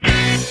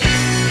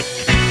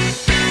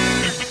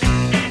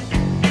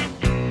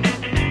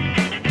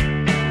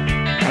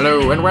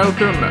Hello and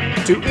welcome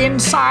to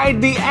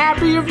Inside the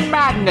Abbey of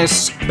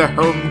Madness, the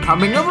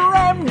homecoming of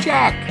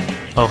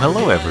Ramjack. Oh,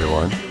 hello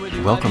everyone.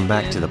 Welcome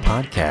back to the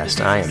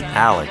podcast. I am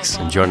Alex,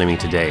 and joining me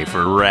today for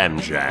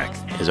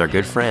Ramjack is our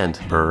good friend,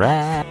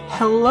 Brad.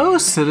 Hello,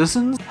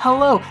 citizens.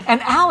 Hello. And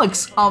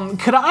Alex,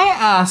 could I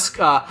ask,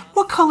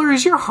 what color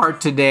is your heart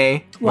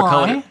today? What Why?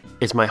 color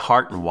is my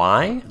heart and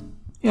why?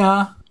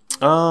 Yeah.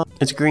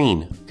 It's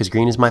green, because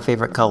green is my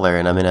favorite color,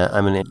 and I'm in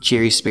a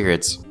cheery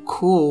spirits.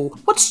 Cool.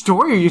 What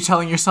story are you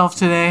telling yourself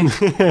today?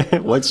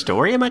 What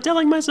story am I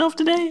telling myself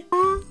today?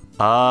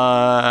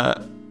 I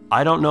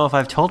don't know if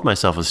I've told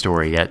myself a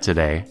story yet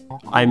today.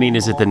 I mean,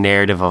 is it the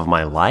narrative of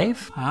my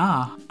life?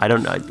 Ah. I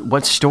don't know.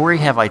 What story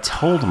have I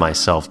told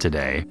myself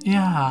today?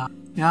 Yeah.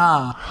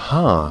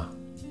 Huh. How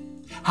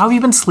have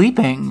you been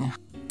sleeping?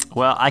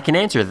 Well, I can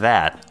answer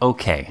that.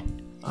 Okay.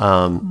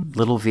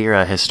 Little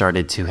Vera has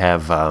started to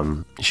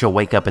have, she'll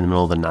wake up in the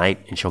middle of the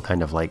night and she'll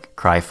kind of like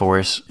cry for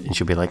us and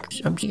she'll be like,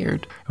 I'm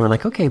scared. And we're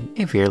like, okay,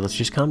 hey Vera, let's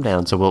just calm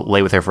down. So we'll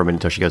lay with her for a minute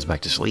until she goes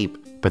back to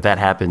sleep. But that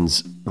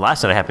happens,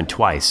 last night it happened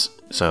twice.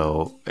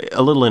 So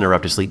a little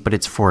interrupted sleep, but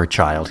it's for a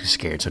child who's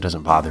scared, so it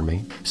doesn't bother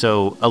me.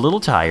 So a little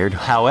tired.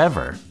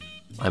 However,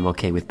 I'm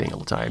okay with being a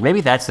little tired. Maybe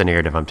that's the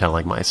narrative I'm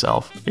telling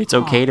myself. It's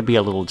okay to be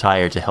a little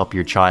tired to help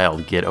your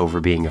child get over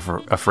being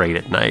afraid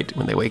at night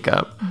when they wake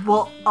up.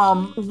 Well,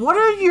 what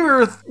are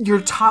your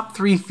top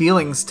 3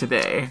 feelings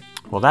today?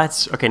 Well,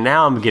 that's okay.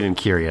 Now I'm getting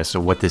curious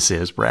of what this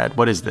is, Brad.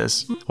 What is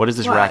this? What is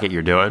this racket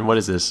you're doing? What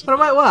is this? What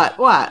am I?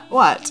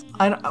 What?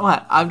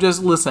 I'm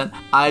just listen.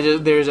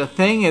 There's a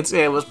thing.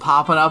 It was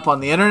popping up on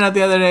the internet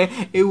the other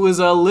day. It was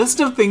a list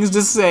of things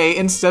to say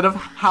instead of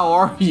 "How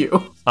are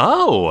you?"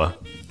 Oh.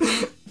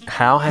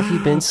 How have you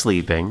been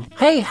sleeping?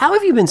 Hey, how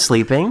have you been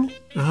sleeping?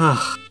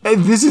 Ugh,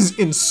 this is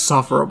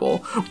insufferable.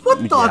 What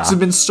thoughts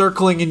have been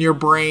circling in your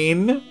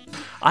brain?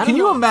 Can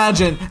you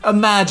imagine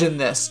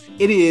this?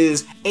 It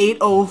is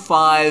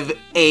 8:05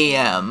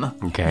 a.m.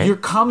 Okay. You're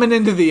coming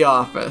into the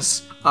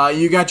office.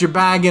 You got your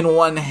bag in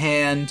one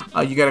hand.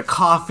 You got a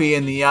coffee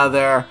in the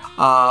other.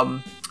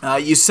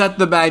 You set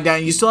the bag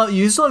down. You still haven't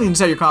even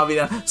set your coffee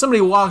down.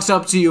 Somebody walks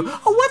up to you.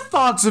 Oh, what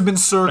thoughts have been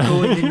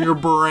circling in your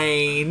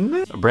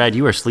brain? Brad,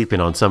 you are sleeping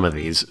on some of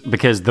these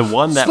because the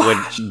one that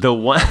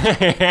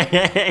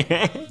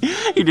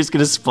you're just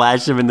gonna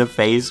splash them in the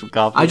face with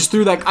coffee. I just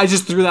threw that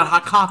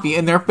hot coffee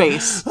in their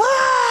face.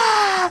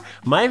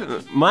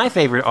 My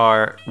favorite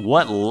are,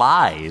 what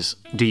lies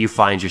do you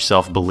find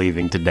yourself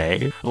believing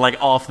today? Like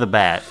off the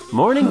bat.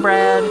 Morning,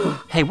 Brad.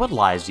 Hey, what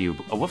lies do you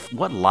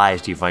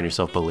find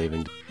yourself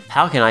believing?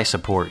 How can I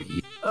support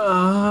you?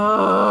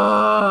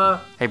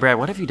 Hey, Brad,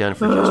 what have you done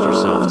for just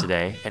yourself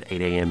today at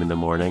 8 a.m. in the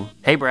morning?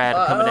 Hey, Brad,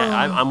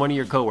 I'm one of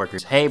your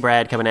coworkers. Hey,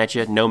 Brad, coming at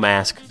you. No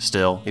mask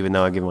still, even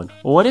though I give one.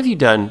 What have you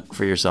done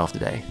for yourself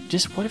today?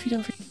 Just what have you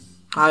done for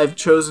I've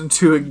chosen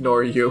to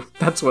ignore you.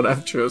 That's what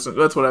I've chosen.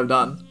 That's what I've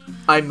done.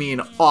 I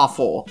mean,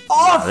 awful.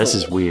 Yeah, this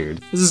is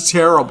weird. This is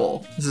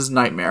terrible. This is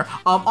nightmare.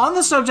 On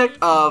the subject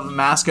of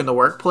mask in the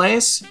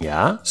workplace.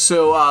 Yeah?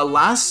 So,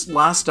 last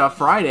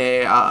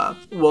Friday,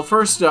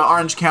 first,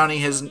 Orange County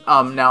has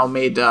now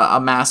made a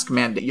mask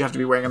mandate. You have to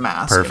be wearing a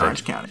mask in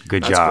Orange County.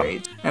 Good That's job.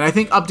 Great. And I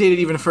think updated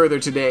even further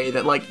today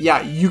that,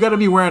 you gotta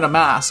be wearing a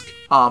mask.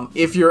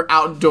 If you're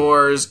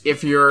outdoors,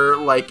 if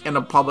you're, in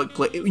a public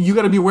place, you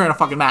gotta be wearing a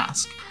fucking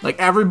mask.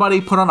 Everybody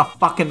put on a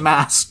fucking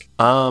mask.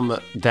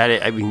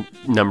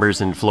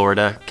 Numbers in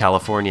Florida,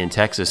 California, and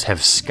Texas have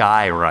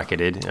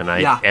skyrocketed, and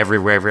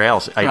everywhere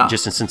else.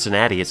 Just in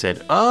Cincinnati, it said,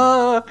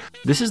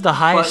 this is the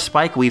highest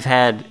spike we've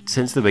had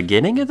since the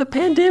beginning of the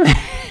pandemic,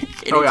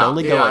 and it's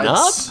only going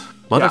up?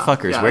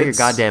 Motherfuckers, wear your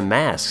goddamn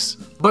masks.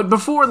 But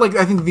before,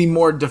 I think the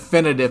more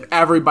definitive,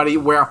 everybody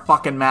wear a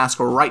fucking mask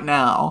right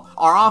now,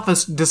 our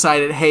office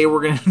decided, hey,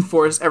 we're going to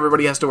enforce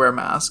everybody has to wear a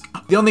mask.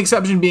 The only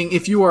exception being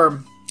if you are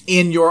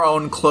in your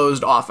own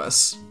closed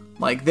office.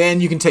 Then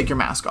you can take your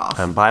mask off.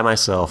 I'm by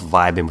myself,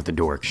 vibing with the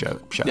door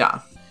shut. Yeah.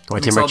 My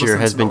temperature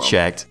has been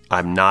checked.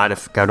 I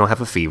don't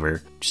have a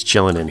fever. Just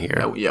chilling in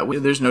here.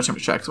 There's no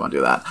temperature check, so I want to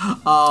do that.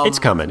 It's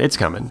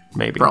coming.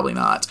 Maybe. Probably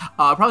not.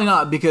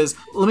 Because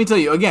let me tell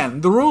you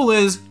again, the rule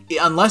is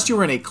unless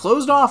you're in a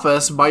closed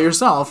office by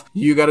yourself,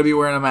 you got to be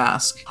wearing a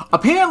mask.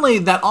 Apparently,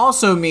 that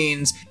also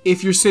means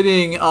if you're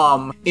sitting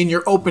in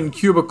your open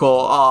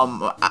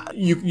cubicle,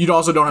 you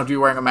also don't have to be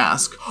wearing a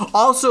mask.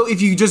 Also,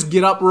 if you just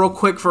get up real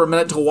quick for a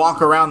minute to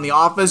walk around the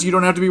office, you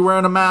don't have to be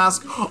wearing a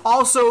mask.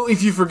 Also,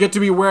 if you forget to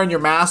be wearing your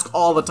mask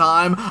all the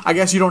time, I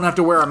guess you don't have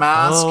to wear a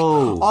mask.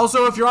 Oh.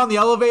 Also, if you're on the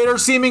elevator,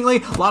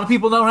 seemingly, a lot of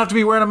people don't have to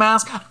be wearing a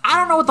mask. I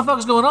don't know what the fuck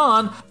is going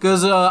on,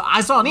 because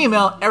I saw an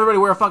email, everybody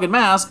wear a fucking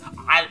mask.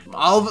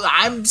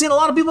 I've seen a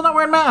lot of people not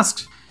wearing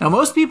masks. Now,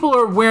 most people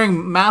are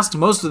wearing masks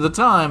most of the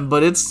time,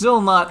 but it's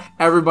still not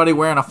everybody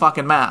wearing a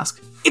fucking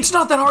mask. It's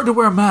not that hard to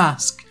wear a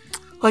mask.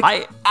 Like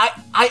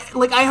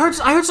I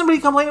heard somebody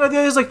complain about the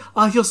other day. It's like,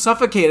 oh, I feel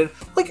suffocated.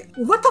 Like,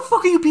 what the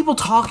fuck are you people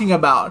talking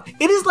about?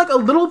 It is like a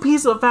little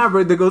piece of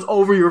fabric that goes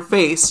over your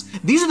face.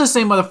 These are the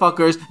same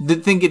motherfuckers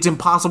that think it's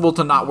impossible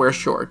to not wear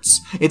shorts.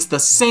 It's the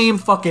same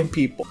fucking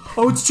people.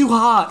 Oh, it's too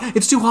hot.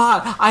 It's too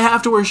hot. I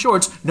have to wear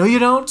shorts. No, you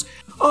don't.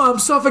 Oh, I'm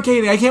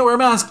suffocating. I can't wear a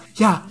mask.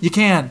 Yeah, you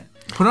can.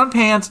 Put on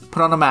pants,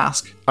 put on a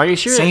mask. Are you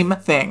sure? Same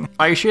thing.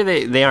 Are you sure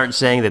they aren't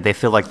saying that they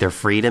feel like their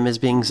freedom is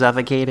being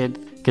suffocated?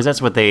 Because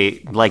that's what they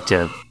like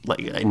to,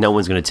 like, no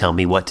one's going to tell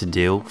me what to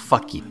do.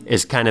 Fuck you.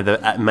 Is kind of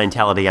the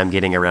mentality I'm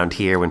getting around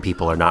here when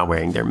people are not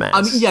wearing their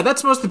masks. Yeah,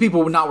 that's most of the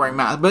people not wearing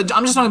masks. But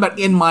I'm just talking about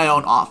in my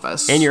own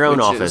office. In your own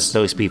office,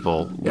 those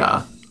people.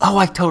 Yeah. Oh,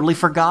 I totally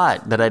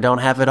forgot that I don't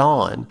have it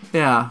on.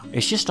 Yeah.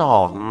 It's just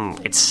all,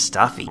 it's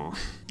stuffy.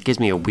 It gives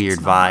me a weird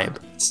vibe.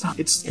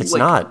 It's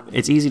not.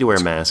 It's easy to wear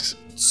masks.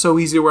 So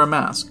easy to wear a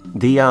mask.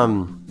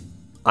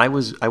 I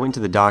went to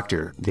the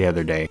doctor the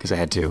other day because I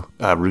had to.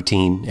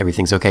 Routine,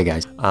 everything's okay,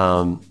 guys.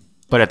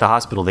 But at the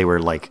hospital, they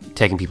were like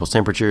taking people's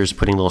temperatures,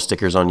 putting little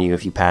stickers on you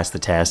if you passed the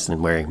test,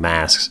 and wearing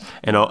masks.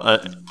 And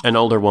an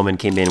older woman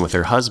came in with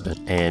her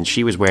husband, and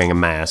she was wearing a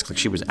mask, like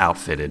she was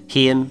outfitted.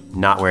 Him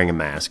not wearing a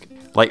mask,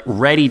 like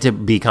ready to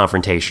be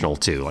confrontational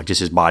too, like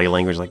just his body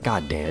language, like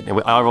God damn it. And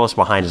all of us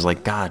behind is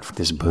like, God,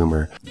 this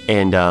boomer.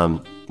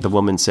 And the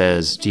woman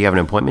says, do you have an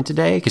appointment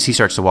today? Because he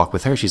starts to walk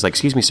with her. She's like,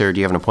 excuse me, sir, do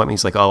you have an appointment?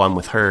 He's like, oh, I'm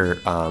with her.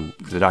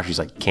 The doctor's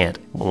like, can't.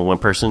 Well,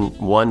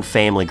 one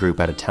family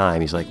group at a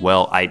time. He's like,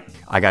 well, I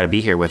got to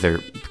be here with her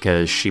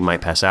because she might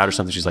pass out or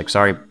something. She's like,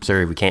 sorry,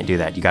 sir, we can't do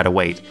that. You got to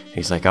wait. And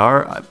he's like,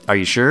 are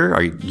you sure?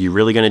 Are you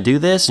really going to do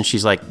this? And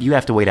she's like, you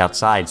have to wait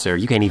outside, sir.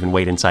 You can't even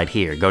wait inside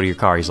here. Go to your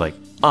car. He's like,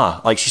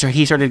 like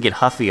he started to get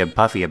huffy and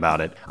puffy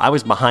about it. I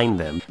was behind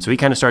them, so he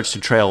kind of starts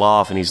to trail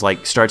off, and he's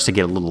like starts to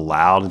get a little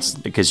loud. It's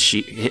because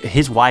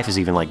his wife is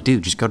even like,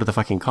 dude, just go to the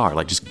fucking car,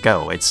 like just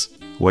go.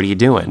 What are you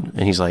doing?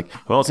 And he's like,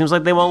 well, it seems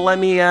like they won't let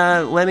me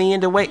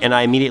into wait. And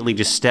I immediately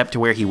just stepped to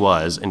where he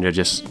was, and they're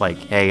just like,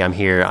 hey, I'm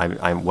here,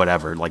 I'm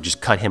whatever, like just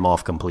cut him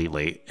off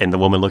completely. And the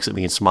woman looks at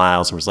me and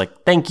smiles and was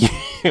like, thank you.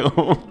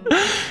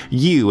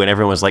 And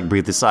everyone was like,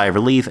 breathed a sigh of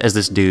relief as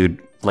this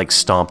dude like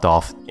stomped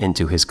off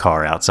into his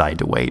car outside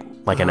to wait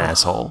like an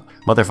asshole.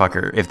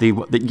 Motherfucker,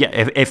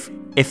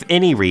 if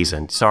any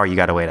reason, sorry, you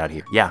gotta wait out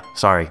here. Yeah,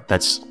 sorry,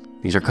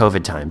 these are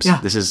COVID times.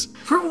 Yeah. This is...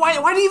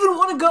 Why do you even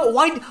want to go?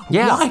 Why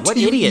what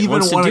do you idiot even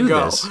wants to want do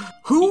go? this?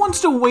 Who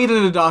wants to wait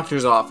at a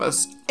doctor's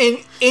office in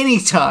any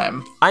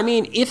time? I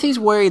mean, if he's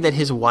worried that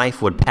his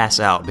wife would pass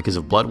out because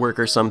of blood work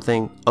or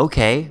something,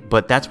 okay,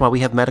 but that's why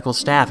we have medical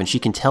staff, and she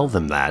can tell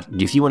them that.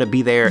 If you want to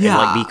be there and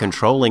like be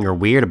controlling or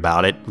weird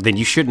about it, then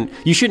you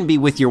shouldn't be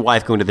with your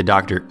wife going to the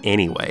doctor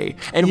anyway.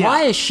 And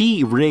why is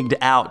she rigged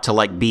out to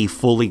like be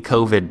fully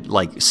COVID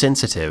like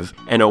sensitive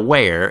and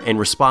aware and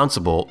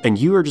responsible, and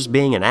you are just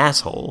being an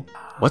asshole?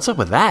 What's up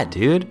with that,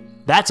 dude?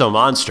 That's a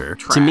monster.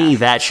 To me,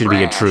 that should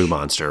be a true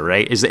monster,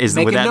 right? Would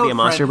that be a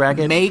monster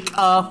bracket? Make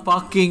a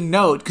fucking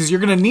note, because you're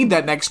gonna need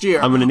that next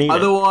year. I'm gonna need it.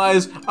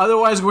 Otherwise,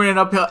 we're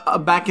gonna end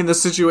up back in the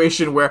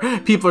situation where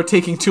people are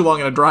taking too long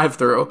in a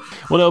drive-through.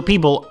 Well, no,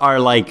 people are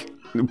like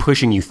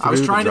pushing you through. I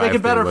was trying to make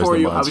it better for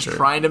you. I was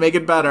trying to make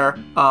it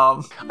better.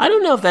 I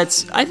don't know if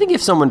I think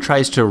if someone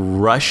tries to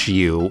rush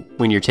you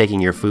when you're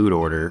taking your food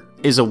order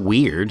is a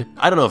weird.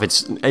 I don't know if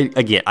it's,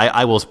 again,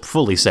 I will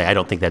fully say I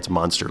don't think that's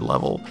monster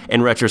level.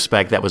 In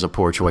retrospect, that was a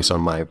poor choice on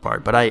my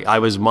part, but I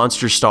was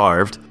monster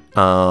starved,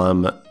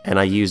 and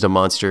I used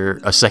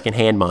a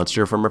secondhand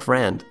monster from a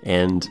friend,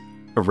 and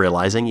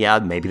realizing,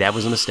 maybe that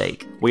was a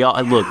mistake. We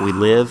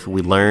live,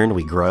 we learn,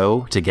 we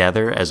grow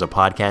together as a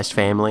podcast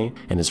family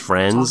and as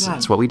friends.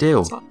 That's what we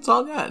do. It's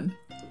all good.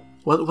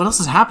 What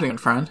else is happening,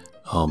 friend?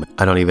 I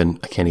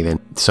can't even,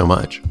 so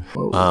much.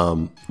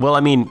 Well, I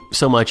mean,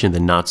 so much and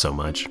then not so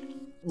much.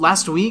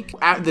 Last week,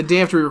 the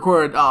day after we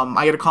recorded,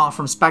 I get a call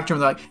from Spectrum.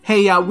 They're like,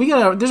 hey,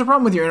 there's a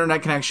problem with your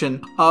internet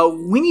connection.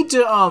 We need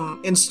to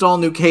install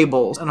new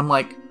cables. And I'm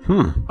like,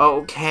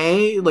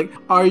 okay, like,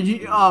 are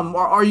you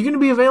going to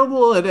be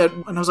available and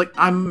I was like,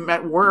 I'm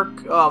at work.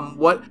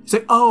 What? He's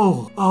like,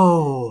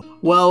 well,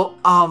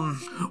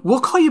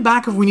 we'll call you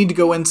back if we need to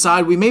go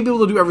inside. We may be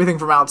able to do everything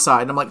from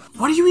outside. And I'm like,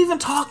 what are you even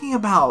talking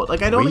about?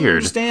 Like, I don't even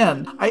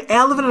understand.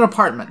 I live in an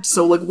apartment,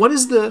 so like,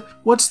 what's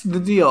the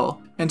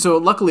deal? And so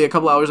luckily a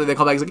couple hours later they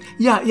call back. He's like,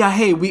 yeah,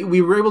 hey,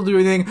 we were able to do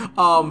everything.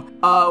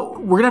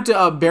 We're gonna have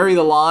to bury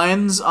the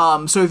lines.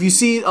 So if you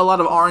see a lot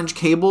of orange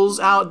cables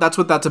out, that's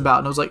what that's about.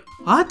 And I was like,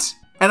 what?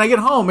 And I get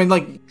home and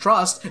like,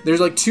 there's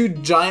like two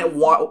giant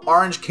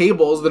orange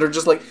cables that are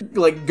just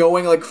like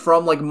going like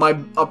from like my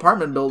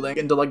apartment building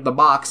into like the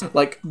box,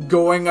 like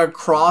going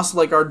across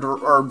like our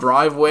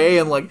driveway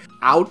and like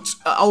out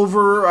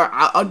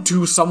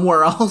to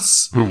somewhere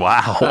else.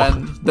 Wow.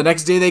 And the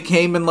next day they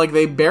came and like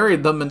they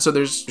buried them, and so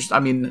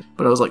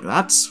but I was like,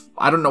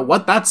 I don't know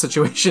what that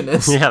situation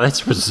is. Yeah,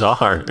 that's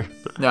bizarre.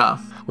 Yeah.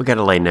 We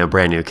gotta lay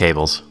brand new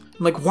cables.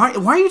 Like, why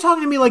are you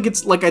talking to me like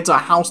it's a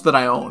house that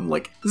I own?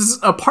 Like, this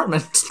is an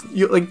apartment.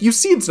 You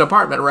see it's an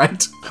apartment,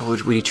 right?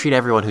 We treat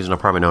everyone who's an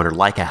apartment owner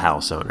like a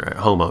house owner, a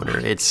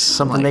homeowner. It's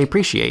something they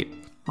appreciate.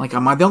 Like,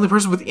 am I the only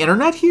person with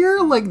internet here?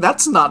 Like,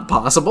 that's not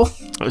possible.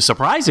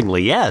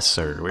 Surprisingly, yes,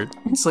 sir.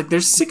 It's like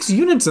there's 6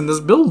 units in this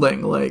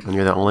building. Like, And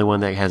you're the only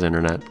one that has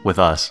internet with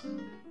us.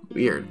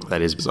 weird.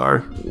 That is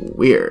bizarre.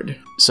 Weird.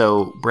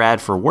 So,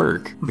 Brad, for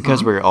work,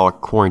 because we're all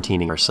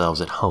quarantining ourselves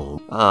at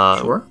home,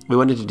 Sure. we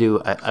wanted to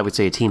do, I would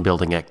say, a team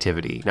building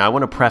activity. Now, I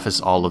want to preface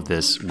all of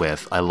this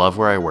with, I love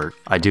where I work.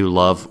 I do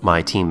love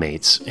my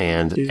teammates,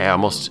 and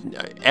almost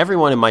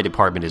everyone in my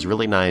department is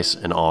really nice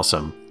and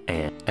awesome.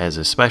 And as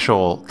a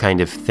special kind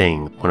of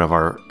thing, one of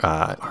our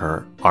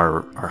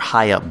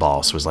high up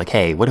boss was like,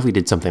 "Hey, what if we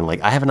did something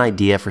like, I have an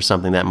idea for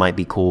something that might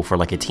be cool for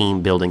like a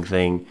team building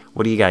thing.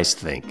 What do you guys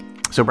think?"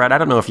 So, Brad, I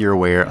don't know if you're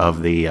aware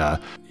of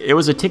it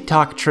was a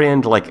TikTok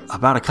trend like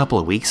about a couple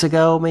of weeks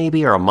ago,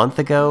 maybe, or a month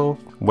ago,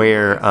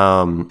 where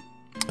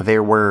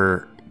there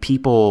were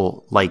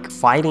people like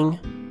fighting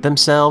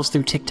themselves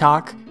through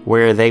TikTok,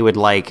 where they would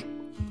like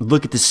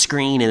look at the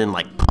screen and then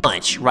like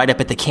punch right up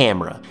at the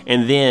camera.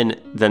 And then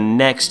the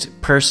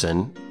next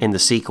person in the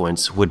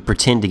sequence would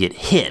pretend to get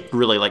hit.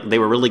 Really, like they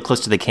were really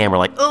close to the camera,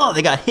 like, oh,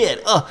 they got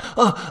hit.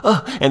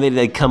 And then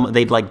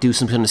they'd like do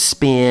some kind of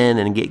spin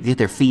and get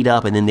their feet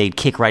up, and then they'd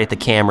kick right at the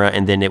camera,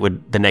 and then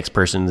the next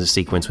person in the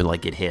sequence would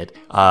like get hit.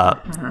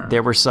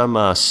 There were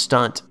some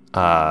stunt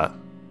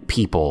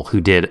people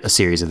who did a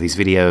series of these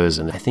videos,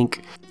 and I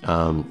think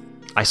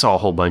I saw a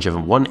whole bunch of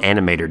them. One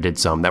animator did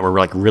some that were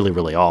like really,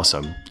 really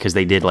awesome because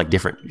they did like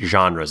different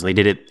genres, and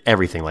they did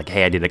everything. Like,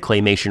 hey, I did a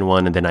claymation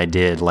one, and then I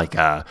did like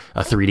a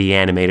 3D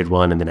animated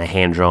one, and then a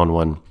hand-drawn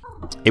one.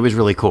 It was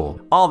really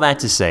cool. All that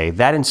to say,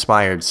 that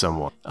inspired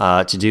someone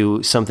to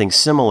do something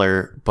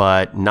similar,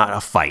 but not a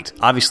fight.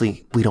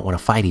 Obviously, we don't want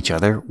to fight each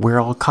other.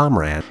 We're all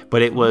comrades.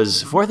 But it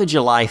was 4th of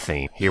July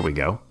theme. Here we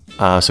go.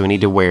 So we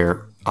need to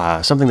wear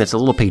something that's a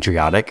little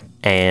patriotic,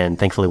 and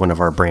thankfully one of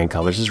our brand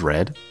colors is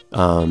red.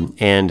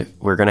 And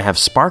we're going to have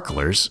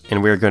sparklers,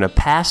 and we're going to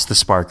pass the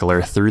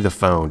sparkler through the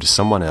phone to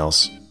someone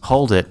else,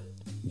 hold it,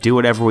 do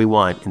whatever we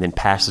want, and then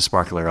pass the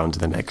sparkler on to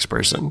the next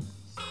person.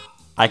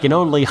 I can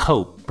only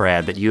hope,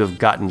 Brad, that you have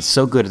gotten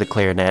so good at the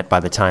clarinet by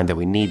the time that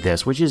we need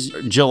this, which is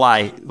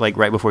July, like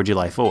right before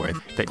July 4th,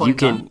 that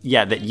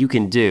you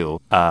can do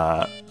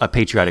a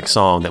patriotic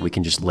song that we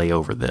can just lay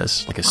over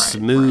this, like a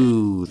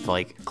smooth,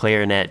 like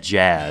clarinet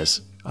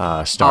jazz.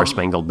 Star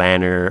Spangled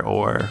Banner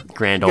or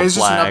Grand Old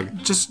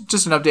Flag. Just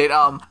an update.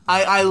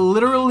 I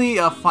literally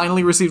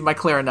finally received my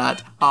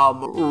clarinet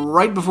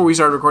right before we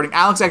started recording.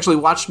 Alex actually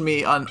watched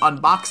me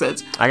unbox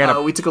it.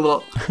 We took a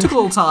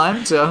little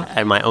time to. I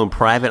had my own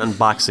private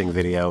unboxing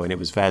video, and it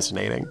was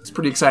fascinating. It's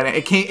pretty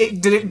exciting.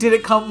 Did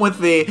it come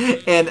with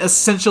an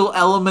Essential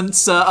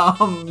Elements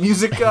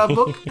music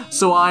book?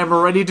 So I'm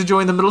ready to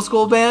join the middle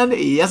school band.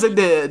 Yes, it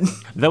did.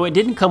 Though it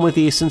didn't come with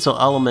the essential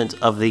element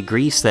of the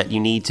grease that you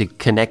need to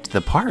connect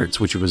the parts,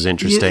 which was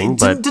interesting.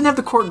 But didn't have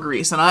the cord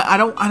grease, and I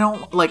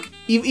don't like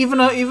even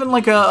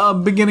like a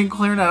beginning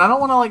clarinet. I don't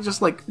want to like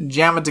just like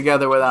jam it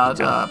together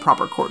without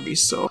proper cord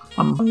grease. So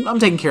I'm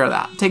taking care of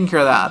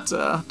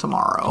that.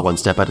 Tomorrow. One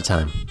step at a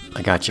time.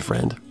 I got you,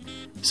 friend.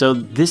 So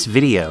this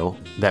video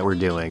that we're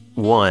doing,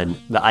 one,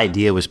 the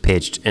idea was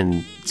pitched,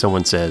 and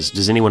someone says,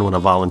 does anyone want to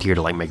volunteer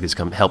to like make this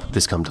help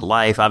this come to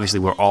life? Obviously,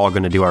 we're all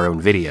going to do our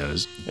own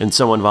videos, and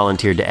someone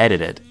volunteered to edit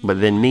it.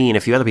 But then me and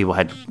a few other people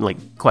had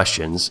like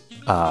questions.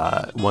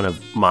 One of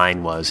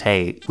mine was,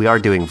 hey, we are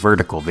doing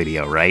vertical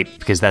video, right?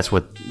 Because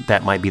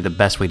that might be the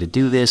best way to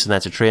do this, and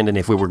that's a trend. And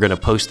if we were going to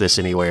post this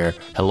anywhere,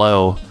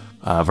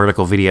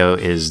 vertical video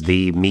is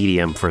the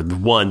medium for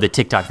the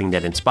TikTok thing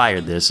that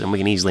inspired this, and we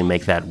can easily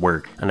make that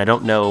work. And I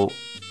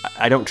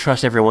don't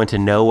trust everyone to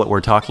know what we're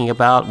talking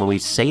about when we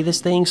say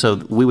this thing, so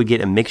we would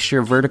get a mixture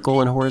of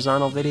vertical and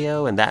horizontal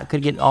video, and that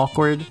could get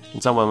awkward.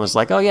 And someone was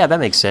like, oh yeah, that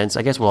makes sense.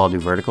 I guess we'll all do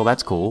vertical.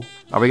 That's cool.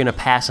 Are we going to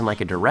pass in like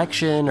a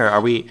direction, or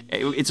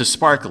it's a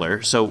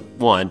sparkler, so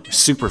one,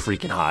 super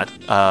freaking hot.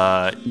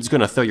 It's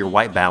going to throw your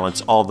white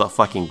balance all the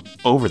fucking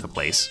over the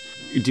place.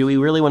 Do we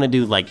really want to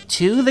do like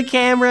to the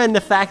camera, and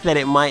the fact that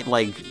it might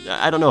like,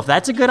 I don't know if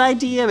that's a good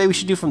idea. Maybe we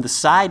should do from the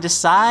side to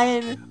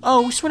side.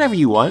 Oh, just whatever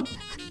you want.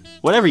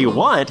 Whatever you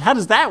want? How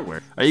does that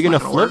work? Are you going to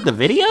flip the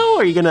video?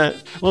 Or are you going to...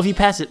 Well, if you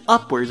pass it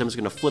upwards, I'm just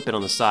going to flip it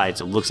on the side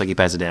so it looks like you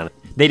pass it down.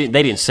 They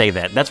didn't say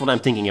that. That's what I'm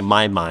thinking in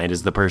my mind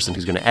as the person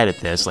who's going to edit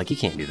this. Like, you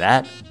can't do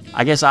that.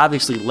 I guess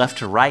obviously left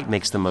to right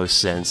makes the most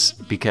sense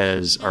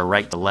or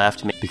right to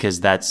left, because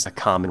that's a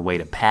common way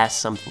to pass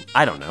something.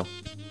 I don't know.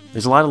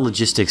 There's a lot of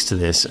logistics to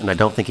this, and I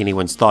don't think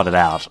anyone's thought it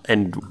out.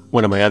 And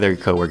one of my other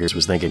coworkers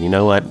was thinking, you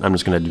know what? I'm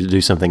just going to do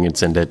something and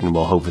send it, and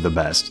we'll hope for the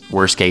best.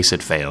 Worst case,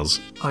 it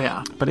fails. Oh,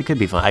 yeah. But it could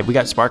be fun. We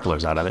got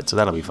sparklers out of it, so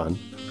that'll be fun.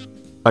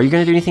 Are you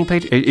going to do anything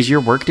Is your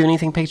work doing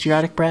anything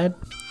patriotic, Brad?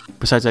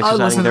 Besides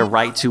exercising their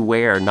right to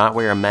wear or not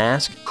wear a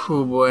mask?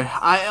 Oh, boy.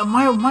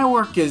 My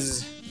work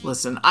is...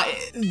 Listen,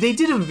 they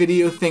did a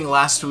video thing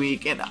last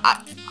week, and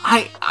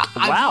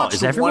Wow,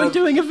 is everyone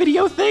doing a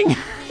video thing?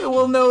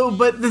 Well, no,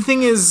 but the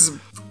thing is...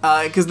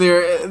 because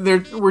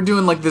we're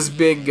doing like this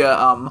big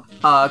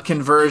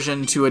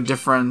conversion to a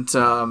different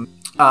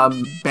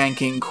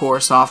banking core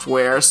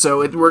software.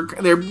 So we're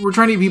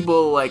trying to get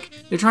people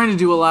they're trying to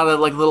do a lot of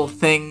little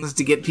things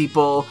to get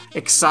people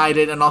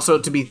excited and also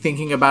to be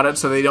thinking about it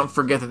so they don't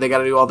forget that they got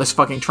to do all this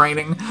fucking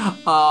training.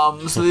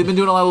 So they've been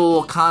doing a lot of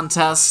little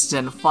contests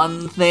and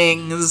fun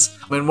things.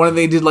 I mean,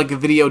 they did a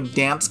video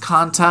dance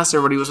contest.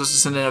 Everybody was supposed to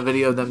send in a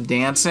video of them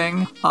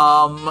dancing.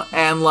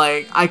 And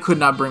I could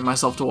not bring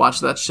myself to watch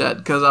that shit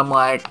because I'm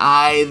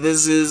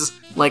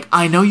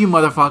I know you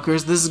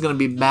motherfuckers, this is gonna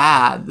be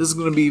bad. This is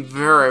gonna be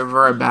very,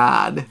 very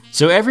bad.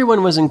 So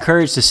everyone was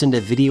encouraged to send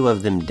a video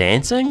of them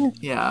dancing?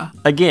 Yeah.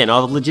 Again,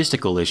 all the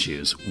logistical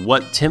issues.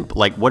 What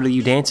are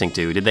you dancing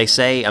to? Did they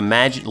say,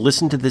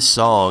 listen to this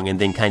song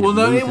and then kind of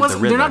move to the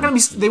rhythm? They're not gonna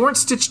be, they weren't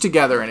stitched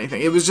together or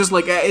anything. It was just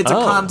it's a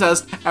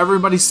contest.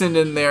 Everybody send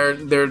in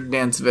their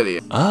dance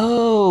video.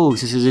 Oh,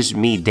 so this is just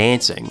me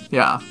dancing.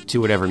 Yeah.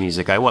 To whatever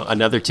music I want.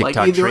 Another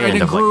TikTok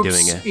trend of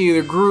doing it.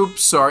 Either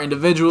groups or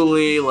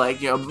individually,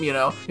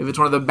 if it's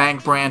one of the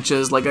bank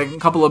branches, a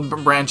couple of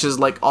branches,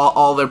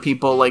 all their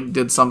people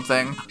did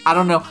something. I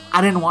don't know.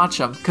 I didn't watch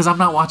them because I'm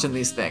not watching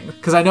these things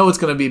because I know it's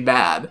gonna be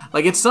bad.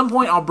 At some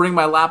point I'll bring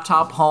my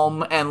laptop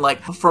home and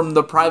from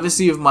the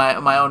privacy of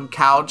my own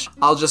couch,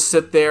 I'll just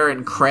sit there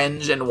and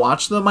cringe and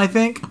watch them. I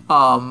think,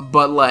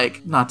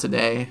 but not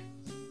today.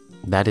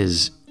 That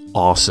is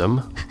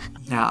awesome.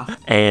 Yeah.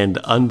 And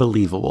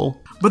unbelievable.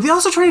 But they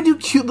also try to do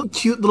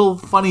cute little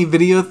funny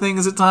video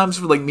things at times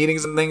for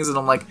meetings and things, and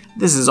I'm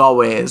this is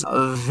always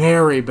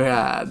very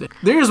bad.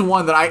 There's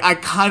one that I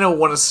kind of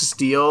want to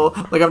steal.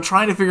 I'm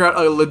trying to figure out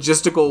a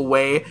logistical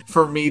way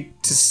for me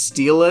to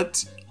steal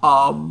it.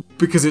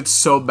 Because it's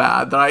so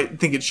bad that I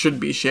think it should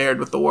be shared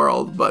with the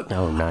world, but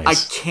nice. I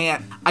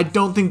can't. I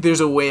don't think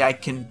there's a way I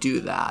can do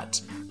that.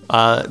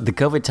 The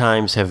COVID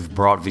times have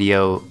brought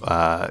video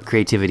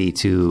creativity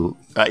to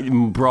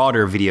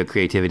broader video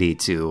creativity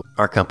to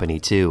our company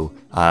too.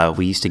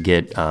 We used to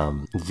get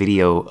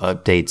video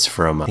updates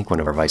from I think one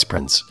of our vice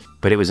presidents,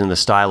 but it was in the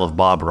style of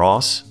Bob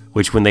Ross,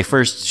 which when they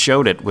first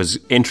showed it was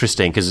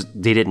interesting because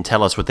they didn't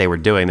tell us what they were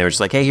doing. They were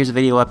just hey, here's a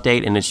video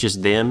update, and it's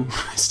just them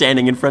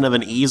standing in front of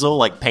an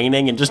easel,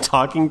 painting and just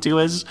talking to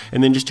us,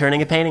 and then just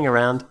turning a painting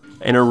around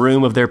in a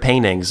room of their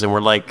paintings. And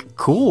we're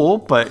cool,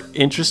 but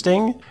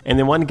interesting. And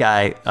then one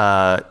guy,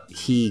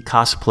 he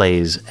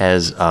cosplays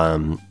as,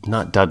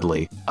 not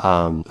Dudley,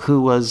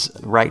 who was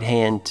right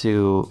hand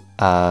to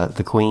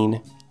the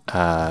Queen,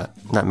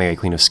 not Mary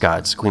Queen of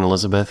Scots, Queen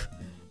Elizabeth,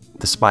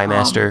 the Spy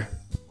Master.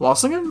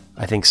 Walsingham?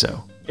 I think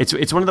so.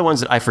 It's one of the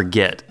ones that I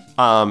forget.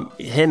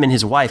 Him and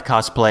his wife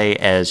cosplay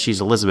as she's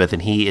Elizabeth,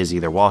 and he is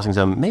either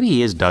Walsingham, maybe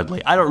he is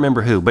Dudley. I don't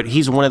remember who, but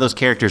he's one of those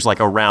characters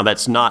around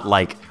that's not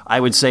I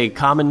would say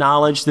common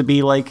knowledge to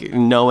be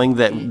knowing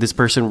that this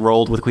person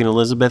rolled with Queen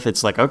Elizabeth.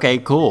 It's okay,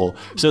 cool.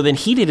 So then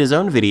he did his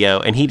own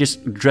video, and he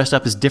just dressed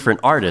up as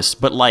different artists,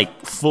 but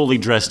fully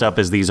dressed up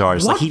as these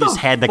artists. What he just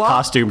had the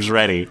costumes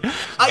ready.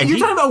 You're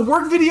talking about a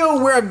work video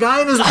where a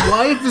guy and his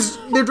wife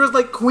they're dressed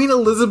like Queen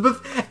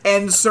Elizabeth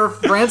and Sir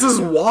Francis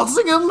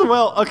Walsingham?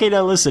 Well, okay,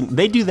 now listen,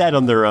 they do that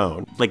on their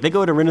own. Like, they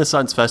go to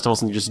Renaissance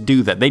festivals and just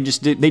do that. They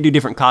do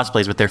different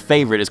cosplays, but their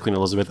favorite is Queen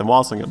Elizabeth and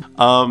Walsingham.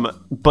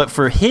 But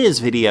for his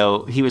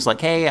video, he was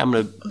like, hey,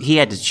 he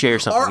had to share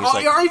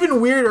something. Or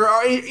even weirder,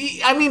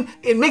 I mean,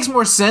 it makes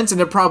more sense, and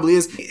it probably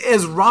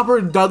is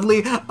Robert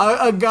Dudley,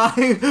 a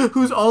guy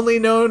who's only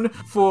known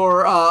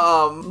for,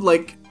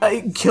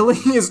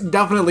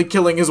 definitely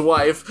killing his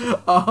wife.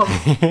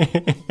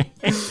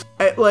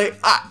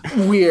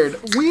 Weird.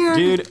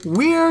 Dude.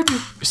 Weird.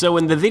 So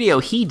in the video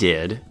he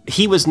did,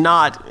 he was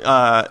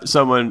not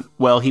someone,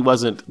 well, he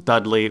wasn't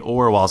Dudley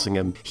or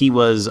Walsingham. He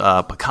was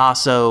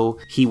Picasso.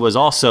 He was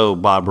also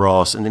Bob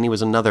Ross, and then he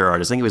was another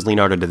artist. I think it was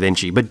Leonardo da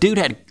Vinci. But dude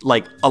had,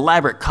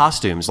 elaborate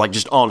costumes,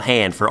 just on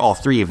hand for all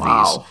three of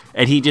these.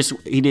 And he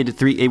did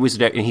three, and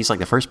he's,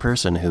 the first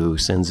person who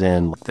sends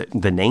in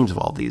the names of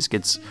all these,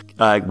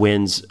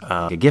 wins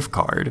a gift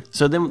card.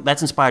 So then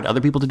that's inspired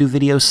other people to do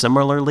videos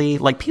similarly.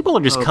 People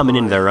are just coming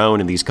into their own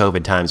in these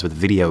COVID times with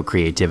video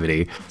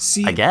creativity.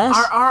 See, I guess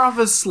our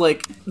office,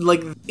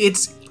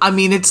 it's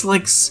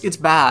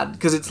bad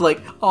because it's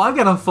I've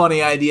got a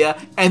funny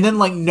idea, and then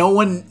no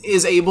one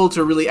is able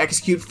to really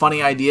execute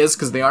funny ideas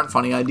because they aren't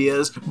funny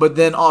ideas, but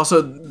then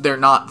also they're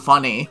not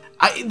funny.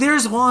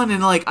 There's one,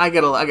 and I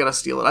gotta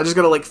steal it. I just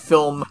gotta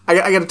film. I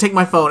gotta take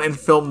my phone and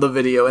film the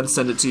video and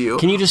send it to you.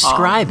 Can you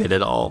describe it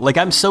at all?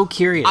 I'm so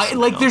curious.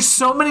 There's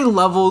so many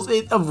levels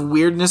of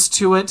weirdness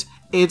to it.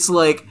 It's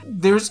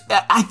there's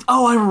I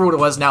remember what it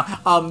was now.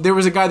 There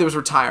was a guy that was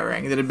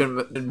retiring that had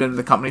been in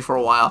the company for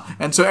a while,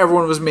 and so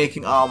everyone was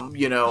making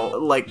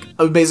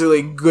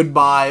basically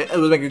goodbye. It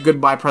was like a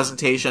goodbye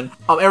presentation.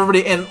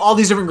 Everybody and all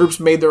these different groups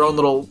made their own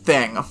little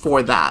thing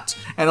for that,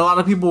 and a lot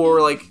of people were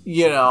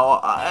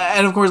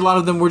and of course a lot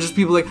of them were just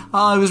people it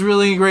was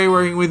really great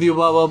working with you,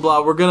 blah blah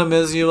blah. We're gonna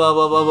miss you, blah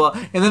blah blah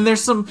blah. And then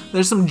there's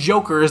some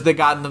jokers that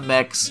got in the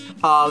mix.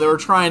 They were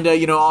trying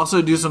to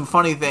also do some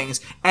funny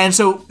things, and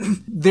so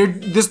they're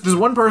this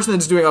one person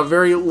that's doing a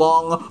very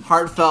long,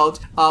 heartfelt,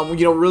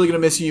 really gonna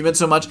miss you. You meant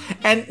so much.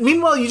 And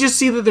meanwhile, you just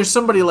see that there's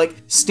somebody like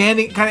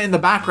standing kind of in the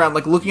background,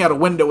 like looking out a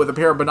window with a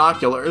pair of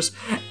binoculars,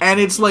 and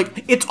it's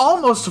like it's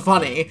almost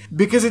funny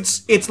because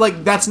it's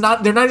like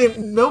they're not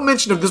even no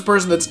mention of this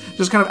person that's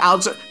just kind of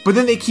outside, but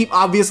then they keep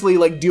obviously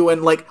like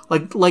doing like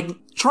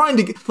trying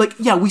to get, like,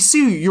 yeah, we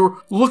see you.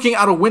 You're looking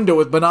out a window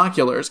with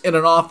binoculars in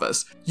an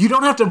office. You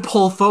don't have to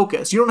pull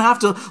focus. You don't have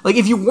to, like,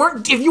 if you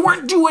weren't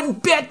doing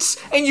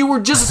bits and you were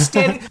just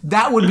standing,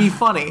 that would be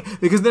funny.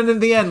 Because then in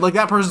the end, like,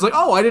 that person's like,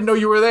 oh, I didn't know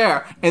you were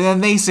there. And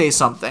then they say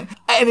something.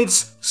 And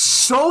it's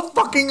so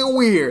fucking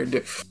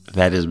weird.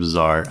 That is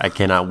bizarre. I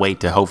cannot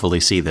wait to hopefully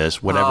see this.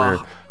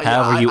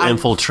 However you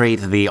infiltrate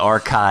the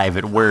archive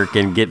at work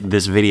and get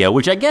this video,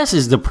 which I guess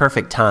is the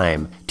perfect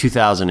time,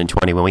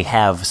 2020, when we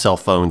have cell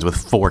phones with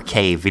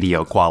 4K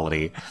video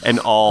quality and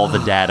all the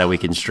data we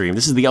can stream.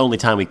 This is the only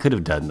time we could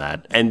have done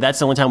that. And that's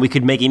the only time we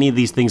could make any of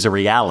these things a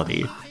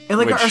reality. And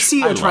like our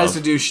CEO tries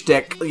to do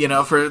shtick,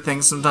 for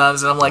things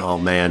sometimes, and I'm like, oh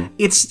man,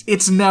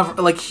 it's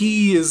never like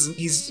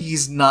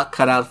he's not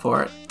cut out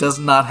for it. Does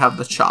not have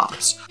the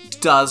chops.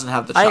 Doesn't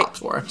have the chops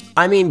for it.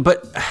 I mean,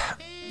 but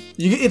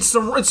it's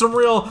some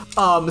real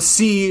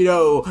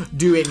CEO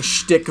doing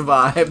shtick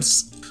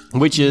vibes.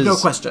 Which is no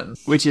question.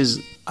 Which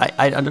is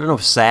I don't know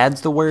if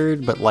sad's the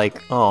word, but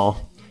like but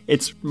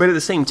at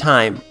the same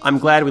time, I'm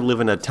glad we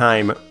live in a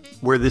time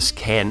where this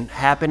can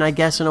happen, I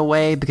guess, in a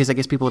way, because I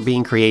guess people are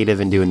being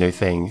creative and doing their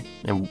thing.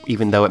 And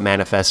even though it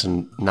manifests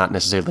in not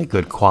necessarily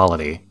good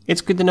quality,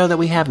 it's good to know that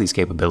we have these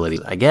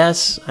capabilities. I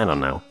guess, I don't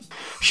know.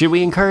 Should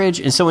we encourage,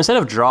 and so instead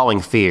of drawing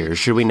fears,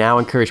 should we now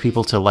encourage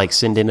people to like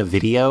send in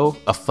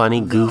a funny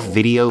goof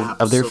video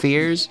of their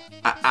fears?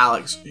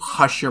 Alex,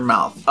 hush your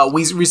mouth.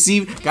 We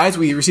received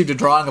a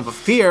drawing of a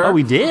fear. Oh,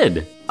 we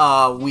did.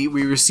 We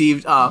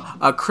received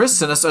Chris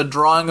sent us a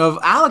drawing of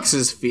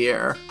Alex's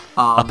fear.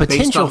 A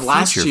potential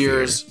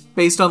fear.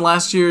 Based on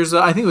last year's,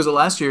 I think it was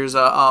last year's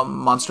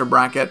monster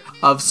bracket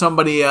of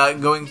somebody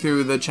going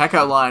through the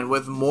checkout line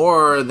with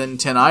more than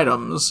 10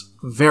 items.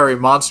 Very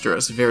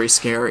monstrous, very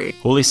scary.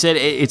 Well, they said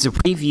it's a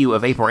preview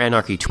of April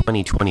Anarchy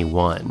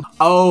 2021.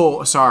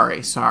 Oh,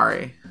 sorry.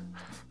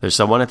 There's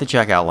someone at the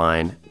checkout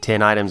line,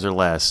 10 items or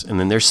less, and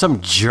then there's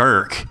some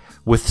jerk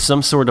with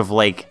some sort of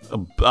like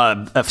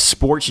a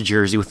sports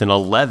jersey with an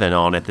 11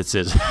 on it that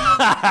says,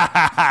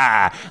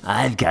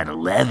 I've got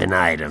 11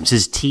 items.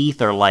 His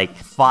teeth are like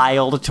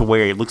filed to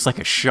where it looks like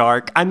a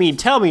shark. I mean,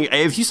 tell me,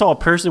 if you saw a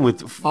person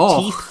with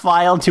teeth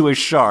filed to a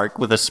shark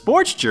with a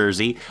sports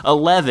jersey,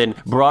 11,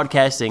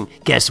 broadcasting,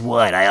 guess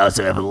what? I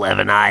also have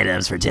 11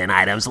 items for 10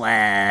 items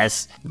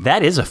less.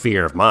 That is a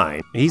fear of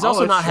mine. He's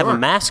also not having a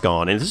mask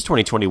on, and this is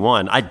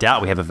 2021. I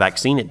doubt we have a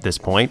vaccine at this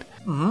point.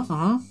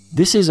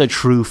 This is a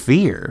true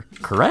fear,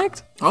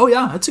 correct? Oh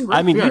yeah, that's a great fear.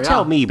 I mean, you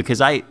tell me, because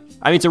I mean,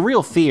 it's a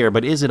real fear,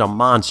 but is it a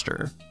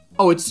monster?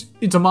 Oh, it's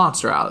a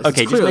monster, Alex.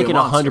 Okay, just making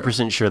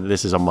 100% sure that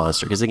this is a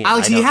monster, because again,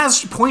 Alex, he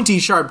has pointy,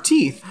 sharp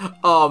teeth.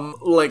 A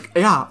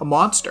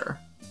monster.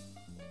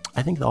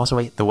 I think also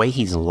the way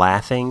he's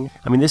laughing.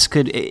 I mean, this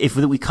could, if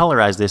we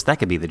colorize this, that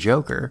could be the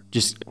Joker,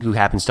 just who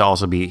happens to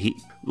also be.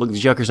 Look, the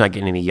Joker's not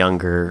getting any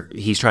younger.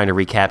 He's trying to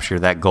recapture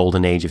that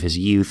golden age of his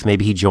youth.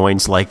 Maybe he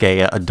joins like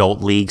a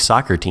adult league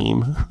soccer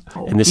team.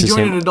 And this is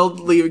joined an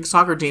adult league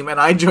soccer team, and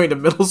I joined a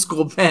middle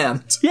school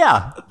band.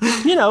 Yeah,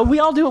 we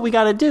all do what we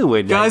got to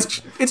do.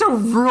 Guys, it's a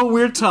real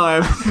weird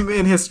time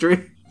in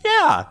history.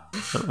 Yeah,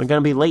 I'm going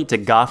to be late to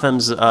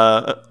Gotham's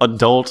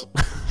adult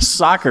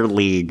soccer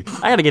league.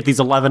 I got to get these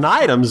 11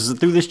 items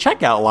through this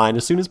checkout line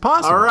as soon as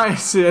possible. All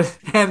right,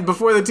 and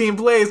before the team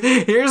plays,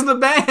 here's the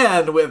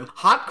band with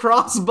Hot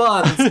Cross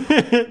Buns.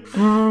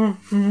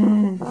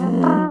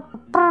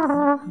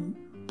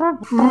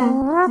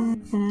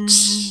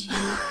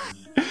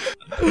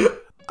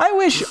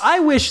 I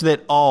wish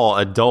that all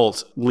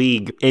adult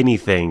league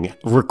anything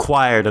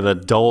required an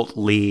adult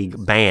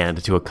league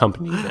band to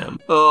accompany them.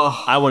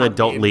 I want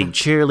adult league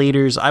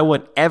cheerleaders. I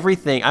want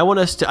everything. I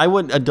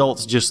want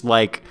adults just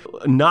like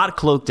not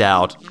cloaked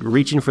out,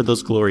 reaching for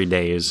those glory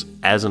days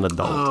as an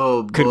adult.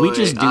 Oh, could we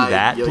just do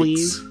that,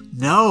 please?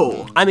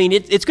 No. I mean,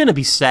 it's going to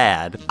be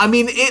sad. I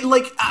mean,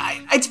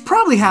 it's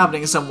probably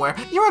happening somewhere.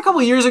 You remember a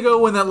couple years ago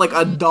when that like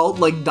adult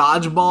like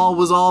dodgeball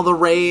was all the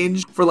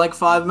rage for like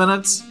 5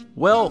 minutes?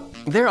 Well,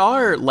 there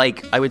are,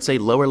 like, I would say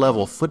lower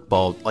level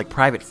football, like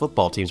private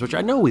football teams, which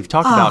I know we've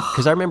talked about,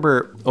 because I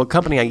remember a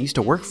company I used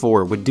to work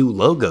for would do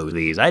logos of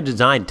these. I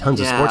designed tons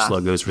of sports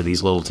logos for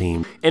these little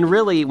teams. And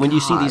really, when you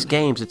see these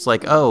games, it's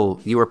like, oh,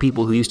 you are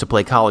people who used to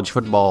play college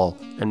football,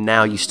 and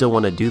now you still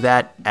want to do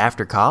that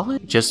after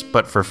college?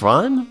 But for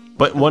fun?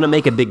 But want to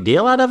make a big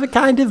deal out of it,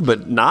 kind of,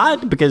 but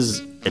not,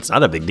 because it's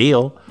not a big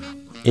deal.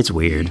 It's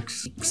weird.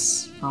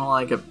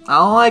 I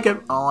don't like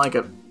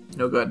it.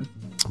 No good.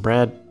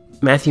 Brad,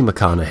 Matthew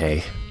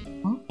McConaughey,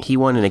 he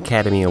won an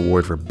Academy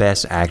Award for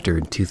Best Actor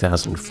in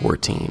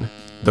 2014.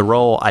 The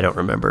role, I don't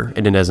remember,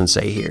 and it doesn't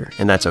say here,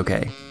 and that's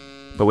okay.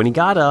 But when he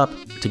got up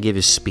to give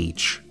his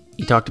speech,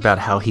 he talked about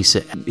how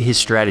his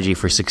strategy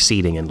for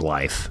succeeding in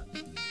life.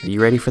 Are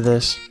you ready for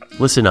this?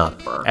 Listen up.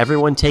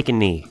 Everyone take a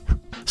knee.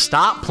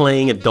 Stop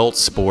playing adult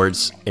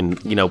sports and,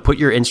 put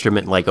your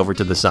instrument over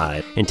to the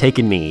side and take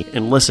a knee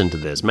and listen to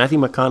this. Matthew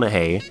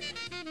McConaughey,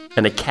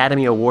 an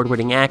Academy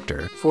Award-winning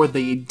actor. For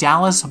the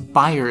Dallas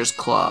Buyers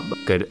Club.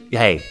 Good.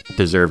 Hey,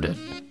 deserved it.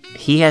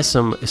 He has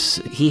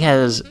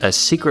a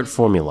secret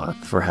formula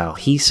for how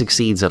he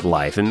succeeds at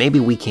life, and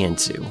maybe we can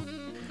too.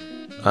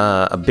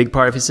 A big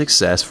part of his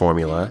success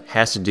formula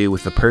has to do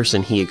with the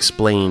person he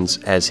explains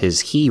as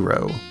his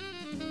hero.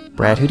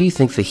 Brad, who do you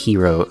think the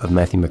hero of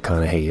Matthew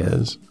McConaughey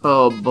is?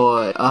 Oh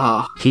boy,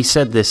 He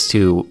said this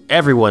to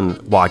everyone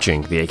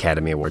watching the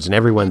Academy Awards and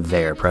everyone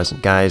there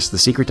present. Guys, the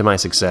secret to my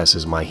success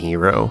is my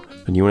hero.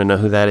 And you want to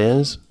know who that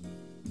is?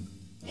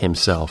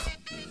 Himself.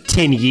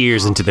 10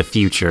 years into the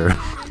future.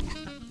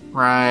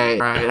 Right,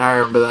 I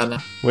remember that now.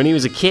 When he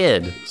was a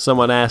kid,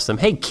 someone asked him,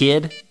 "Hey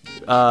kid,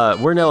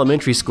 we're in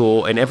elementary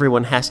school and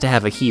everyone has to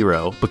have a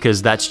hero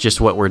because that's just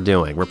what we're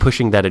doing. We're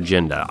pushing that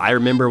agenda." I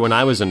remember when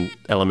I was in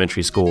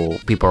elementary school,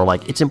 people are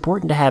like, "It's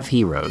important to have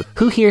heroes."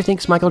 Who here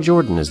thinks Michael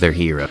Jordan is their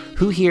hero?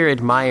 Who here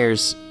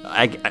admires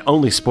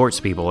only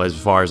sports people as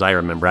far as I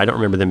remember? I don't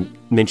remember them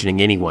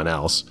mentioning anyone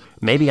else.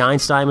 Maybe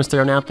Einstein was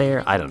thrown out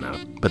there. I don't know.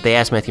 But they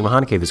asked Matthew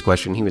McConaughey this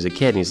question. He was a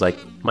kid, and he's like,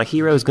 my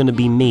hero is going to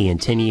be me in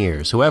 10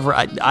 years. Whoever,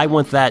 I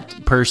want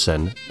that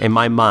person in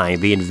my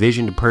mind, the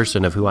envisioned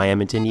person of who I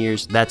am in 10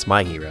 years, that's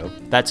my hero.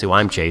 That's who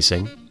I'm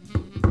chasing.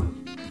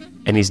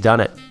 And he's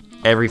done it.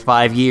 Every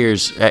 5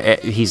 years,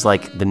 he's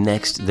like, the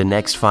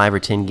next 5 or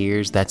 10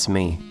 years, that's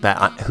me.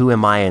 Who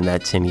am I in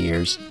that 10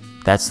 years?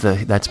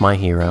 That's my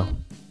hero.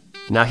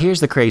 Now,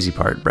 here's the crazy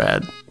part,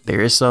 Brad.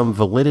 There is some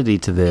validity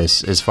to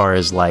this as far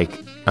as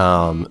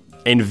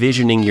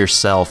envisioning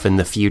yourself in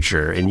the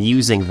future and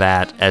using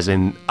that as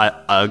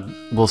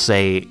we'll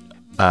say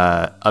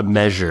a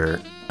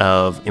measure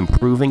of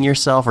improving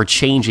yourself or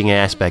changing an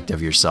aspect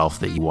of yourself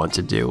that you want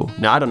to do.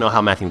 Now, I don't know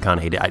how Matthew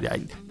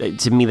McConaughey did.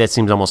 To me, that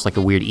seems almost like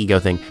a weird ego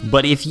thing.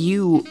 But if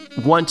you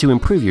want to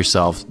improve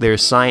yourself,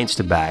 there's science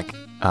to back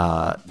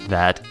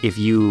that if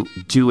you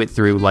do it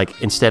through,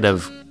 instead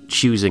of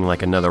choosing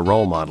another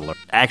role model, or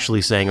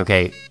actually saying,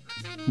 okay,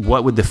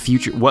 what would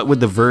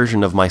the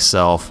version of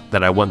myself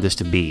that I want this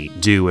to be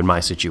do in my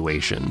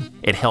situation?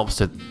 It helps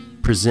to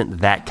present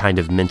that kind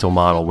of mental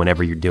model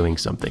whenever you're doing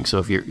something. So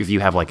if you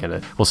have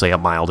we'll say a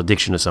mild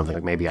addiction to something,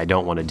 like maybe I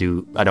don't want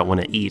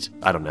to eat,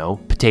 I don't know,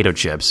 potato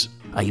chips.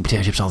 I eat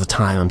potato chips all the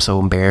time. I'm so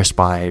embarrassed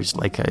by it.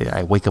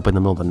 I wake up in the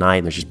middle of the night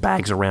and there's just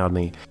bags around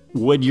me.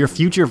 Would your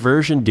future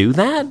version do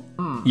that?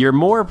 You're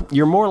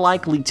more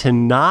likely to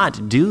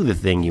not do the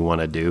thing you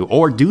want to do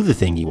or do the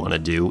thing you want to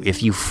do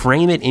if you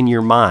frame it in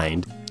your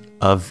mind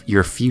of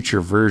your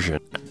future version,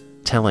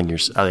 telling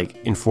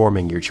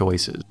informing your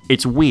choices.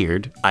 It's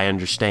weird, I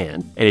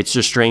understand, and it's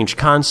a strange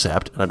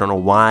concept, and I don't know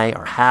why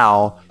or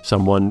how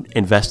someone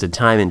invested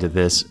time into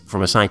this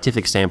from a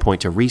scientific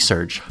standpoint to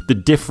research the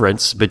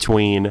difference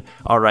between,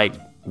 all right,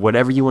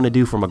 whatever you want to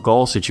do from a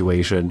goal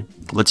situation,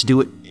 let's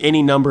do it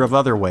any number of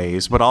other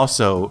ways, but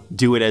also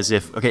do it as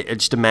if, okay,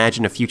 just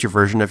imagine a future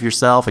version of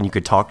yourself and you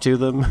could talk to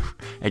them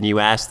and you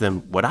ask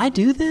them, would I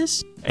do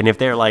this? And if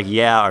they're like,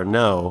 yeah or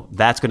no,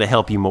 that's going to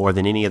help you more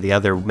than any of the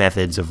other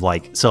methods of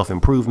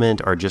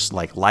self-improvement or just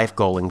life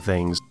goaling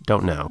things.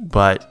 Don't know.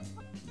 But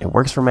it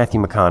works for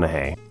Matthew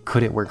McConaughey.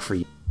 Could it work for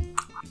you?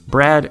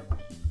 Brad,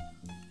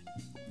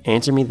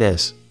 answer me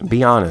this.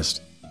 Be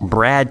honest.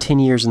 Brad 10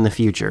 years in the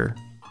future.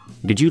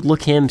 Did you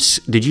look him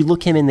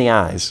in the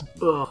eyes?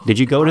 Ugh, Did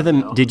you go to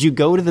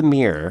the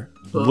mirror,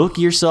 look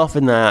yourself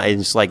in the eye, and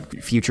it's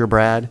like, future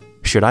Brad,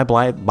 should I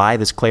buy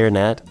this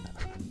clarinet?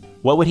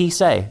 What would he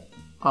say?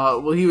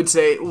 Well, he would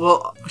say,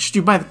 well, should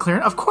you buy the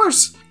clarinet? Of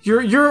course.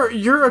 You're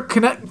a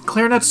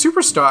clarinet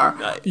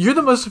superstar. You're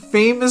the most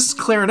famous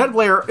clarinet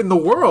player in the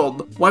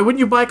world. Why wouldn't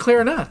you buy a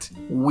clarinet?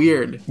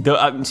 Weird.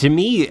 To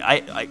me,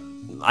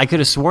 I could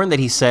have sworn that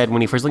he said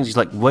when he first linked, he's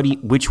like,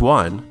 which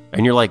one?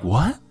 And you're like,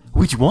 what?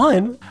 Which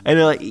one?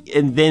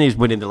 And then he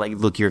went into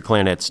look, you're a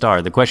clarinet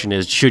star. The question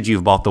is, should you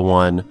have bought the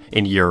one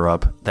in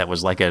Europe that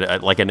was like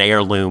an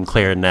heirloom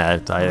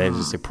clarinet?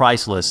 It's just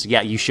priceless. Yeah,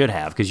 you should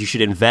have, because you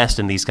should invest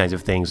in these kinds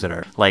of things that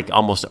are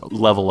almost a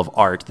level of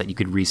art that you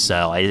could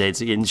resell.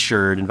 It's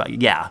insured.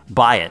 Yeah,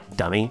 buy it,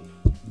 dummy.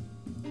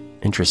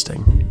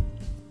 Interesting.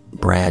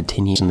 Brad,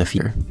 10 years in the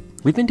future.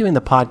 We've been doing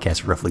the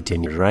podcast for roughly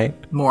 10 years, right?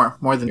 More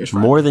than years.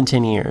 More than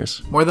 10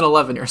 years. More than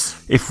 11 years.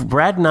 If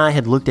Brad and I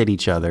had looked at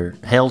each other,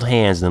 held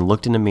hands, and then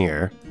looked in the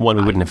mirror, we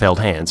wouldn't have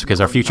held hands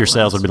because our future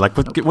selves would be like,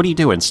 what are you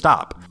doing?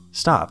 Stop.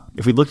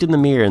 If we looked in the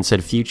mirror and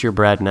said, future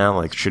Brad and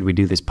Alex, should we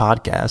do this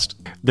podcast?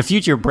 The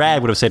future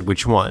Brad would have said,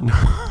 which one?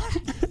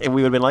 And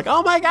we would have been like,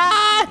 oh my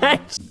God!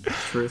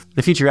 Truth.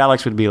 The future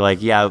Alex would be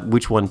like, yeah,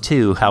 which one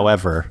too?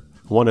 However,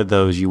 one of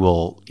those you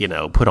will,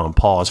 put on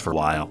pause for a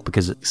while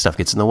because stuff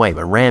gets in the way.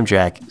 But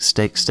Ramjack,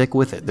 stick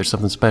with it. There's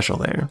something special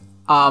there.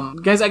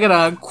 Guys, I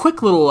got a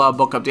quick little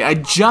book update. I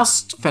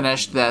just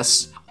finished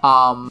this.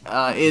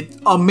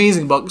 It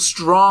amazing book,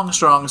 strong,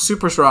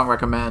 super strong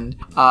recommend.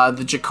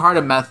 The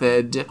Jakarta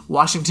Method,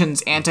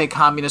 Washington's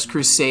Anti-Communist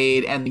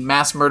Crusade, and the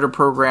Mass Murder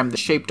Program That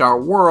Shaped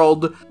Our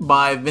World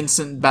by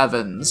Vincent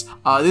Bevins.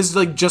 This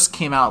like just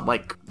came out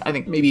like I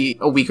think maybe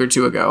a week or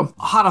two ago,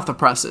 hot off the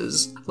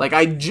presses. Like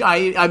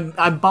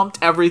I bumped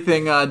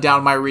everything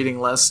down my reading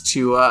list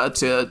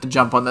to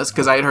jump on this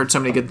because I had heard so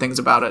many good things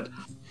about it.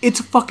 It's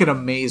fucking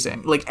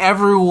amazing. Like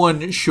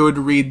everyone should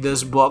read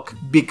this book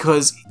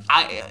because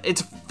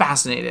it's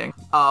fascinating.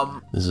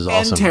 This is and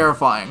awesome.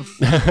 terrifying.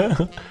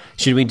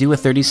 Should we do a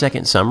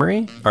 30-second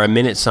summary or a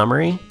minute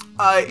summary?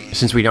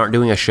 Since we aren't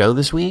doing a show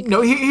this week?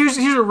 No, here's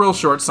a real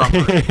short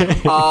summary.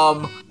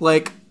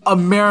 Like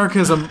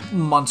America's a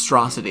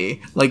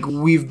monstrosity. Like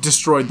we've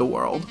destroyed the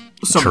world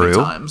so many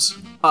times.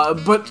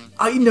 But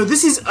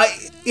this is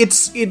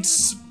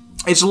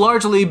it's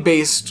largely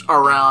based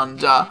around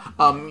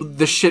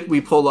the shit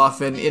we pulled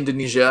off in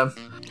Indonesia.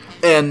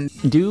 And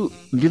do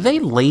they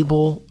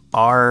label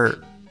our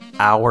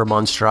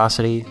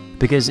monstrosity?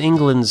 Because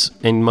England's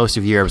and most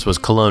of Europe's was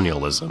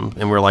colonialism,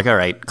 and we're like, all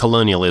right,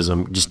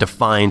 colonialism just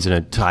defines an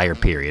entire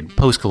period,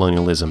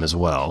 post-colonialism as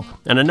well.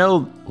 And I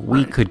know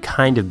we could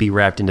kind of be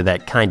wrapped into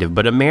that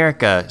but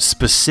America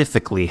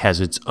specifically has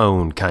its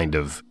own kind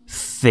of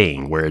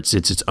thing where it's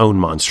its own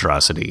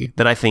monstrosity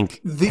that I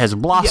think has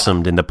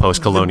blossomed in the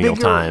post-colonial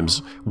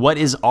times. What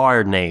is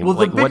our name? Well,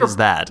 what is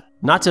that?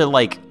 Not to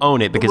like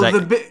own it because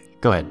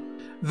go ahead.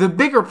 The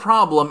bigger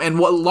problem, and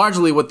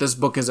what this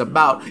book is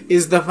about,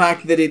 is the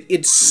fact that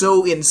it's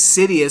so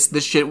insidious, the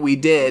shit we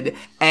did,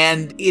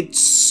 and it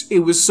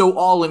was so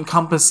all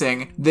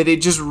encompassing that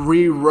it just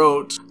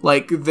rewrote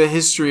like the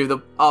history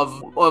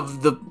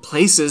of the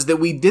places that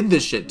we did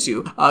this shit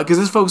to. Because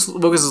this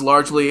focuses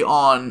largely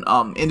on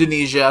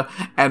Indonesia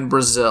and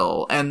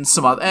Brazil and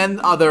some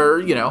other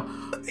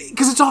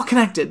because it's all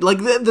connected. Like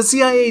the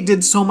CIA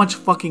did so much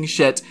fucking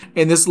shit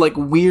in this like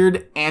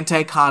weird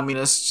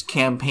anti-communist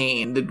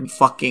campaign that we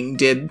fucking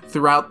did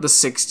throughout the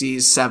 60s,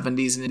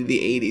 70s, and into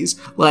the 80s.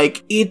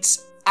 Like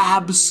it's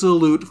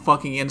absolute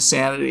fucking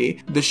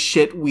insanity, the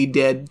shit we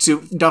did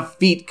to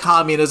defeat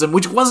communism,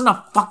 which wasn't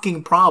a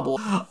fucking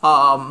problem.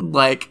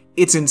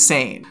 It's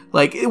insane.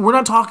 Like, we're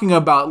not talking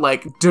about,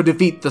 like, to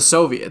defeat the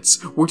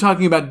Soviets. We're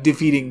talking about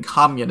defeating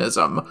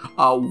communism.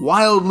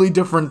 Wildly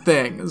different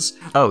things.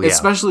 Oh, yeah.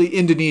 Especially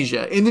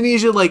Indonesia.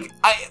 Indonesia, like,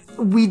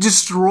 we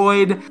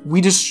destroyed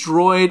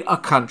a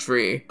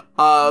country,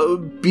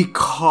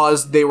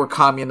 because they were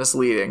communist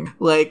leading.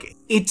 Like,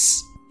 it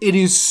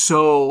is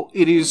so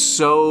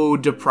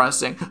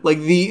depressing. Like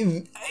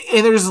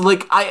there's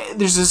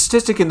a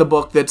statistic in the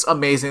book that's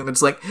amazing.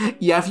 That's like,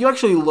 yeah, if you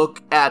actually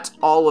look at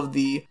all of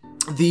the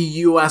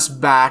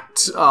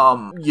US-backed,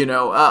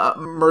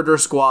 murder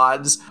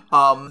squads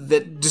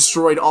that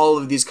destroyed all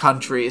of these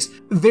countries,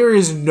 there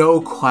is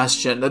no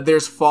question that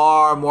there's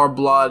far more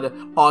blood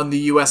on the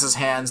US's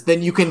hands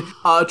than you can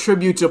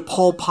attribute to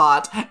Pol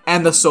Pot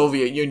and the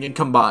Soviet Union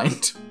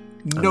combined.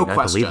 No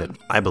question.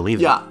 I believe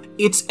it. Yeah.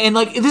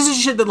 This is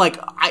shit that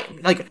I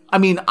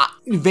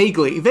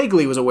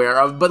vaguely was aware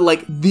of, but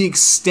like the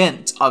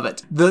extent of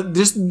it,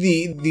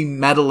 the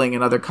meddling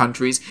in other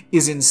countries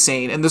is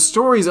insane, and the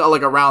stories are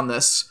like around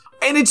this.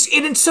 And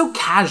it's so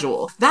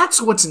casual.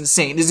 That's what's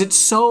insane, is it's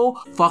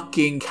so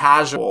fucking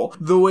casual,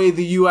 the way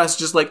the US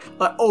just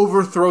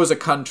overthrows a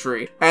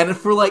country. And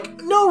for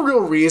no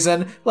real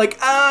reason.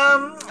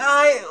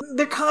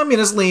 They're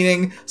communist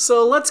leaning,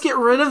 so let's get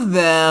rid of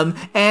them,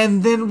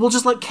 and then we'll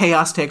just let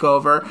chaos take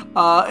over.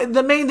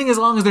 The main thing, as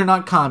long as they're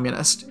not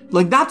communist.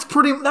 That was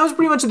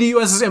pretty much the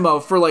US's MO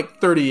for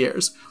 30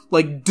 years.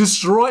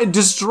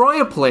 Destroy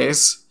a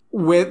place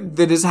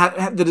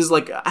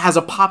has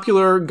a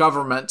popular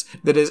government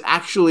that is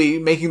actually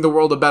making the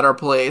world a better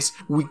place.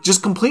 We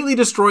just completely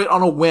destroy it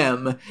on a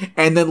whim,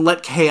 and then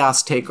let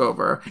chaos take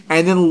over,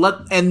 and then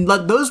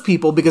let those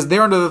people, because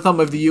they're under the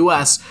thumb of the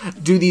US,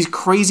 do these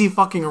crazy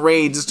fucking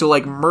raids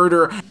to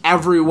murder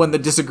everyone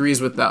that disagrees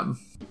with them.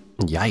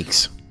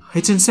 Yikes.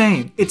 It's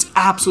insane. It's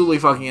absolutely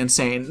fucking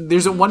insane.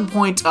 There's at one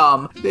point,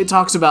 it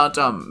talks about,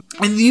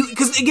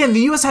 because again, the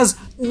US has,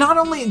 not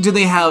only do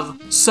they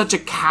have such a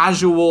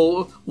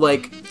casual,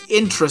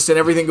 interest in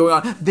everything going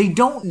on, they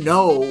don't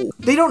know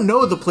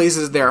the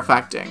places they're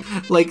affecting.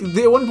 At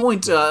one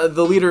point,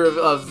 the leader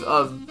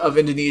of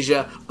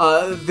Indonesia,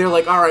 they're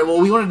like, all right, well,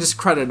 we want to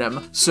discredit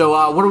him.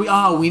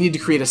 So, we need to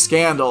create a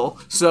scandal.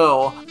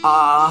 So,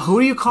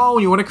 who do you call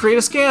when you want to create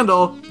a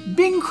scandal?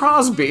 Bing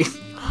Crosby.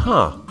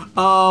 Huh.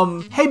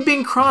 Hey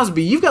Bing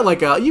Crosby, you've got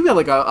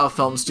a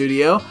film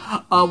studio.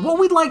 What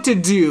we'd like to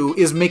do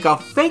is make a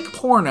fake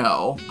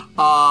porno.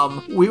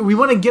 We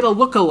want to get a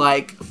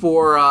lookalike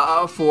for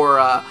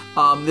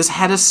this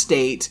head of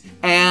state,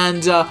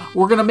 and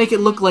we're gonna make it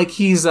look like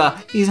he's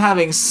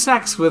having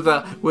sex with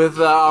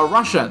a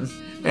Russian.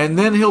 And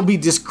then he'll be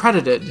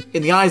discredited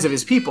in the eyes of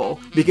his people,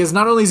 because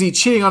not only is he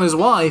cheating on his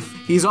wife,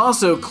 he's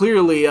also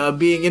clearly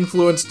being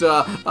influenced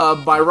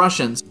by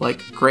Russians.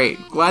 Great.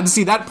 Glad to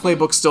see that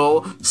playbook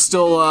still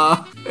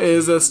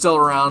is still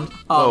around.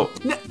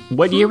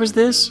 What year was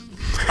this?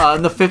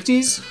 In the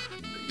 50s.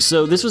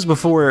 So this was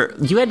before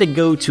you had to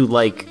go to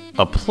like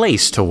a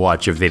place to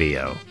watch a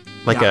video,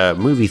 like Yeah. a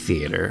movie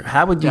theater.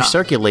 How would you Yeah.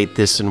 circulate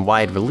this in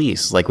wide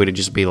release? Like, would it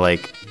just be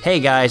like, hey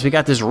guys, we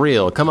got this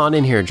reel. Come on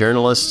in here,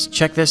 journalists.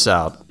 Check this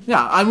out.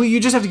 Yeah, I mean, you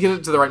just have to get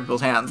it to the right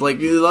people's hands. Like,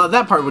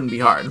 that part wouldn't be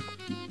hard.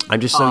 I'm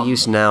just so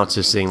used now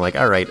to seeing like,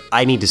 all right,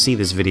 I need to see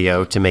this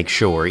video to make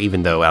sure,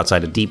 even though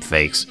outside of deep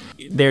fakes,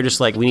 they're just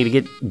like, we need to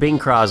get Bing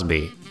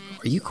Crosby.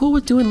 Are you cool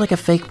with doing like a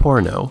fake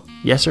porno?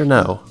 Yes or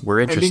no?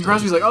 We're And interested. Bing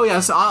Crosby's like, oh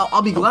yes,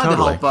 I'll be glad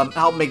totally. to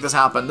help make this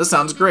happen. This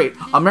sounds great,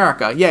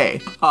 America,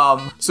 yay.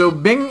 So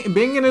Bing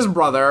and his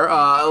brother,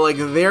 like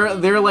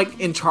they're like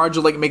in charge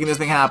of like making this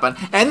thing happen,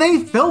 and they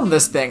film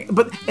this thing,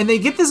 and they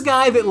get this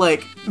guy that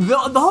like the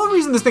whole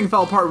reason this thing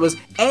fell apart was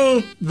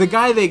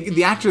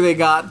the actor they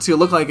got to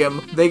look like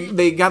him.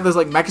 They got this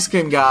like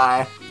Mexican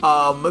guy.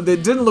 That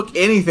didn't look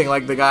anything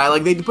like the guy.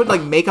 Like they put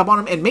like makeup on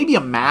him and maybe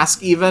a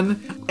mask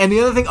even. And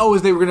the other thing,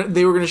 is they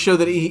were gonna show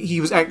that he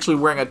was actually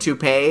wearing a toupee.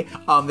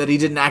 That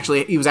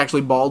he was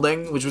actually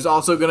balding, which was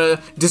also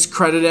gonna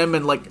discredit him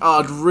and like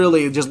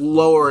really just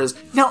lower his.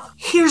 Now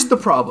here's the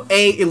problem: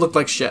 it looked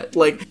like shit.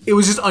 Like it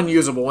was just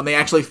unusable when they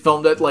actually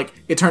filmed it. Like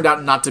it turned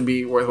out not to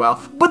be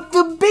worthwhile. But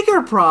the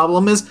bigger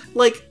problem is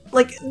like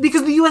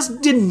because the U.S.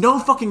 did no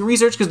fucking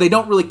research because they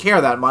don't really care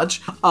that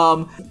much.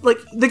 Like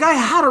the guy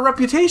had a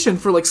reputation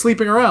for like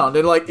sleeping around,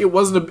 and like it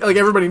wasn't like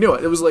everybody knew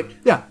it. It was like,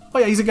 yeah, oh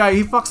yeah, he's a guy,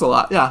 he fucks a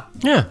lot, yeah.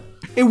 Yeah.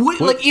 It would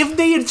like if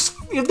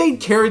they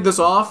carried this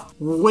off,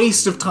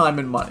 waste of time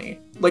and money.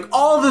 Like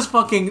all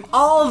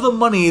the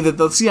money that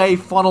the CIA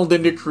funneled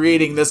into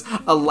creating this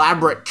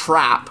elaborate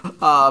trap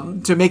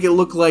to make it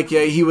look like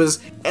he was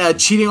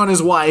cheating on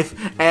his wife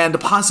and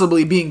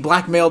possibly being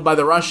blackmailed by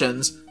the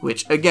Russians.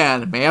 Which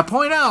again, may I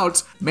point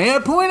out,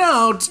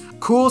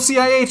 cool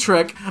CIA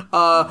trick,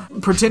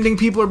 pretending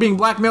people are being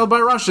blackmailed by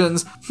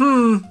Russians.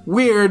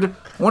 Weird.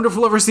 Wonder if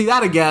we'll ever see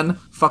that again.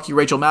 Fuck you,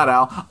 Rachel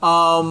Maddow.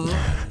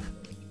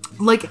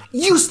 Like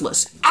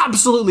useless,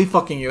 absolutely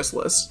fucking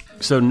useless.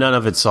 So none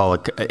of it saw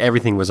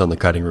everything was on the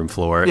cutting room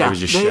floor. Yeah, it was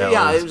just shelved.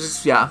 Yeah, it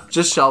was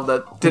just shelved.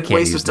 That did can't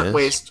waste. use Just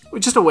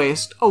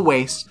this. a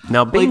waste.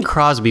 Now, Bing Like,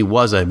 Crosby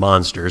was a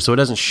monster, so it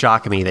doesn't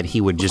shock me that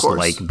he would just course.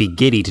 like be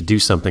giddy to do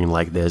something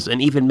like this,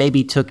 and even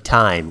maybe took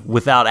time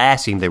without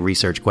asking the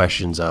research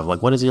questions of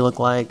like, what does he look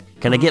like?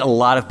 Can I get a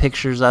lot of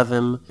pictures of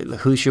him?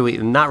 Who should we?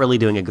 Not really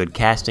doing a good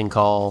casting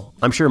call.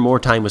 I'm sure more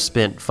time was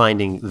spent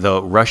finding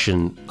the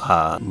Russian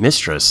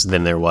mistress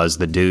than there was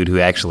the dude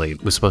who actually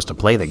was supposed to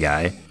play the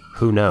guy.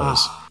 Who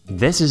knows?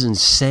 This is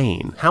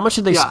insane. How much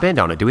did they spend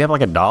on it? Do we have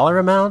like a dollar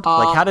amount?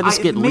 Like, how did this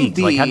get leaked?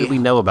 Like, how did we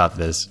know about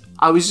this?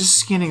 I was just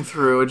scanning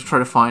through to try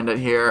to find it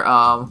here.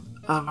 I'm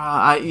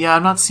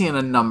not seeing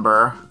a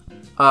number.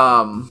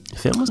 Film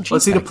wasn't cheap.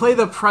 Let's see, to back play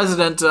the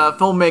president,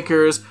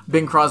 filmmakers,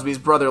 Bing Crosby's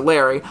brother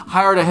Larry,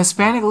 hired a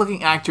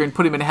Hispanic-looking actor and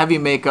put him in heavy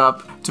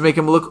makeup to make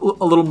him look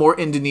a little more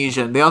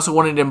Indonesian. They also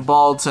wanted him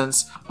bald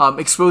since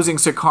exposing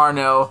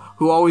Sukarno,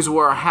 who always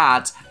wore a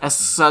hat, as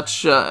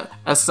such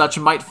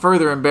might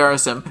further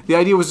embarrass him. The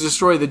idea was to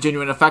destroy the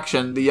genuine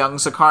affection the young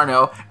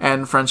Sukarno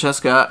and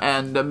Francesca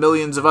and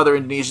millions of other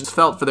Indonesians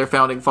felt for their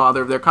founding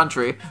father of their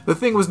country. The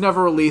thing was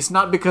never released,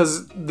 not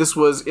because this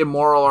was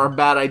immoral or a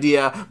bad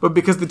idea, but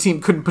because the team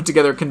couldn't put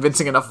together a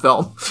convincing enough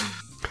film.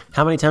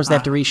 How many times do they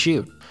have to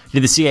reshoot?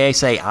 Did the CIA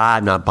say,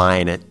 I'm not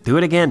buying it? Do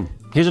it again.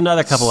 Here's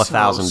another couple of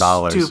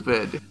 $1,000.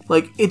 Stupid.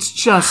 Like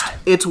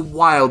it's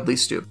wildly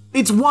stupid.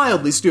 It's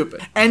wildly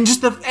stupid. And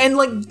just the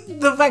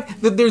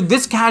fact that they're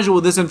this casual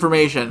with this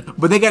information,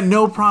 but they got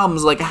no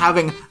problems like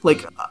having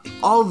like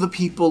all the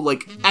people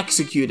like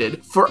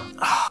executed for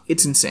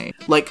it's insane.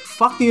 Like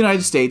fuck the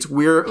United States.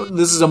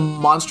 This is a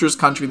monstrous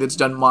country that's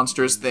done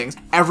monstrous things.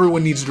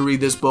 Everyone needs to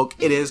read this book.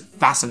 It is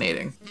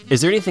fascinating.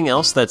 Is there anything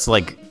else that's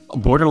like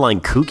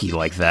borderline kooky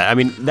like that? I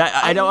mean,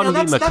 I don't want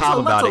to be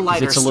macabre about it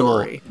because it's a little.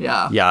 Story.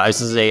 Yeah. Yeah, I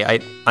was going to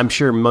say, I'm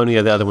sure many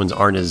of the other ones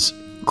aren't as,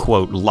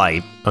 quote,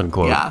 light,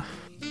 unquote. Yeah.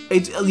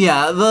 There's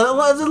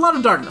a lot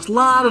of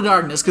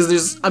darkness, because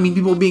there's,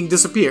 people being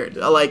disappeared,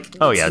 like,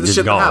 oh yeah, the just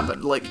shit gone. that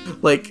happened,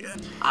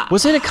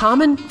 Was it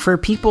common for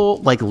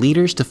people, like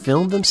leaders, to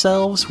film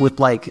themselves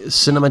with like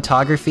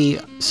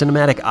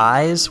cinematic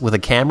eyes with a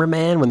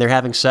cameraman when they're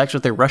having sex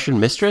with their Russian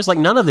mistress? Like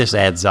none of this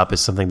adds up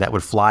as something that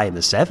would fly in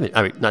the 70s,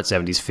 not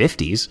 70s,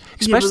 50s,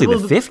 especially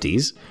the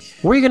 50s.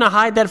 Where are you going to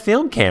hide that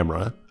film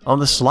camera? On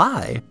the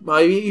sly.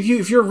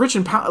 If you're rich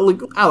and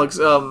like Alex,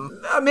 may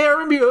I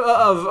remember you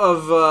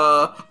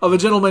of a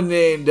gentleman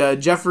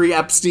named Jeffrey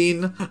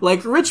Epstein?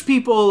 Like rich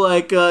people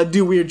like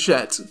do weird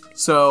shit.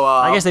 So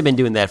I guess they've been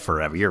doing that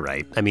forever. You're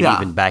right. I mean,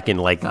 even back in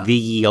like the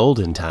ye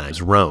olden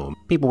times, Rome,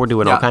 people were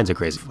doing all kinds of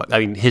crazy.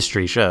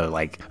 History show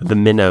like the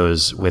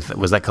Minnows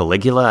was that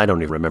Caligula? I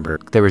don't even remember.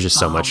 There was just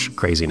so much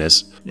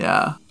craziness.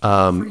 Yeah.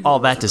 All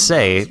that to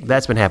say,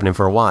 that's been happening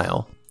for a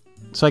while.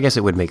 So I guess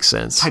it would make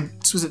sense.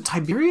 Was it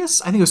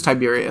Tiberius? I think it was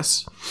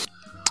Tiberius.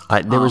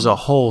 There was a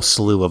whole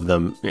slew of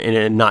them,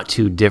 and not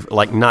too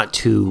not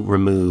too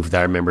removed.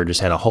 I remember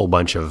just had a whole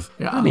bunch of.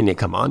 Yeah. I mean,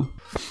 come on.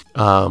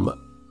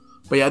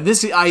 But yeah,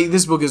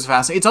 this book is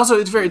fascinating.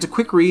 It's a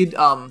quick read,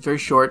 very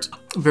short.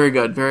 Very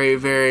good. Very,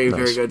 very,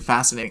 very good.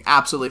 Fascinating.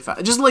 Absolutely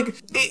just like,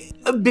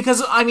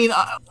 because, I mean,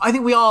 I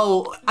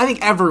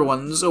think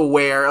everyone's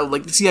aware of,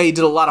 like, the CIA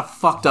did a lot of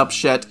fucked up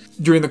shit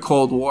during the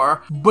Cold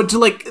War. But to,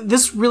 like,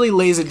 this really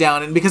lays it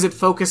down, and because it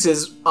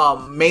focuses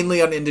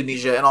mainly on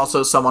Indonesia and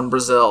also some on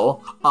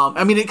Brazil.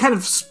 I mean, it kind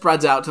of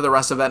spreads out to the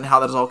rest of it and how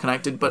that is all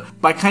connected,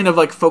 but by kind of,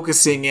 like,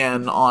 focusing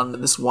in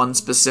on this one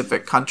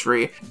specific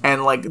country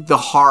and, like, the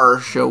horror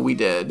show we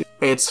did,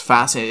 it's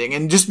fascinating.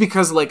 And just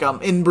because, like,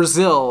 in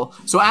Brazil,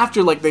 so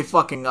after, like, they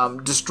fucking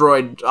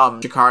destroyed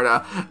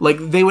Jakarta, like,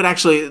 they would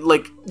actually,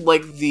 like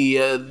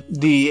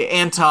the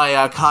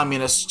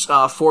anti-communist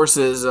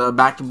forces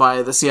backed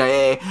by the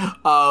CIA,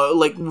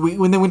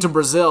 when they went to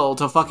Brazil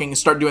to fucking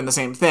start doing the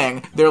same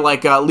thing, they're,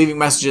 like, leaving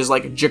messages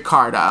like,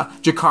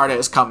 Jakarta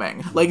is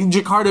coming. Like,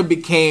 Jakarta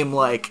became,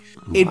 like,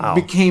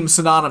 became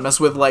synonymous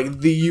with, like,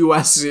 the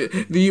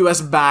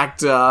US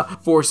backed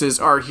forces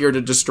are here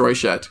to destroy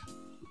shit.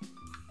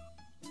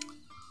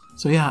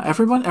 So yeah,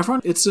 everyone,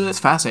 it's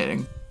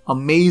fascinating.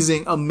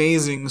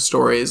 Amazing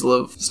stories,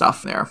 love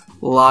stuff there.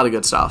 A lot of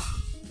good stuff.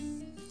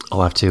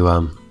 I'll have to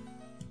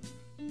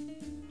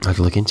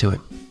look into it.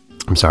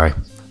 I'm sorry.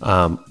 It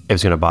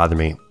was going to bother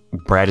me.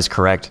 Brad is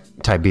correct.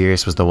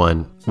 Tiberius was the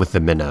one with the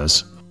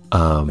minnows.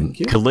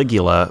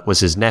 Caligula was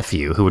his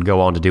nephew, who would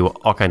go on to do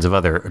all kinds of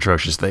other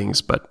atrocious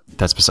things, but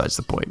that's besides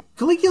the point.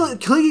 Caligula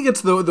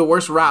gets the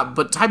worst rap,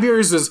 but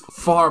Tiberius is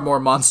far more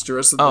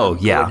monstrous than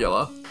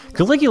Caligula.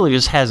 Caligula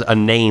just has a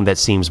name that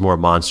seems more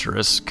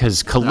monstrous,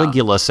 because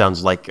Caligula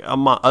sounds like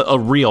a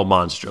real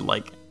monster,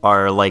 like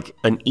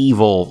an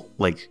evil,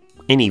 like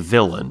any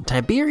villain.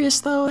 Tiberius,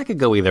 though, that could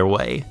go either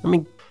way. I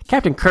mean,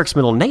 Captain Kirk's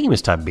middle name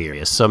is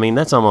Tiberius, so I mean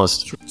that's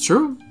almost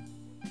true.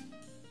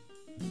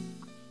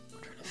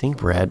 I think,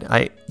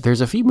 Brad,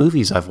 there's a few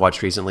movies I've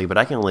watched recently, but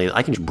I can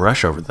just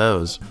brush over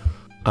those.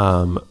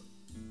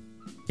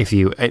 If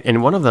you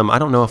and one of them, I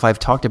don't know if I've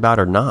talked about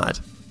or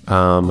not.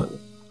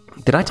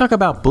 Did I talk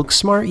about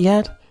Booksmart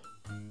yet?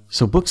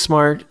 So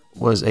Booksmart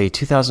was a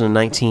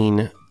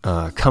 2019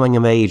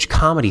 coming-of-age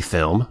comedy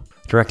film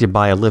directed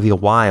by Olivia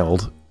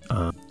Wilde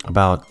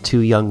about two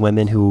young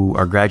women who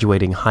are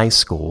graduating high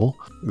school.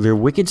 They're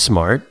wicked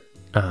smart,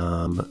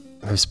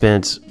 have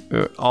spent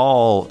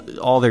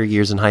all their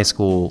years in high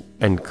school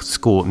and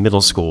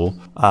middle school,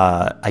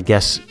 I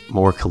guess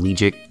more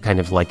collegiate kind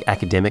of like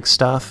academic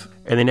stuff,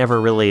 and they never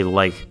really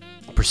like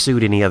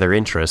pursued any other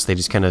interests. They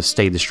just kind of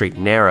stayed the straight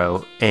and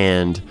narrow,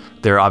 and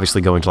they're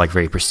obviously going to like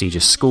very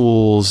prestigious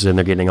schools and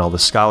they're getting all the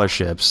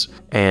scholarships.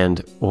 And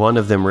one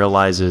of them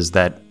realizes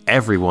that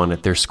everyone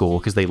at their school,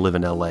 because they live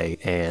in LA,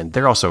 and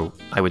they're also,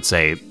 I would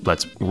say,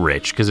 that's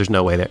rich, because there's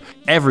no way that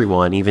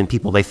everyone, even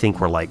people they think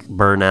were like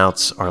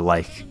burnouts or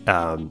like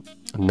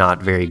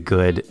not very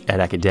good at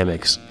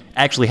academics,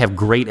 actually have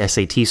great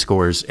SAT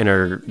scores and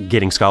are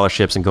getting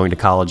scholarships and going to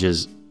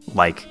colleges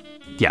like,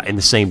 yeah, in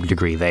the same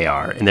degree they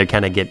are. And they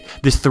kind of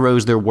this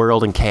throws their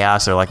world in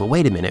chaos. They're like, well,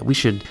 wait a minute, we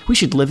should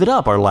live it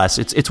up.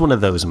 It's one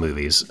of those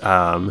movies.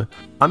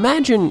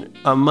 Imagine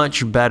a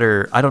much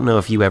better, I don't know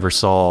if you ever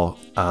saw,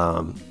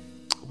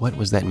 what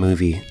was that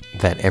movie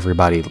that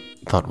everybody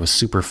thought was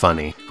super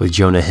funny with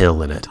Jonah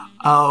Hill in it?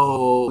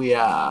 Oh,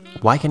 yeah.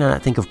 Why can I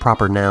not think of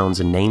proper nouns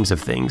and names of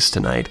things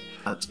tonight?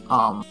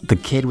 The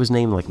kid was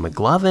named like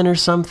McLovin or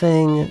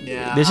something.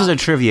 Yeah. This is a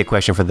trivia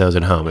question for those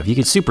at home. If you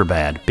get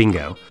Superbad,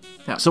 bingo.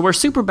 Yeah. So where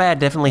Superbad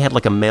definitely had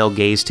like a male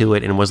gaze to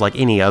it and was like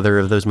any other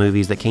of those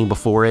movies that came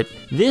before it,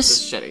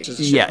 this it's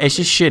shitty. It's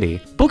just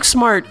shitty.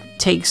 Booksmart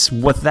takes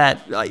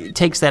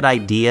that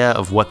idea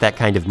of what that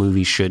kind of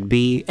movie should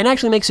be and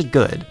actually makes it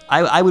good.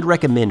 I would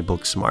recommend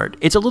Booksmart.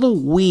 It's a little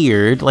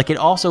weird. Like, it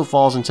also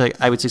falls into,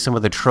 I would say, some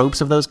of the tropes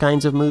of those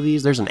kinds of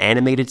movies. There's an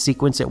animated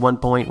sequence at one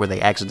point where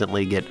they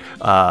accidentally get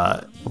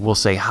we'll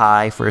say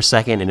high for a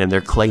second, and then they're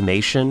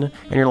claymation,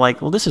 and you're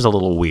like, well, this is a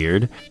little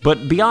weird.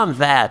 But beyond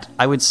that,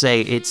 I would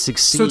say it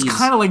succeeds. So it's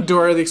kind of like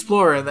Dora the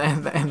Explorer in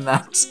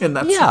that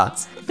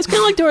sense. It's kind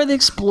of like Dora the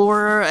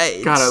Explorer.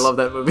 God, I love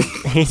that movie.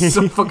 It's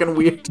so fucking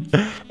weird.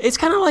 It's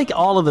kind of like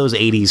all of those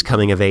 80s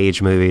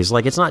coming-of-age movies.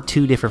 Like, it's not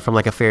too different from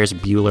like a Ferris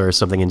Bueller or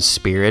something in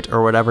spirit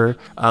or whatever.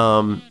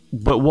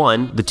 But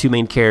one, the two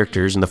main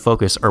characters and the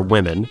focus are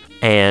women,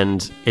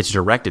 and it's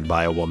directed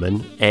by a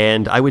woman.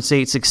 And I would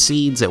say it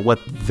succeeds at what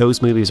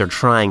those movies are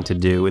trying to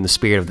do in the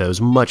spirit of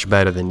those much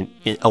better than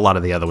a lot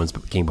of the other ones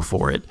that came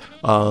before it.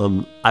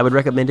 I would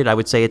recommend it. I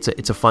would say it's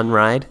a fun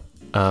ride.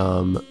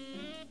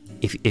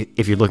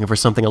 If you're looking for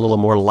something a little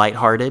more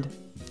lighthearted,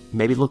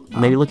 maybe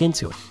look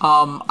into it.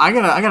 I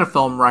got a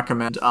film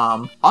recommend.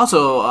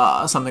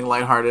 Also something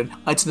lighthearted.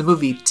 It's the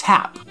movie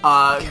Tap.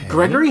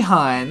 Gregory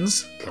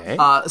Hines. Okay.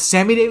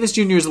 Sammy Davis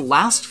Jr.'s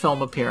last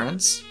film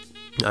appearance.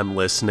 I'm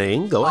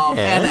listening. Go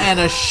ahead. And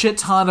a shit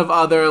ton of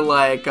other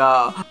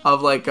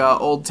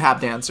old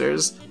tap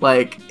dancers.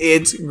 Like,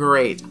 it's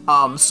great.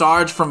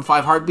 Sarge from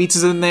Five Heartbeats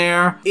is in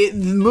there. The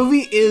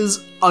movie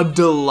is a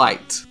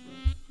delight.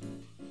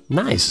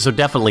 Nice. So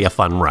definitely a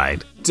fun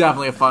ride.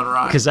 definitely a fun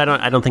ride. Because I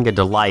don't think a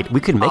Delight. We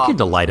could make a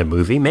Delight a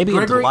movie. Maybe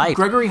a Delight.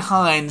 Gregory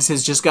Hines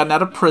has just gotten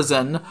out of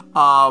prison.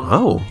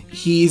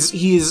 He's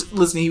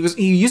listen.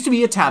 He used to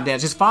be a tap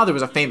dancer. His father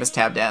was a famous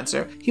tap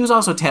dancer. He was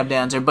also a tap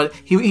dancer, but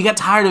he got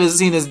tired of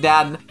seeing his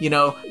dad,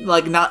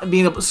 like not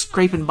being able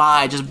scraping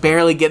by, just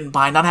barely getting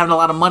by, not having a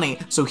lot of money.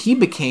 So he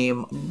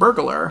became a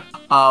burglar.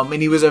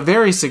 And he was a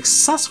very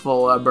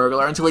successful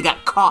burglar until he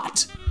got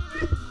caught.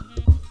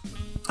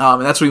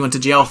 And that's what he went to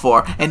jail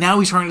for. And now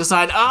he's trying to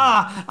decide,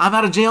 I'm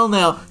out of jail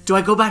now. Do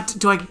I go back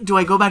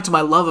to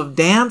my love of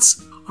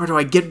dance? Or do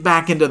I get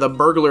back into the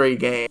burglary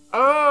game?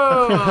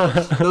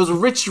 Oh, those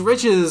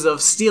riches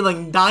of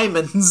stealing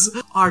diamonds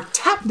are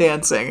tap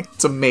dancing.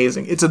 It's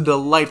amazing. It's a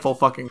delightful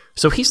fucking...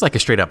 So he's like a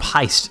straight up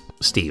heist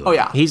stealer. Oh,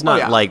 yeah. He's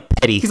not like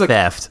petty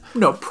theft.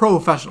 No,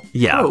 professional.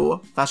 Yeah.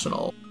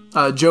 Professional.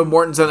 Joe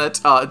Morton's in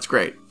it. It's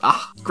great.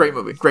 Great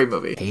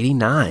movie.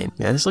 89.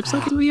 Yeah, this looks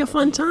like it'll be a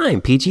fun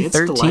time.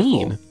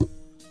 PG-13.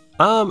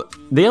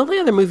 The only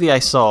other movie I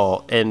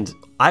saw, and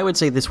I would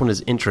say this one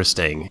is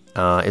interesting,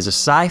 is a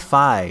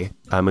sci-fi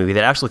movie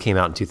that actually came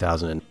out in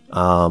 2000.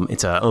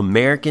 It's an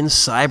American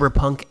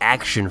cyberpunk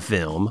action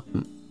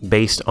film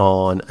based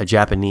on a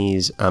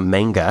Japanese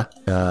manga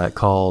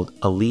called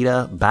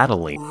Alita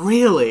Battling.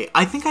 Really?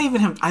 I think I may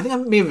have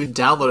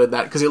downloaded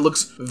that because it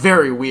looks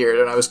very weird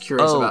and I was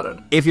curious about it.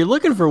 If you're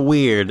looking for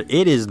weird,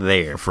 it is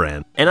there,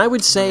 friend. And I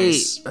would say,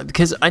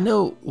 because I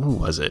know, who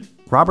was it?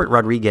 Robert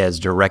Rodriguez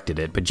directed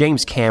it, but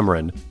James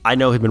Cameron, I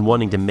know, had been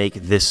wanting to make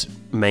this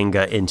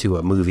manga into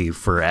a movie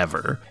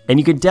forever. And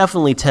you can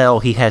definitely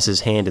tell he has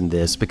his hand in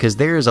this because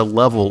there is a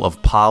level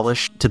of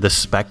polish to the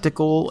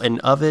spectacle and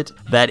of it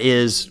that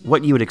is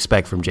what you would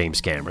expect from James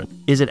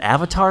Cameron. Is it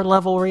Avatar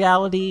level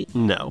reality?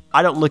 No.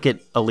 I don't look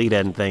at Alita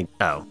and think,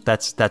 oh,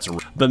 that's real.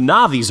 The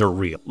Na'vis are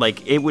real.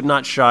 Like, it would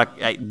not shock,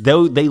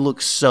 though they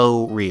look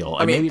so real.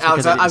 I mean,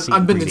 Alex,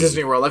 I've been to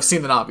Disney World. I've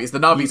seen the Na'vis. The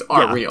Na'vis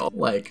are real.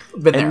 Like,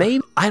 been there. And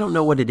maybe, I don't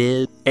know what it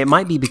is. It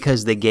might be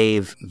because they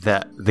gave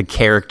the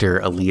character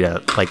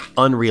Alita like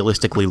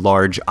unrealistically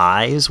large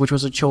eyes, which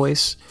was a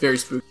choice. Very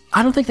spooky.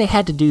 I don't think they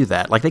had to do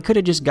that. Like, they could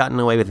have just gotten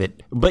away with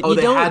it. But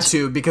they had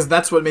to, because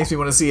that's what makes me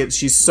want to see it.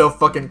 She's so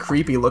fucking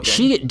creepy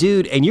looking.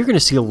 Dude, and you're going to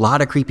see a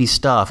lot of creepy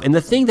stuff. And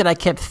the thing that I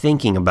kept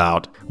thinking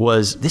about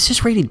was, this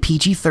is rated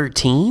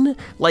PG-13?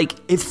 Like,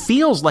 it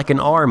feels like an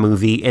R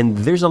movie, and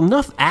there's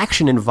enough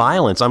action and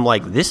violence. I'm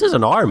like, this is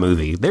an R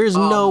movie. There's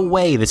no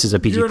way this is a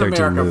PG-13 movie.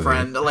 You're an American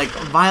friend. Like,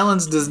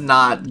 violence does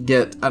not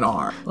get an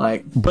R.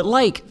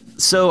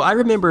 So I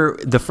remember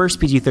the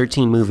first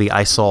PG-13 movie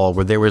I saw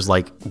where there was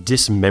like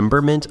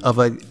dismemberment of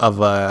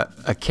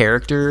a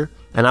character,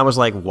 and I was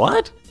like,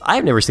 what?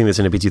 I've never seen this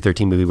in a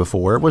PG-13 movie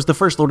before. It was the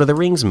first Lord of the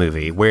Rings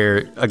movie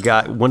where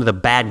one of the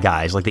bad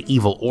guys, like the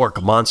evil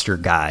orc monster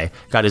guy,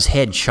 got his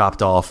head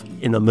chopped off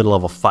in the middle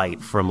of a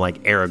fight from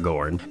like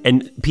Aragorn,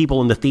 and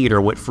people in the theater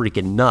went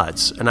freaking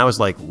nuts. And I was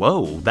like,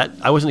 whoa,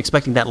 I wasn't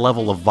expecting that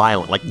level of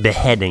violence, like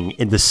beheading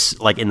in this,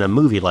 like in a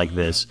movie like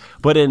this.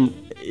 But in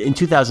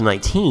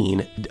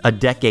 2019, a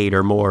decade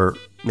or more,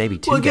 maybe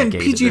two decades. Well,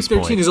 again,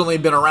 PG-13 has only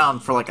been around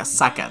for like a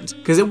second,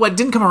 because it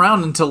didn't come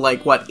around until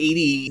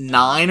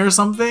 89 or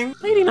something.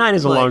 89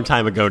 is a long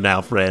time ago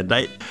now, friend.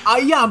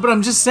 Yeah, but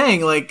I'm just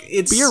saying, like,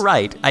 it's. But you're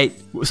right.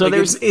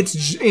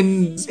 It's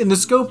in the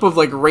scope of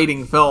like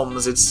rating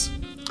films. It's.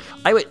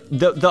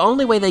 The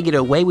only way they get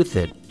away with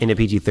it in a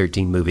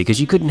PG-13 movie,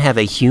 because you couldn't have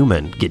a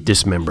human get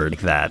dismembered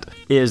like that,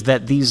 is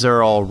that these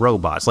are all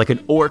robots. Like,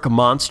 an orc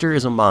monster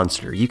is a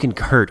monster. You can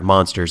hurt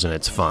monsters and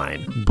it's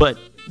fine. But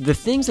the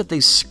things that they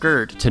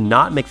skirt to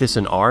not make this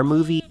an R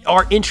movie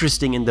are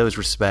interesting in those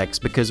respects,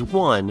 because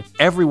one,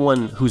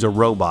 everyone who's a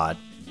robot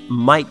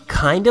might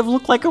kind of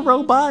look like a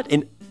robot.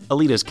 In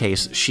Alita's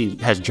case, she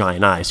has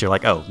giant eyes, so you're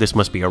like, oh, this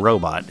must be a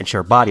robot, and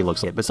her body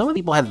looks like it. But some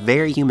people have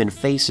very human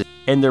faces,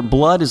 and their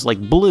blood is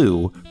like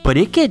blue, but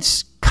it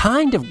gets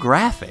kind of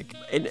graphic.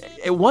 And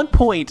at one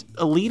point,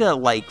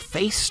 Alita like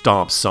face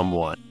stomps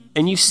someone,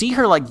 and you see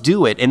her like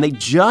do it, and they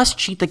just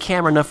cheat the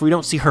camera enough where we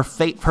don't see her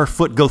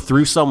foot go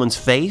through someone's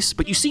face,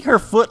 but you see her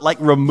foot like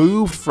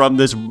removed from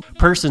this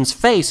person's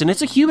face, and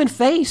it's a human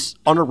face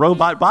on a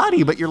robot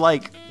body, but you're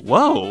like,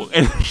 whoa,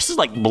 and there's just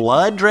like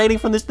blood draining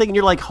from this thing, and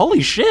you're like,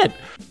 holy shit.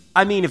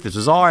 I mean, if this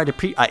was R,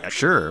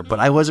 sure, but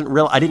I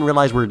didn't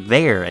realize we're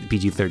there at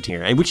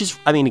PG-13, and which is,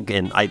 I mean,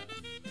 again,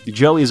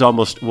 Joey's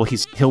almost,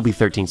 he'll be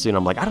 13 soon.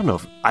 I'm like, I don't know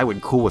if I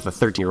would cool with a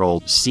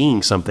 13-year-old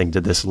seeing something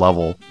to this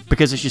level,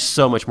 because it's just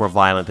so much more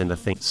violent than the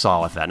thing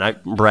saw with that.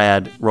 And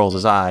Brad rolls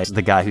his eyes,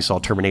 the guy who saw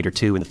Terminator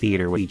 2 in the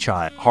theater with each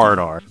eye, hard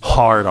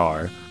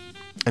R.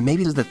 And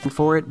maybe there's the thing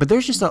for it, but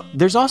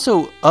there's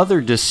also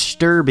other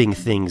disturbing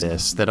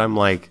things that I'm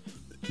like,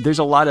 there's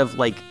a lot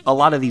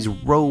of these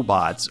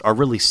robots are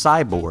really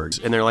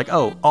cyborgs, and they're like,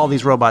 oh, all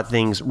these robot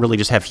things really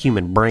just have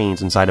human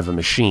brains inside of a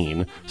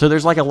machine. So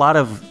there's like a lot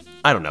of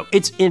I don't know.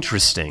 It's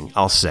interesting,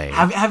 I'll say.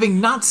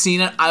 Having not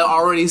seen it, I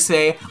already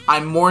say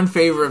I'm more in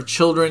favor of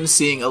children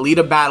seeing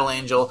Alita Battle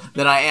Angel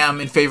than I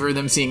am in favor of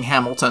them seeing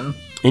Hamilton.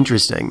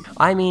 Interesting.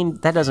 I mean,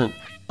 that doesn't...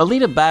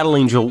 Alita Battle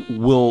Angel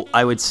will,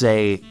 I would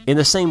say, in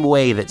the same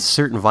way that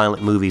certain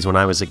violent movies when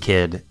I was a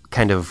kid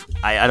kind of,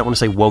 I don't want to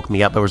say woke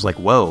me up, but was like,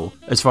 whoa,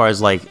 as far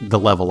as like the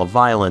level of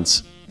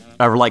violence,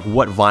 or like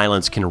what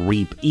violence can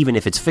reap, even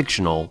if it's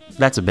fictional,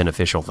 that's a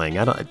beneficial thing.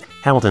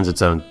 Hamilton's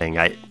its own thing.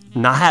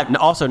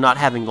 Also not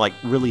having like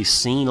really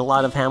seen a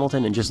lot of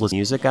Hamilton and just listened to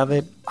music of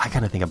it, I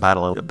kind of think a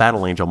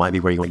Battle Angel might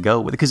be where you want to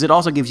go with it, because it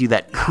also gives you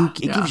that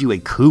kooky, it gives you a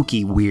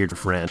kooky, weird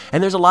friend.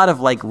 And there's a lot of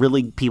like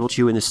really people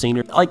chewing the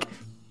scenery. Like,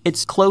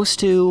 it's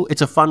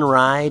a fun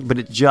ride, but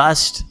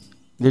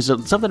there's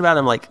something about it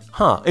I'm like,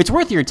 it's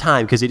worth your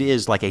time because it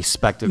is like a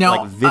spectacle,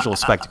 like visual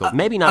spectacle.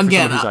 Maybe not for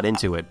someone who's not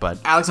into it, but...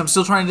 Alex, I'm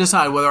still trying to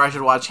decide whether I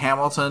should watch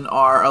Hamilton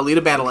or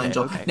Alita Battle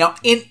Angel. Okay. Now,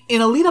 in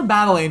Alita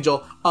Battle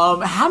Angel,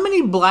 how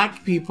many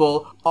black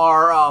people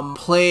are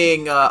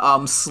playing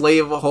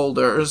slave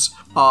holders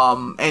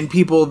and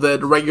people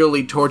that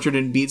regularly tortured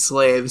and beat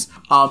slaves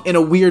in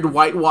a weird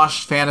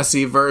whitewashed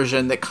fantasy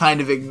version that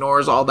kind of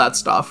ignores all that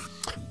stuff?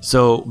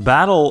 So,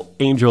 Battle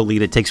Angel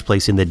Alita takes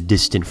place in the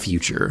distant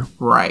future.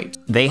 Right.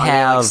 They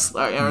have...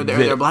 Are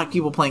there black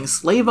people playing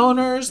slave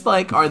owners?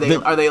 Like, are they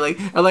like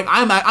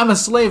I'm a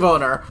slave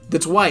owner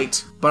that's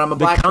white, but I'm a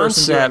black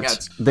person doing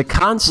it. The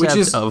concept which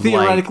is of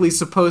theoretically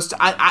supposed to...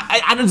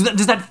 I don't...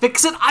 Does that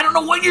fix it? I don't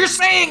know what you're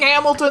saying,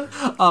 Hamilton!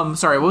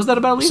 Sorry, what was that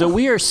about, Alita? So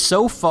we are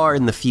so far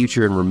in the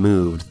future and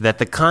removed that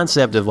the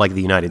concept of, like,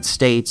 the United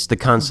States, the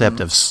concept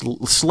of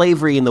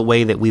slavery and the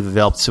way that we've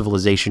developed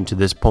civilization to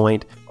this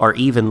point, or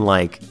even,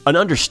 like, an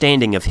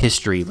understanding of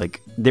history.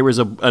 Like, there was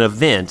an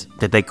event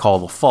that they call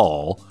the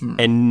Fall,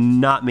 and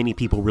not many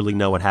people really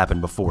know what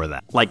happened before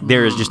that. Like,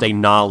 there is just a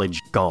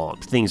knowledge gone.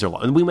 Things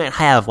are... And we might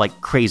have,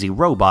 like, crazy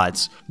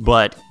robots,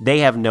 but they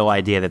have no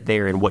idea that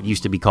they're in what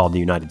used to be called the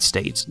United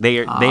States.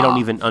 They don't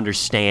even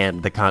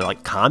understand the kind of,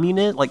 like,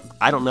 communist. Like,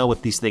 I don't know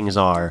what these things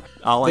are.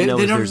 All I know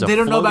is there's a They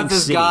don't know about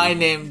this city. guy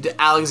named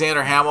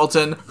Alexander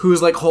Hamilton,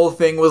 whose like whole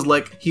thing was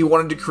like he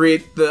wanted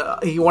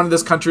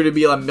this country to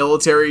be a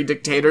military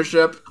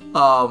dictatorship,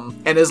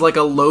 and is like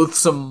a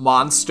loathsome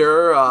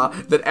monster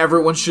that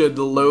everyone should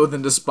loathe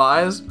and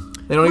despise.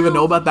 They don't even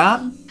know about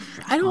that.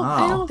 I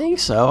don't think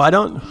so.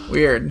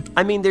 Weird.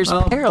 I mean, there's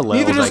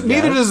parallels.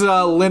 Neither does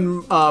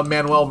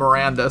Lin-Manuel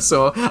Miranda.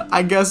 So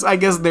I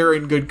guess they're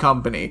in good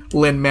company.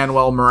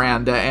 Lin-Manuel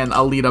Miranda and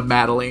Alita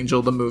Battle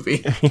Angel, the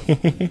movie.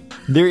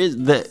 There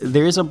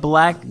is a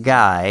black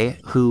guy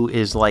who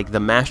is like the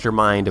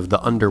mastermind of the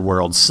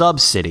underworld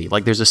sub-city.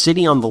 Like, there's a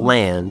city on the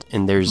land,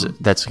 and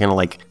that's kind of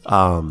like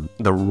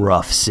the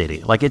rough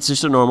city. Like, it's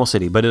just a normal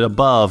city, but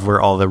above where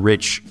all the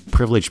rich,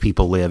 privileged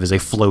people live is a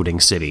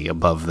floating city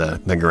above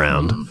the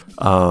ground.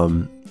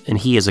 And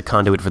he is a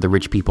conduit for the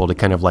rich people to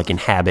kind of like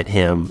inhabit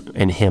him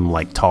and him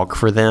like talk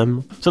for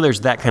them. So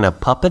there's that kind of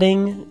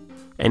puppeting,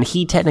 and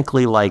he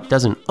technically like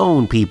doesn't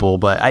own people,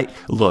 but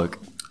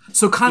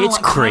So kind of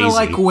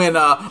like when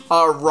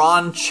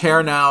Ron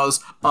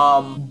Chernow's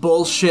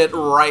bullshit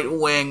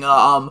right-wing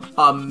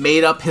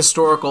made-up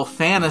historical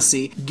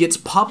fantasy gets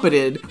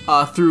puppeted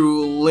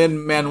through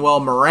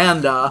Lin-Manuel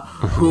Miranda,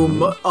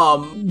 whom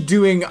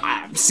doing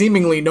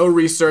seemingly no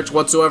research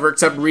whatsoever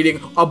except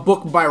reading a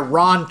book by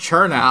Ron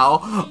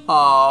Chernow,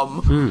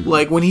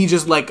 like when he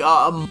just like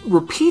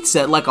repeats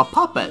it like a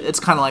puppet. It's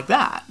kind of like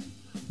that.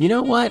 You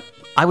know what?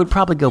 I would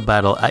probably go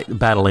Battle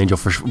Angel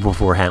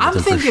before Hamilton.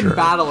 I'm thinking for sure.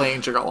 Battle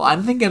Angel.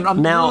 I'm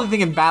really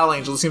thinking Battle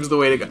Angel seems the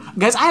way to go.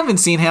 Guys, I haven't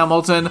seen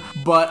Hamilton,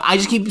 but I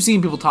just keep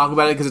seeing people talk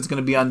about it because it's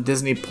going to be on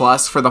Disney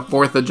Plus for the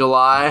 4th of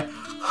July.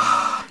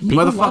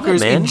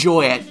 Motherfuckers,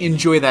 enjoy it.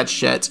 Enjoy that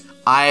shit.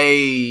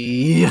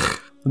 The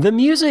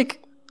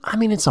music, I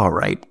mean, it's all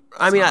right.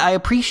 I mean, I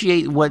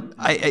appreciate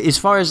as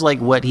far as like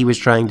what he was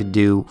trying to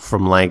do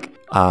from like,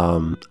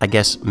 I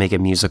guess make a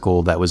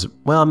musical that was,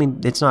 well, I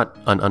mean, it's not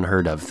an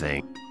unheard of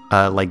thing.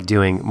 Like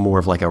doing more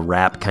of like a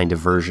rap kind of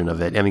version of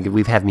it. I mean,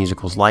 we've had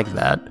musicals like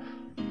that.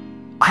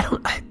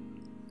 I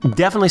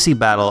definitely see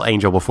Battle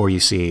Angel before you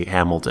see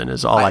Hamilton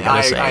is all I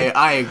gotta say.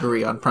 I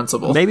agree on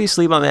principle. Maybe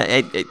sleep on that.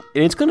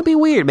 It's going to be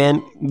weird,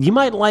 man. You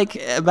might like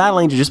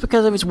Battle Angel just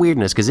because of its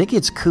weirdness, because it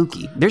gets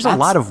kooky. There's a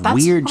lot of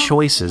weird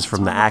choices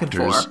from the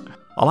actors.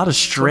 A lot of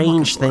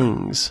strange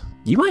things.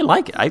 You might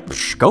like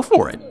it. Go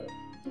for it.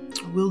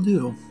 Will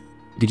do.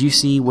 Did you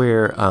see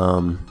where...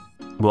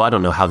 Well, I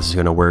don't know how this is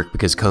going to work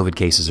because COVID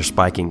cases are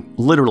spiking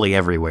literally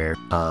everywhere.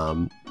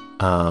 But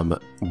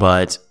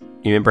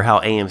you remember how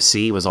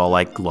AMC was all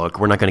like, look,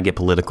 we're not going to get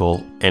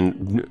political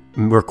and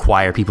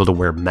require people to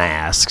wear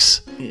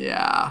masks.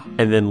 Yeah.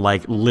 And then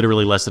like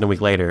literally less than a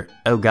week later,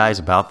 oh, guys,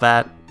 about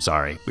that?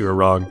 Sorry, we were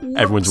wrong. Whoops.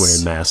 Everyone's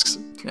wearing masks.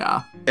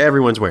 Yeah.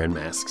 Everyone's wearing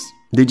masks.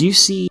 Did you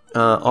see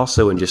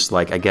also in just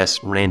like, I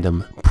guess,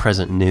 random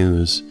present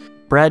news...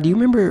 Brad, do you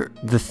remember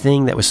the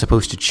thing that was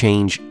supposed to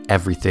change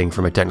everything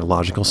from a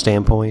technological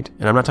standpoint?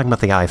 And I'm not talking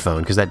about the iPhone,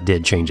 because that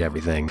did change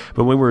everything.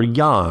 But when we were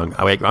young,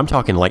 I'm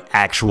talking like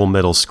actual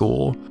middle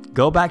school,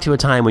 Go back to a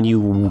time when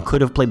you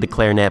could have played the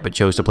clarinet but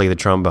chose to play the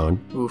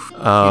trombone. Oof,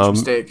 huge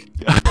mistake.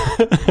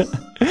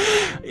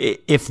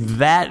 If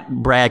that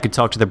Brad could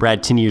talk to the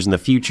Brad 10 years in the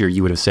future,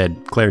 you would have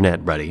said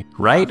clarinet, buddy,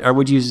 right? Or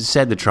would you have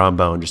said the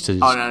trombone just to...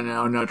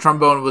 Oh, no.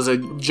 Trombone was a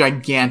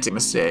gigantic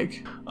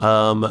mistake.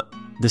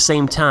 The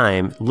same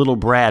time, little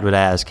Brad would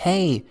ask,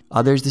 hey,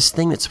 there's this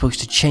thing that's supposed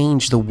to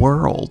change the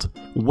world.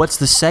 What's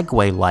the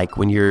Segway like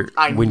when you're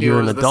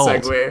an adult?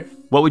 Segway.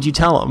 What would you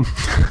tell him?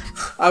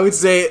 I would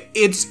say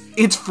it's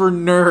for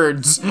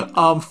nerds.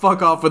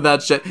 Fuck off with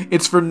that shit.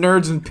 It's for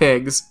nerds and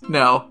pigs.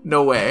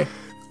 No way.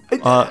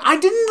 I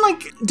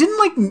didn't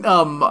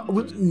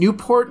like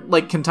Newport,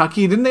 like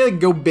Kentucky. Didn't they like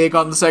go big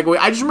on the Segway?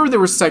 I just remember there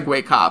were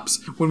Segway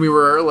cops when we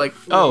were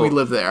when we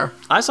lived there.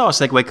 I saw a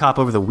Segway cop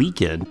over the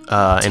weekend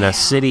in a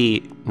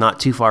city not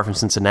too far from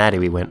Cincinnati.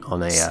 We went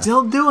on a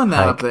still doing that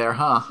hike. Up there,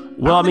 huh?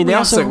 Well, I mean, they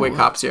have also Segway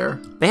cops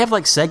here. They have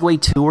like Segway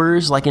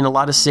tours, like in a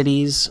lot of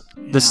cities.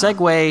 The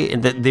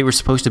Segway that they were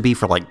supposed to be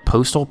for like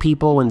postal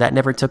people, and that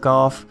never took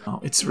off. Oh,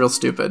 it's real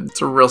stupid.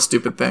 It's a real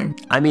stupid thing.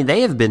 I mean, they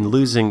have been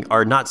losing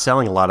or not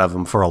selling a lot of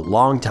them for a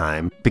long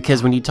time,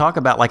 because when you talk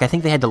about, like, I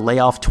think they had to lay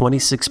off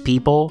 26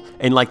 people,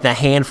 and like the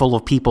handful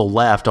of people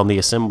left on the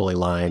assembly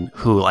line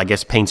who I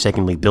guess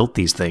painstakingly built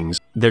these things,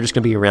 they're just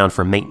going to be around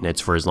for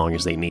maintenance for as long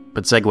as they need.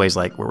 But Segway's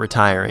like, we're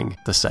retiring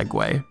the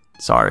Segway.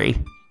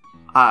 Sorry.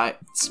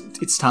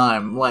 It's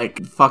time.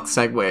 Like, fuck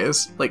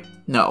Segways. Like,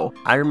 no.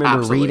 I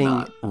remember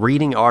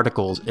reading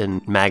articles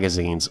in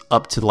magazines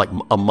up to like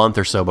a month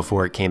or so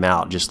before it came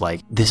out, just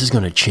like, this is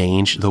going to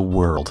change the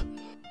world.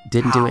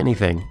 Didn't do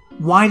anything.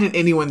 Why did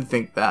anyone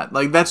think that?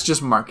 Like, that's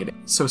just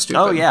marketing. So stupid.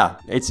 Oh yeah,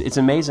 it's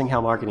amazing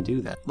how marketing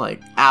do that.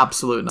 Like,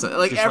 absolutely.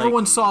 Like, just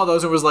everyone saw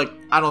those and was like,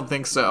 I don't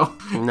think so.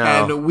 No.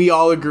 And we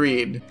all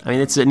agreed. I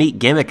mean, it's a neat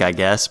gimmick, I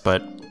guess,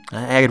 but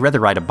I'd rather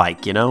ride a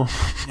bike, you know?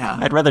 Yeah.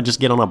 I'd rather just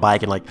get on a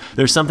bike and, like,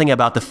 there's something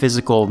about the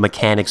physical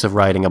mechanics of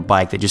riding a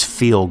bike that just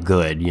feel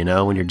good, you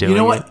know, when you're doing it. You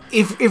know what?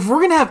 If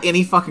we're gonna have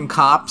any fucking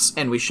cops,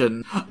 and we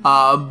shouldn't,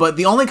 but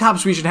the only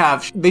cops we should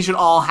have, they should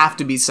all have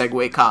to be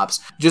Segway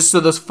cops, just so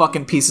those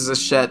fucking pieces of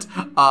shit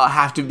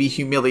have to be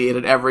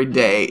humiliated every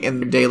day in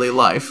their daily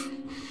life.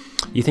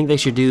 You think they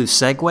should do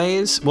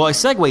Segways? Well, a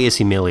Segway is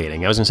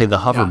humiliating. I was going to say the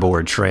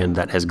hoverboard trend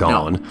that has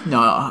gone.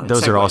 No.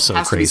 Those are also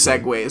crazy. It has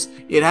to be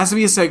Segways. It has to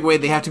be a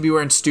Segway. They have to be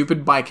wearing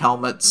stupid bike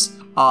helmets.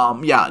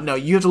 You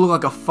have to look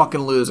like a fucking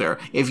loser.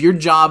 If your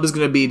job is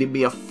going to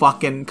be a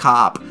fucking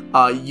cop,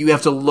 you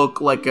have to look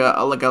like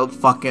a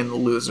fucking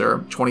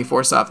loser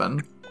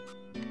 24/7.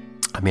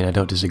 I mean, I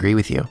don't disagree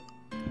with you.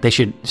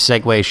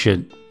 Segway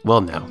should,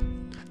 well, no.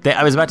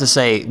 I was about to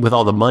say, with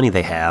all the money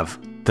they have,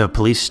 the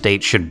police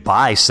state should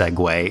buy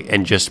Segway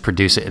and just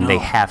produce it, and they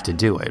have to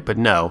do it. But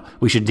no,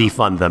 we should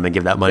defund them and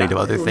give that money to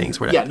other things.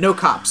 Yeah, no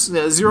cops.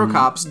 Zero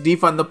cops.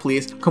 Defund the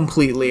police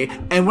completely.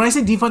 And when I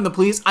say defund the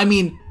police, I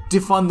mean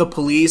defund the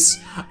police,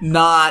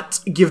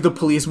 not give the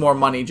police more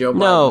money, Joe Biden.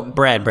 No,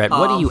 Brad,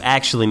 what do you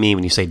actually mean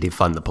when you say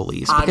defund the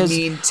police? Because, I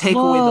mean, take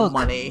away the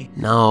money.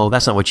 No,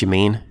 that's not what you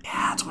mean.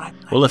 Yeah, that's what I mean.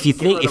 Well,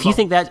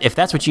 if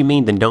that's what you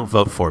mean, then don't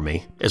vote for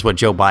me, is what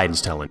Joe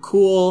Biden's telling.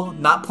 Cool.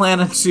 Not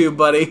planning to,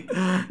 buddy.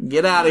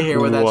 Get out of here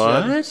with that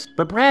shit. What?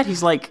 But Brad,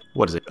 he's like,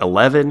 what is it,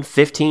 11,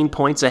 15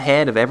 points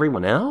ahead of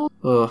everyone else?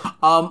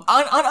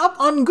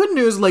 On good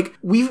news, like,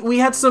 we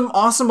had some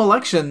awesome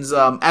elections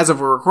as of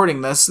we're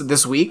recording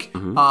this week.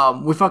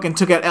 Mm-hmm. We fucking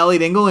took out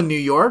Elliot Engel in New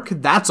York.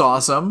 That's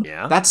awesome.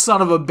 Yeah. That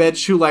son of a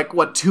bitch who,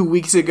 2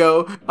 weeks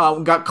ago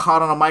got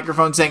caught on a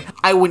microphone saying,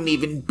 I wouldn't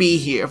even be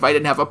here if I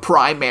didn't have a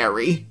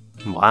primary.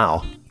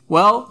 Wow.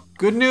 Well,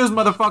 good news,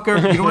 motherfucker.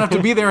 You don't have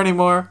to be there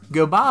anymore.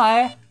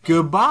 Goodbye.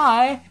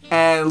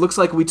 And it looks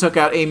like we took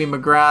out Amy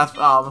McGrath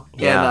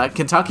in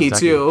Kentucky,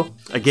 too.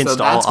 Against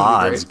all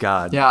odds,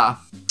 God. Yeah.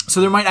 So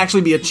there might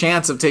actually be a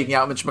chance of taking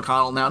out Mitch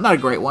McConnell now. Not a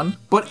great one,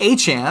 but a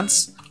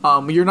chance.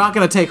 You're not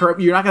going to take her.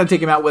 You're not going to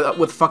take him out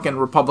with fucking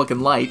Republican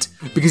light,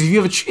 because if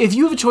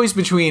you have a choice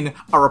between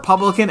a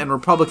Republican and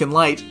Republican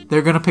light,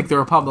 they're going to pick the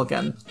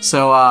Republican.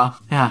 So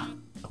yeah.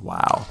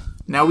 Wow.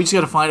 Now we just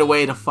got to find a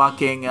way to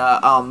fucking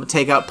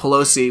take out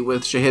Pelosi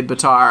with Shahid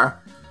Buttar.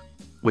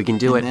 We can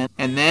do it.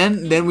 And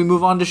then we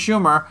move on to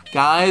Schumer.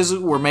 Guys,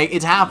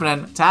 it's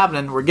happening. It's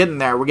happening. We're getting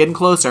there. We're getting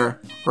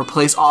closer.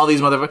 Replace all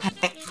these motherfuckers.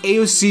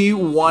 AOC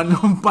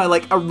won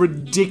by a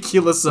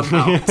ridiculous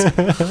amount.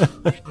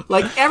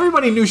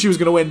 Everybody knew she was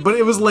going to win, but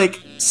it was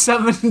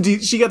 70.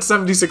 She got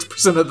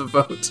 76% of the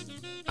vote.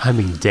 I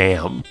mean,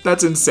 damn.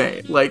 That's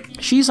insane.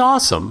 She's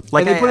awesome.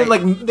 Those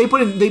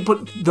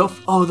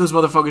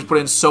motherfuckers put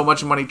in so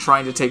much money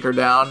trying to take her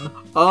down.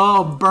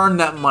 Oh, burn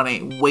that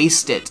money.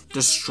 Waste it.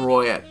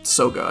 Destroy it.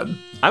 So good.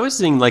 I was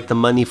seeing the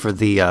money for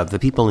the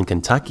people in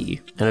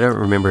Kentucky, and I don't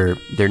remember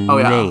their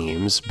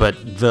names, but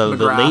the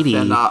McGrath lady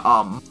and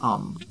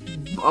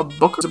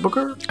Booker. Is it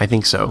Booker? I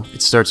think so.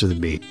 It starts with a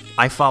B.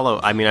 I follow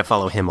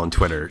him on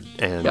Twitter,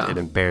 and it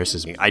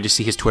embarrasses me. I just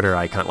see his Twitter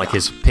icon,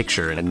 his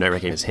picture, and I don't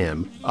recognize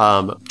him.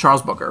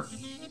 Charles Booker.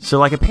 So,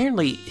 like,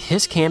 apparently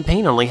his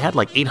campaign only had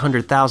like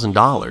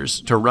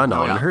 $800,000 to run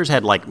on. yeah. And hers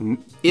had like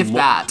If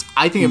that,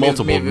 I think it may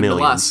multiple have been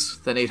millions. less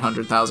than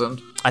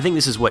 800,000. I think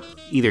this is what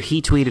either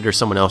he tweeted or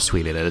someone else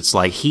tweeted it. It's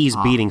like he's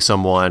beating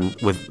someone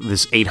with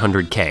this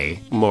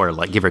 800K, more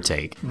like give or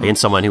take, against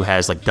someone who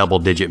has like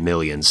double-digit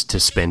millions to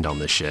spend on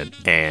this shit,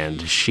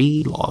 and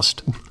she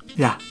lost.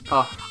 Yeah.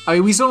 I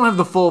mean, we still don't have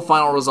the full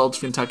final results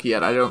for Kentucky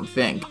yet, I don't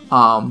think,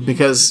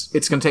 because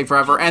it's going to take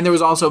forever. And there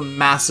was also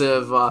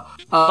massive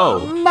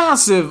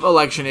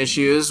election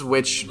issues,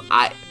 which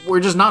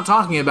we're just not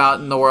talking about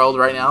in the world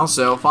right now,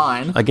 so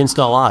fine. Against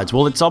all odds.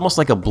 Well, it's almost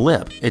like a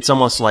blip. It's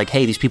almost like,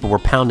 hey, these people were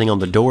pounding on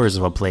the doors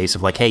of a place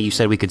of like, hey, you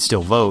said we could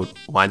still vote.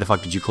 Why the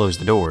fuck did you close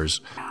the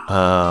doors?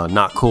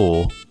 Not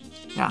cool.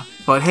 Yeah.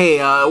 But hey,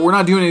 we're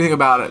not doing anything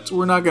about it.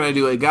 We're not going to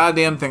do a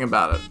goddamn thing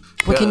about it.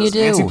 What can you do?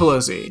 Nancy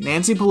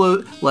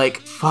Pelosi, like,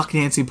 fuck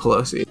Nancy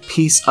Pelosi.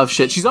 Piece of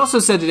shit. She's also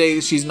said today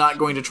that she's not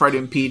going to try to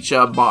impeach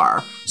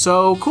Barr.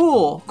 So,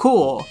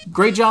 cool.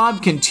 Great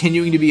job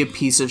continuing to be a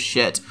piece of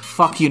shit.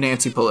 Fuck you,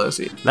 Nancy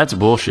Pelosi. That's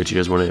bullshit. She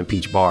doesn't want to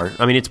impeach Barr.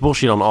 I mean, it's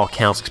bullshit on all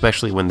counts,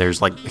 especially when there's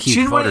like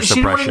huge voter suppression. She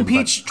didn't want to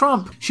impeach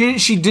Trump.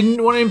 She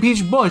didn't want to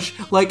impeach Bush.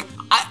 Like,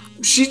 I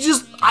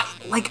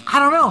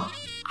don't know.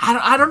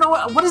 I don't know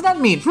what does that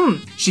mean?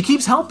 She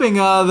keeps helping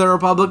the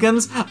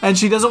Republicans, and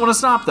she doesn't want to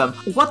stop them.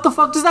 What the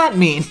fuck does that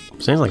mean?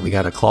 Sounds like we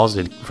got a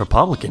closeted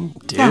Republican,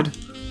 dude.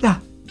 Yeah.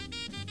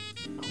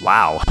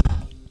 Wow.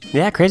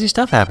 Yeah, crazy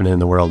stuff happening in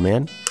the world,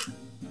 man.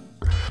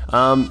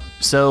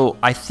 So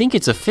I think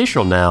it's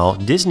official now.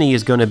 Disney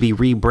is going to be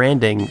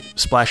rebranding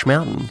Splash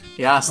Mountain.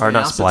 Yes, or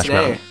not Splash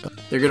Mountain.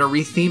 They're going to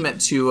retheme it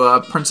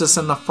to Princess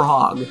and the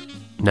Frog.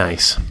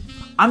 Nice.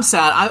 I'm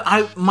sad.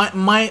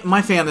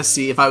 My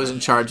fantasy, if I was in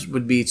charge,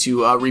 would be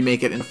to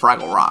remake it in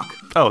Fraggle Rock.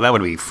 Oh, that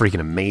would be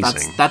freaking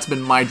amazing. That's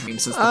been my dream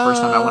since the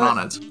first time I went on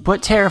it.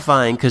 But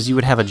terrifying, because you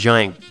would have a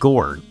giant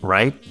gourd,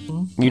 right?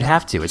 Mm-hmm. You'd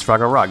have to. It's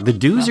Fraggle Rock. The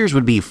Doozers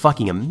would be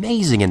fucking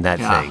amazing in that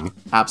thing.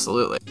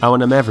 Absolutely. I want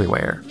them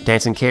everywhere.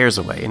 Dancing cares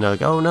away. And they're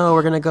like, oh no,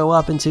 we're going to go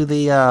up into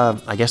the,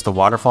 I guess the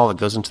waterfall that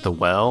goes into the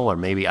well, or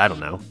maybe, I don't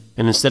know.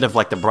 And instead of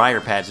like the Briar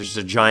Patch, there's just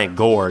a giant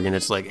gourd, and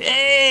it's like,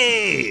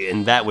 hey!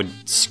 And that would...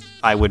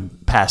 I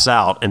would pass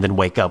out and then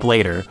wake up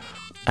later.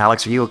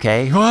 Alex, are you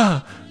okay?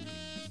 I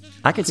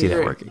could see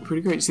that working.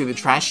 Pretty great. See the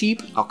trash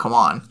heap? Oh, come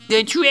on.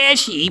 The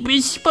trash heap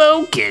is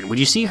spoken. Would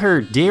you see her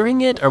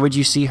during it, or would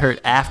you see her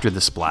after the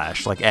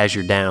splash, like as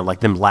you're down, like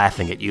them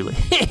laughing at you?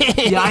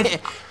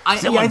 Like,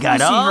 someone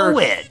got all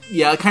wet.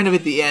 Yeah, kind of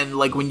at the end,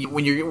 like when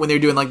they're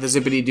doing like the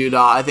zippity doo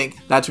dah. I think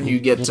that's when you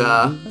get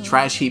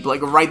trash heap,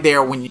 like right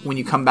there when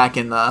you come back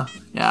in the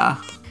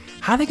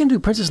How are they gonna do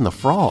Princess and the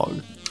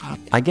Frog?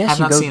 I guess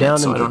you go down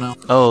I don't know.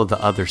 Oh, the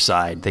other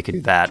side. They could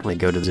do that when they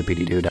go to the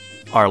zippity doo dah,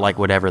 or like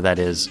whatever that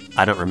is.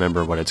 I don't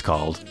remember what it's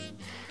called.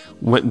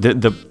 When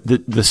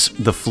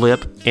the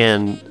flip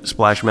in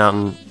Splash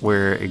Mountain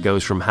where it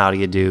goes from How Do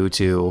You Do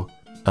to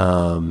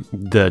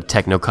the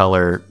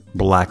Technicolor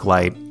black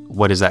light.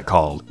 What is that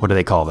called? What do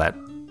they call that?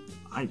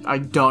 I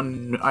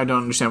don't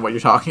understand what you're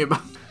talking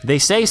about. They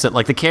say something,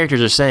 like the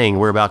characters are saying,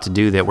 we're about to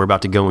do that, we're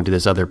about to go into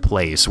this other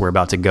place, we're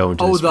about to go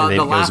into this... Oh,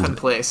 the laughing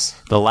place.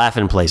 The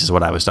laughing place is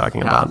what I was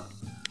talking about.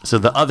 So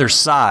the other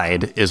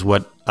side is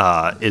what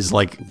is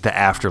like the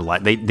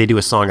afterlife. They do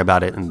a song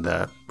about it in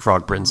the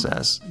Frog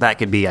Princess. That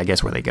could be, I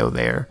guess, where they go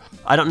there.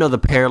 I don't know the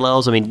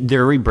parallels. I mean,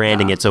 they're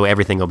rebranding it, so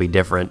everything will be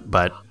different,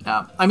 but...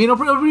 Yeah. I mean,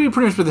 it'll be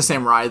pretty much for the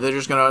same ride. They're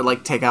just gonna,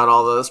 like, take out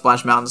all the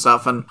Splash Mountain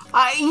stuff, and,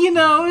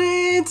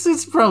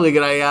 it's probably a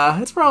good idea.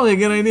 It's probably a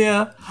good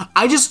idea.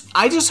 I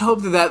just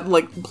hope that,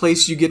 like,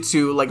 place you get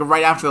to, like,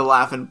 right after the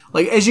laughing...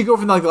 Like, as you go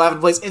from, like, the laughing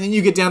place, and then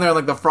you get down there, and,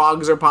 like, the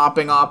frogs are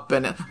popping up,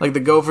 and, like, the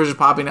gophers are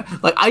popping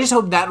up. Like, I just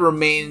hope that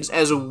remains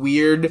as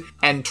weird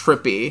and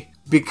trippy.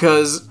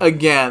 Because,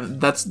 again,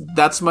 that's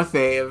my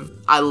fave.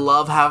 I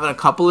love having a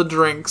couple of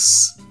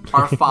drinks,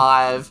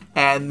 R5,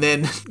 and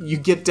then you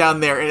get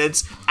down there and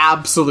it's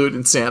absolute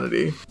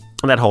insanity.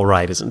 That whole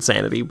ride is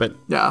insanity, but...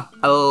 Yeah,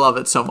 I love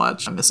it so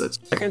much. I miss it.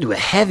 They're going to do a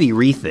heavy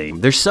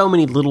retheme. There's so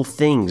many little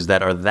things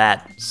that are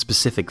that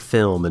specific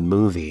film and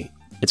movie.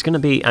 It's going to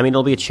be... I mean,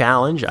 it'll be a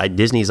challenge.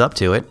 Disney's up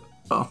to it.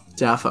 Oh,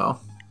 defo.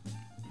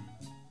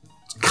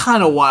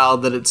 Kind of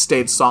wild that it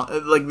stayed song.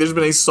 Like, there's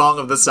been a Song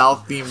of the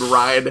South themed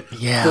ride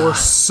for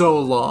so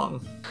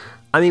long.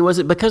 I mean, was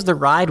it because the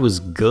ride was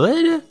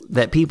good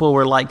that people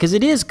were like, because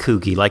it is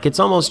kooky, like it's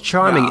almost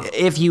charming.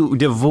 If you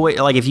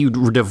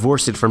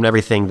divorce it from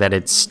everything that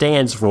it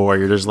stands for,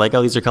 you're just like,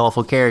 oh, these are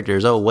colorful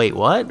characters. Oh, wait,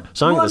 what?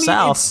 Song of the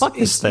South? Fuck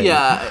this thing.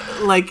 Yeah,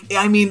 like,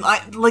 I mean,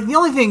 like the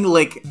only thing,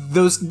 like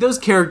those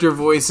character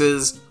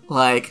voices,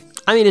 like.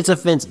 I mean, it's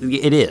offensive.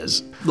 It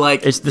is.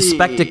 Like, it's the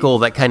spectacle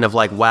that kind of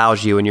like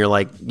wows you, and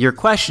you're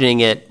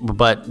questioning it,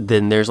 but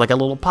then there's like a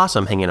little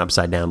possum hanging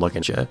upside down looking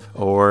at you,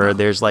 or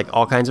there's like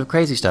all kinds of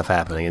crazy stuff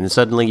happening, and then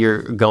suddenly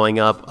you're going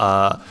up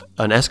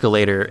an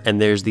escalator,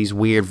 and there's these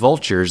weird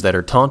vultures that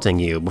are taunting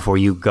you before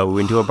you go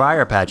into a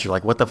briar patch. You're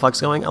like, what the fuck's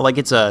going on? Like,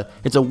 it's a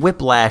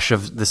whiplash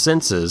of the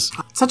senses.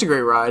 Such a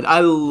great ride.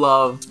 I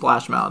love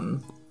Splash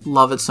Mountain.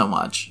 Love it so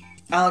much.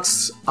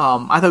 Alex,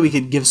 I thought we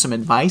could give some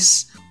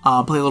advice.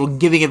 Play a little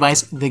Giving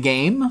Advice the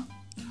game.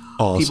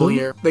 Awesome. People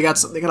here, they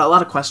got a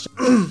lot of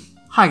questions.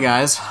 Hi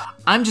guys,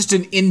 I'm just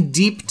in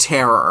deep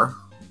terror.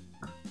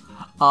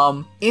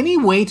 Any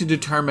way to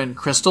determine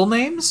crystal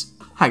names?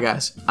 Hi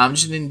guys, I'm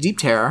just in deep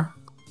terror.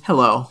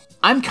 Hello.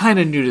 I'm kind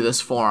of new to this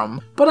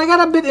forum, but I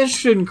got a bit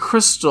interested in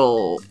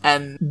crystal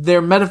and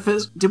their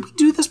metaphysics. Did we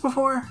do this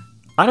before?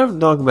 I don't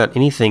know about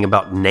anything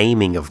about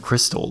naming of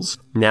crystals.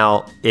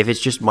 Now, if it's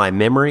just my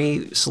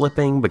memory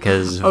slipping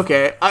because...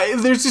 Okay,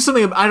 there's just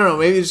something, I don't know,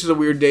 maybe it's just a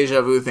weird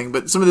deja vu thing,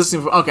 but some of this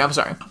seems... Okay, I'm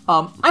sorry.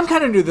 I'm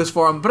kind of new to this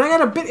forum, but I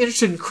got a bit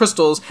interested in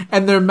crystals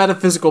and their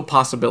metaphysical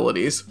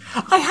possibilities.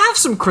 I have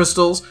some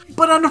crystals,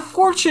 but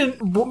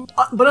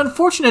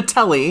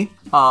unfortunately,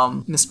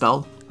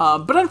 misspelled.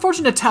 But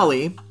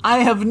unfortunately, I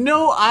have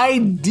no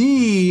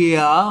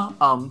idea,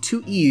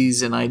 2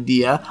 E's in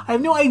idea, I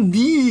have no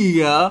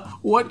idea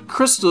what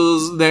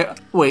crystals they...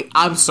 Wait,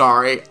 I'm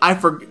sorry, I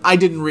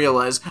didn't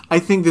realize. I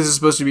think this is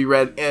supposed to be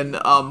read in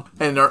a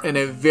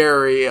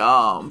very,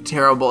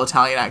 terrible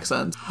Italian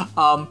accent.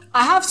 I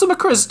have some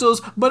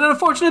crystals, but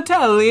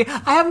unfortunately,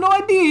 I have no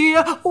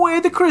idea where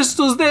the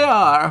crystals they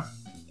are,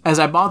 as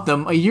I bought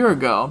them a year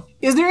ago.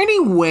 Is there any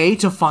way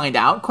to find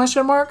out? ?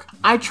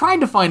 I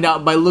tried to find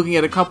out by looking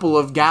at a couple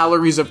of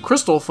galleries of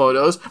crystal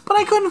photos, but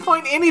I couldn't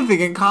find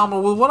anything in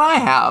common with what I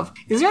have.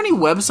 Is there any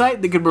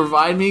website that could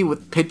provide me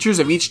with pictures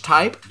of each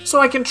type so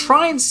I can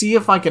try and see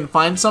if I can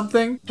find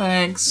something?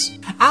 Thanks.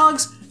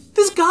 Alex,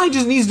 this guy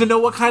just needs to know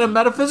what kind of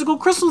metaphysical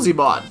crystals he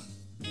bought.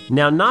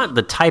 Now, not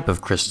the type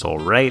of crystal,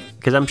 right?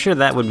 Because I'm sure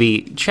that would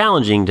be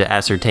challenging to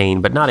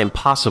ascertain, but not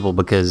impossible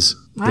because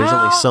there's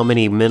only so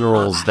many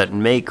minerals that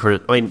make...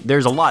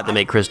 there's a lot that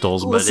make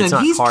crystals, but it's not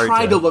hard to... Listen, he's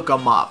tried to look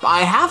them up.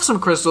 I have some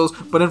crystals,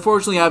 but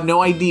unfortunately I have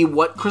no idea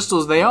what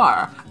crystals they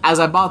are, as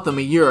I bought them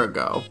a year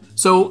ago.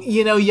 So,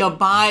 you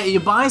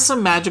buy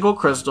some magical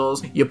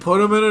crystals, you put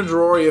them in a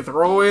drawer, you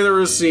throw away the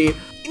receipt.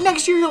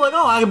 Next year you're like,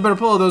 oh, I better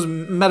pull those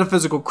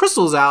metaphysical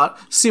crystals out,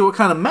 see what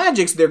kind of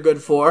magics they're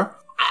good for.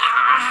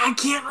 I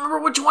can't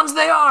remember which ones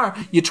they are.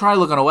 You try to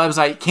look on a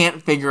website,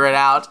 can't figure it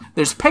out.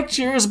 There's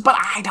pictures, but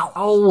I don't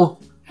know.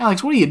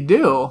 Alex, what do you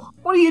do?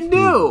 What do you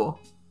do?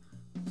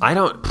 I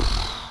don't...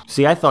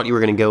 See, I thought they were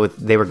going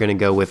to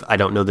go with, I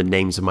don't know the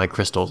names of my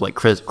crystals. Like,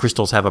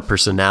 crystals have a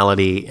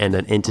personality and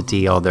an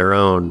entity all their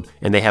own,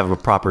 and they have a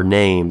proper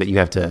name that you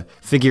have to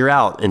figure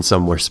out in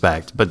some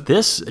respect. But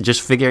this,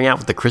 just figuring out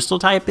what the crystal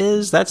type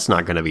is, that's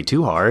not going to be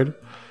too hard.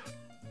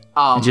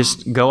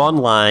 Just go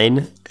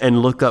online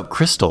and look up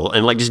crystal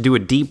and just do a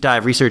deep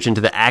dive research into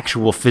the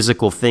actual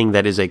physical thing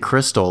that is a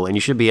crystal, and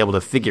you should be able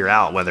to figure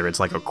out whether it's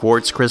like a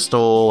quartz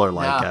crystal or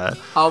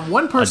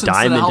one person a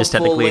diamond is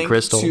technically a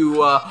crystal. To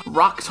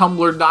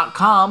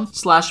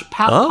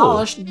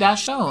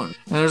rocktumbler.com/polish-stone,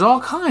 and there's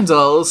all kinds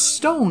of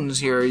stones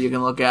here you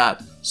can look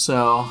at.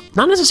 So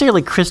not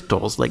necessarily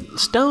crystals, like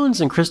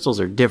stones and crystals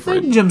are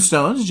different.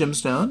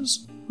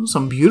 Gemstones.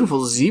 Some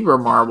beautiful zebra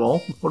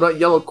marble. What about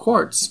yellow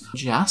quartz?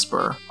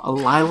 Jasper. A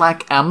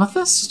lilac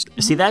amethyst?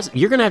 See,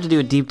 you're going to have to do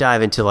a deep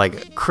dive into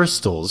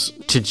crystals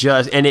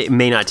and it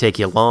may not take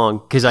you long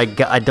because I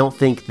don't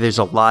think there's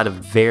a lot of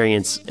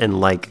variance in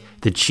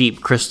the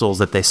cheap crystals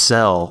that they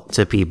sell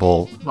to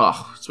people.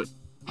 Oh,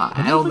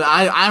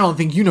 I don't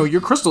think you know your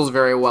crystals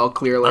very well,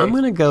 clearly. I'm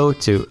going to go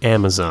to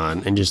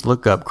Amazon and just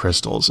look up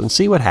crystals and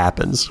see what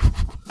happens.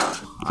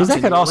 Because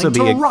that could also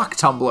be a rock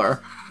tumbler.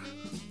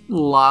 A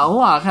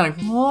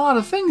lot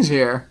of things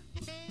here.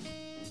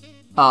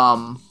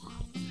 Fair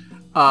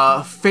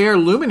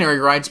Luminary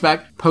writes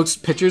back, posts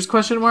pictures, ?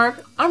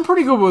 I'm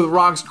pretty good with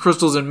rocks,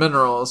 crystals, and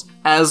minerals,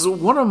 as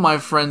one of my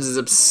friends is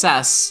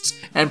obsessed,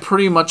 and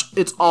pretty much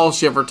it's all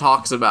she ever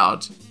talks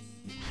about.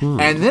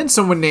 And then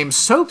someone named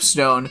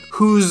Soapstone,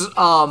 whose,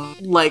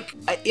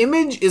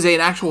 image is an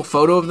actual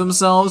photo of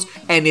themselves,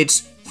 and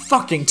it's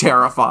fucking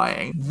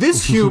terrifying.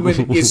 This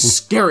human is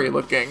scary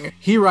looking.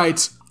 He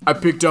writes, I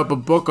picked up a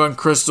book on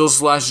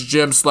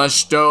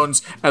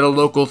crystals/gems/stones at a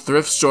local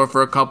thrift store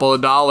for a couple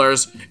of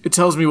dollars. It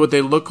tells me what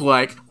they look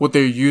like, what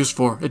they're used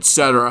for,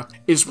 etc.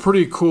 It's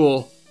pretty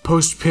cool.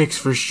 Post pics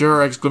for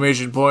sure, !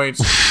 God.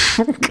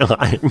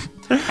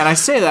 And I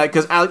say that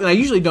because I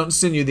usually don't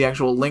send you the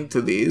actual link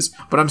to these,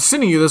 but I'm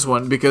sending you this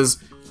one because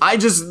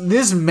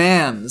this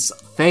man's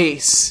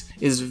face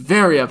is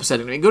very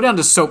upsetting to me. Go down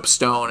to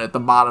Soapstone at the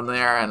bottom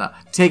there and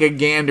take a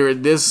gander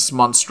at this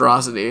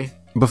monstrosity.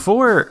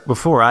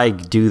 Before I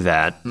do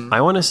that,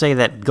 I want to say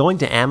that going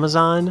to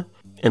Amazon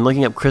and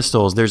looking up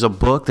crystals, there's a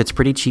book that's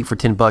pretty cheap for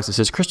 $10 that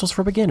says Crystals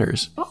for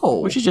Beginners. Oh.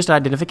 Which is just an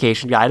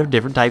identification guide of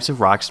different types of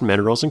rocks and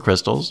minerals and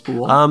crystals.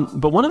 Cool.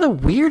 But one of the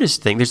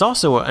weirdest things, there's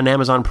also an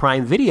Amazon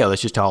Prime video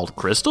that's just called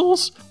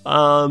Crystals.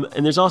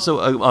 And there's also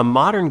a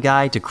modern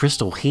guide to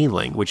crystal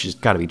healing, which has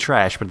got to be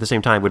trash, but at the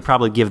same time would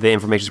probably give the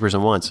information this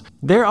person wants.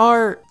 There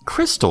are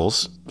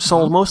crystals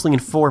sold mostly in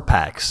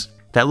 4-packs.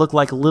 That look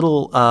like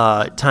little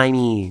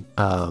tiny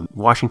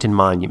Washington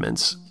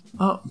monuments.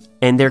 Oh.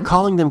 And they're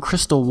calling them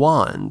crystal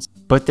wands,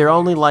 but they're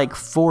only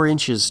 4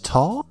 inches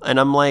tall. And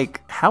I'm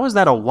like, how is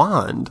that a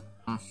wand?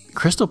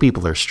 crystal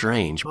people are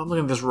strange. I'm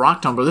looking at this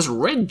rock tumbler. This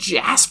red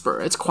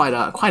jasper. It's quite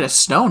a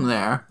stone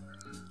there.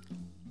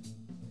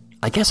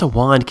 I guess a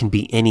wand can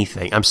be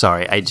anything. I'm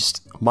sorry.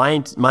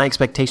 My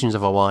expectations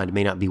of a wand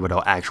may not be what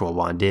an actual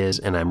wand is,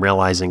 and I'm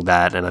realizing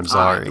that, and I'm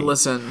sorry.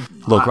 Listen.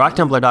 Look,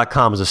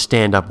 rocktumbler.com is a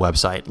stand-up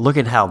website. Look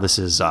at how this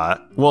is,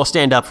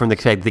 stand up from the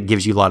fact that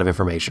gives you a lot of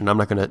information. I'm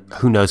not going to,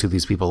 who knows who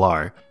these people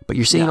are. But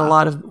you're seeing a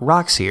lot of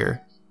rocks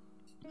here.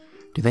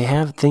 Do they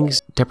have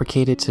things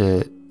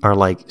are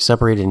like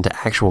separated into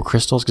actual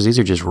crystals? Because these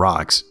are just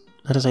rocks.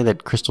 Not to say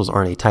that crystals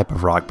aren't a type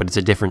of rock, but it's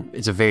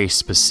a very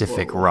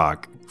specific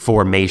rock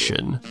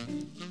formation.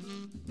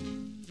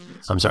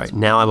 I'm sorry.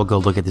 Now I will go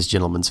look at this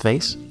gentleman's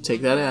face.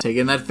 Take that in. Take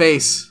in that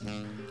face.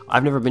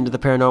 I've never been to the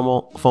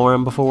Paranormal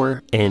Forum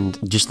before, and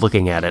just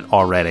looking at it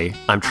already,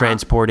 I'm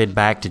transported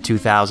back to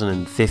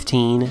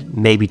 2015,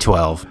 maybe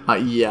 12.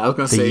 Yeah, I was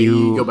going to say,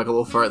 you go back a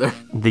little further.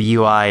 The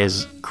UI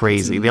is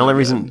crazy. The only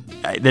reason,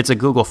 that's a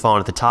Google phone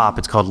at the top.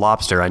 It's called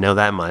Lobster. I know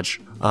that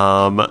much.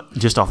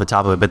 Just off the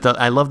top of it. But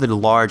I love the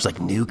large, like,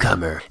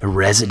 newcomer and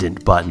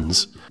resident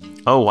buttons.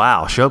 Oh,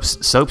 wow.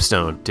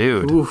 Soapstone.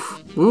 Dude.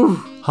 Oof.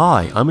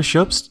 Hi, I'm a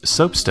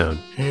soapstone.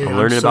 Hey, I'm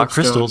learning about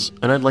crystals,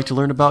 and I'd like to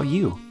learn about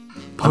you.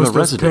 I'm a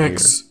resident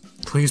here.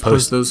 Please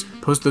post those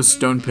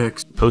stone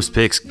pics. Post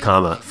pics,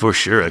 comma, for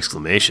sure,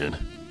 exclamation.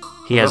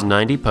 He has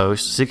 90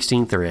 posts,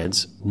 16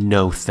 threads,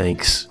 no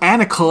thanks. And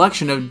a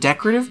collection of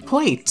decorative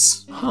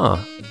plates. Huh.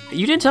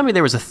 You didn't tell me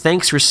there was a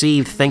thanks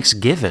received, thanks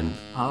given.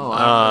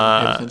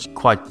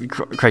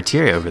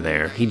 Criteria over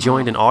there. He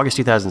joined in August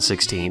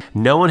 2016.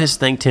 No one has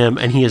thanked him,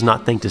 and he has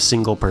not thanked a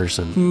single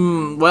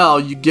person. Well,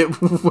 you get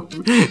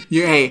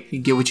you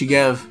get what you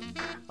give.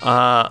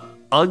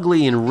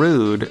 Ugly and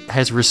Rude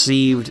has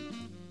received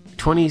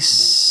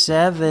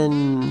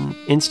 27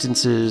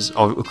 instances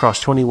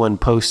across 21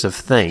 posts of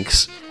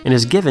thanks and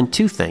has given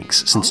 2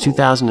 thanks since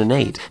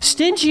 2008.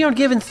 Stingy on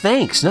giving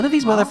thanks. None of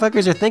these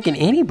motherfuckers are thanking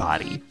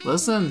anybody.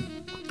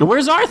 Listen.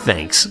 Where's our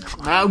thanks?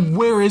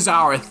 Where is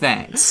our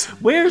thanks?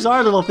 Where's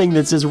our little thing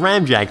that says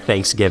Ramjack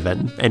thanks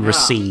given and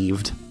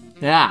received?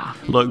 Yeah.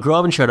 Look, grow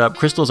up and shut up.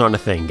 Crystals aren't a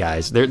thing,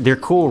 guys. They're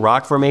cool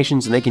rock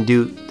formations, and they can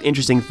do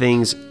interesting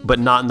things, but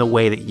not in the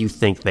way that you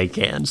think they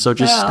can. So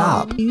just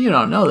stop. You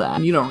don't know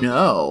that. You don't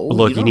know.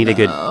 Look, you need a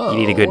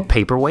good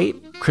paperweight.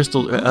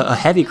 A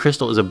heavy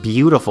crystal is a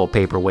beautiful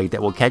paperweight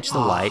that will catch the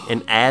light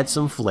and add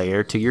some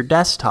flair to your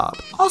desktop.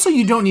 Also,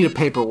 you don't need a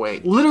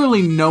paperweight.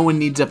 Literally, no one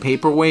needs a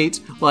paperweight.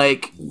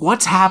 Like,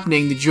 what's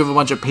happening that you have a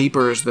bunch of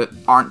papers that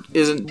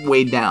isn't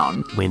weighed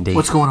down? Windy.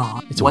 What's going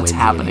on? What's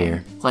happening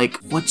here? Like,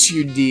 what's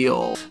your deal?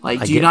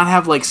 Like, do you not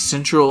have like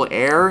central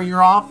air in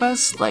your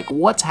office? Like,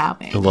 what's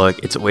happening? Look,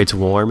 it's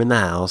warm in the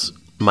house.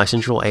 My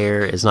central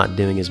air is not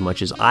doing as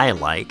much as I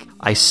like.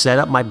 I set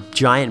up my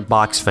giant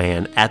box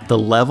fan at the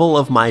level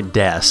of my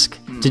desk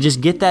to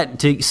just get that,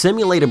 to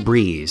simulate a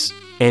breeze.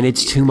 And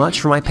it's too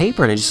much for my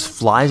paper, and it just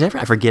flies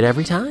everywhere. I forget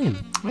every time.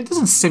 It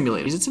doesn't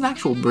simulate. It's an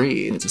actual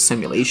breeze. It's a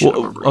simulation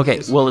of a breeze.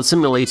 Okay, well, it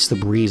simulates the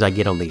breeze I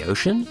get on the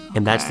ocean,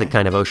 and that's the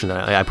kind of ocean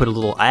that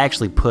I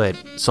actually put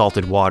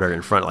salted water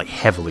in front, like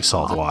heavily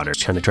salted water,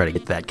 trying to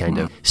get that kind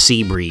of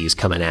sea breeze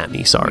coming at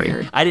me. Sorry.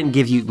 Weird. I didn't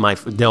give you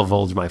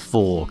divulge my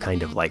full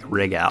kind of like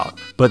rig out,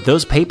 but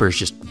those papers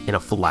just in a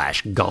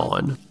flash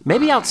gone.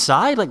 Maybe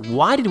outside, like,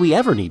 why did we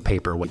ever need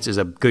paperweights is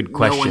a good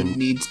question. No one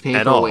needs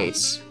at all.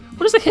 paperweights.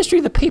 What is the history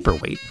of the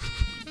paperweight?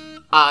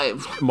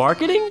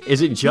 Marketing?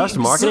 Is it just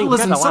marketing?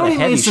 Listen, somebody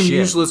made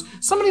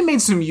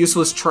some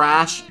useless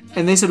trash,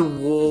 and they said,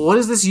 well, what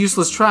is this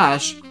useless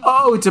trash?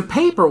 Oh, it's a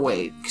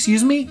paperweight.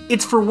 Excuse me?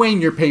 It's for weighing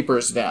your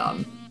papers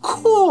down.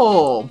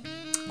 Cool.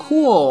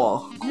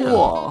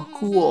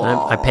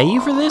 I pay you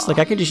for this? Like,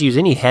 I could just use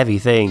any heavy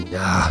thing.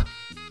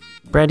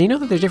 Brad, do you know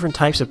that there's different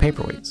types of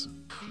paperweights?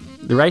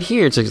 Right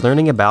here, it says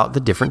learning about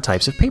the different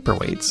types of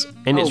paperweights.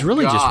 And it's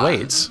really just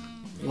weights.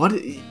 What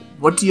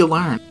do you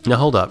learn? Now,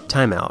 hold up.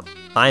 Time out.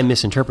 I'm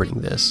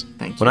misinterpreting this.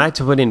 Thank you. When I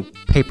put in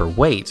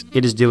paperweight,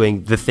 it is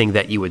doing the thing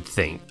that you would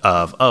think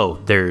of. Oh,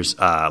 there's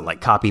like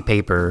copy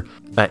paper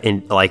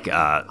in like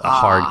a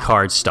hard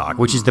card stock,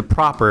 which is the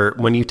proper,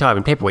 when you type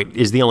in paperweight,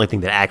 is the only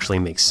thing that actually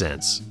makes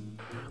sense.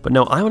 But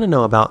no, I want to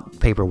know about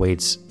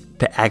paperweights,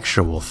 the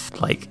actual,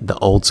 like the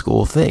old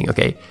school thing.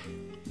 Okay.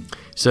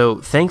 So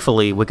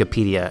thankfully,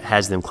 Wikipedia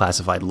has them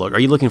classified. Look, are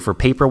you looking for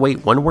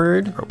paperweight 1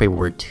 word or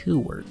paperweight 2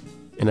 word?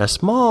 And a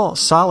small,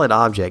 solid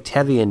object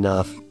heavy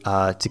enough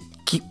to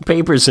keep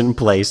papers in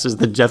place is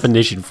the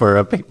definition for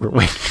a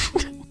paperweight.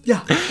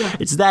 Yeah.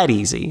 It's that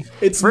easy.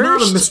 It's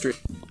not a mystery.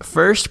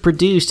 First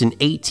produced in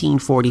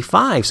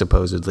 1845,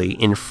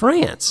 supposedly, in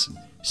France.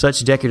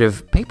 Such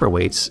decorative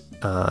paperweights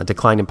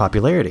declined in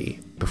popularity.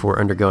 before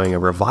undergoing a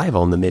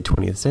revival in the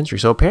mid-20th century.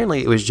 So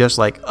apparently it was just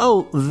like,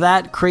 oh,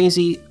 that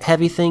crazy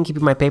heavy thing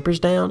keeping my papers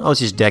down? Oh,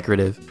 it's just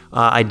decorative.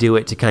 I do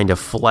it to kind of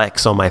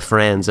flex on my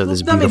friends of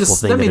this beautiful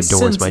thing that adorns my desk. That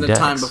made sense in the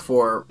time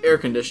before air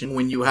conditioning,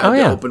 when you had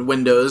to open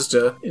windows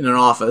in an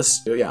office.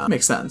 Yeah, it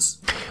makes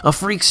sense. A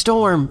freak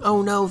storm.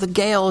 Oh no, the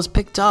gale has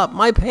picked up.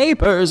 My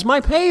papers,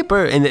 my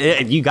paper.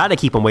 And you got to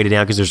keep them weighted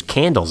down because there's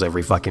candles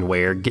every fucking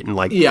where getting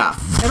like... Yeah.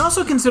 And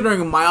also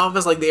considering my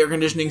office, like the air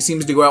conditioning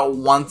seems to go out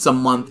once a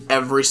month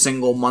every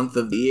single month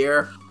of the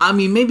year. I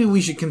mean, maybe we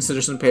should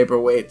consider some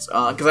paperweights.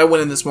 Because I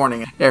went in this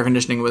morning, air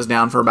conditioning was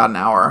down for about an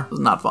hour. It was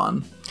not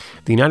fun.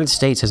 The United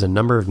States has a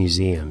number of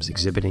museums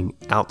exhibiting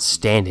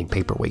outstanding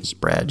paperweights,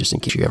 Brad, just in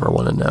case you ever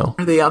want to know.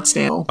 Are they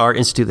outstanding? Art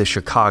Institute of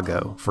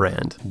Chicago,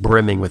 friend,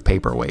 brimming with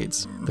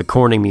paperweights. The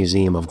Corning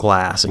Museum of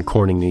Glass in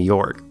Corning, New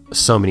York.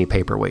 So many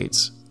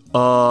paperweights.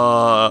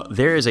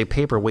 There is a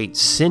paperweight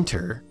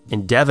center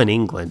in Devon,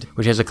 England,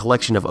 which has a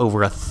collection of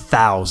over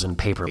 1,000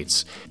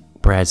 paperweights.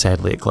 Brad,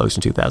 sadly, it closed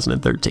in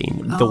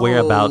 2013. The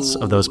whereabouts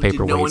of those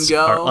paperweights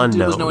are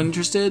unknown. Was no one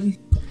interested?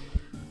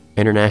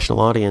 International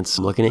audience,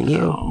 I'm looking at you.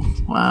 Oh,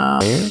 wow.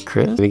 There,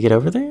 Chris, can we get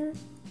over there?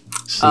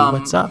 See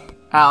what's up.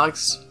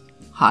 Alex,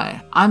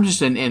 hi. I'm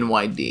just an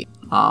NYD.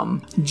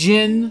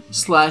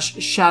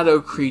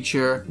 Jinn/shadow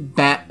creature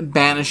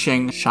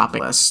banishing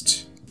shopping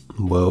list.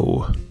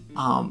 Whoa.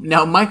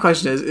 Now, my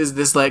question is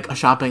this like a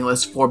shopping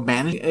list for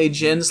banishing a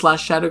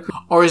Jinn/shadow creature?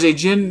 Or is a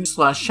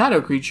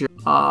Jinn/shadow creature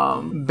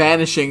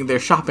banishing their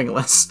shopping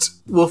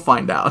list? We'll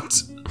find out.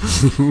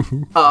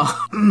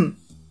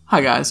 Hi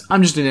guys,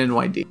 I'm just an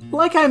NYD.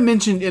 Like I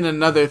mentioned in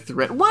another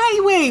thread.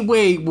 Wait.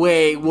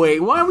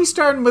 Why are we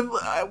starting with...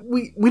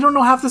 we don't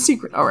know half the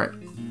secret. Alright.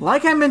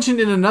 Like I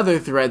mentioned in another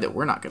thread that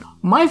we're not gonna...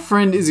 My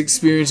friend is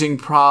experiencing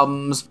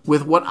problems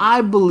with what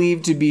I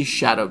believe to be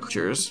shadow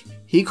creatures.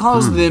 He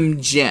calls them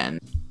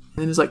Jinn.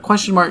 And it's like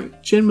question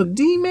mark, Jinn with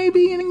D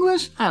maybe in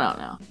English? I don't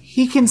know.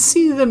 He can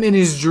see them in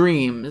his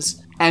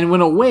dreams, and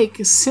when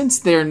awake, sense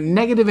their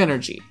negative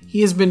energy. He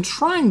has been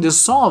trying to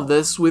solve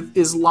this with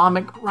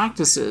Islamic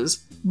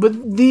practices,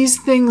 but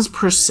these things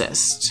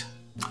persist.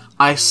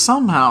 I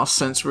somehow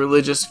sense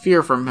religious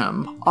fear from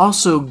him,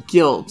 also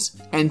guilt,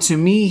 and to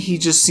me he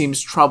just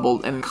seems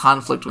troubled and in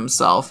conflict with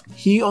himself.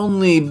 He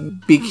only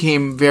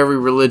became very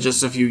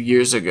religious a few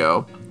years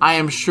ago. I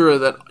am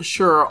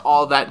sure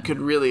all that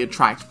could really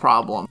attract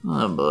problems.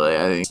 Oh boy,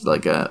 I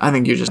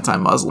think you're just a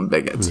Muslim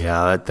bigot.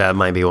 Yeah, that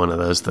might be one of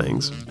those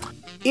things.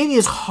 It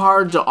is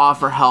hard to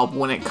offer help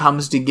when it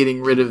comes to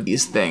getting rid of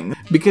these things,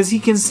 because he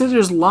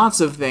considers lots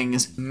of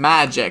things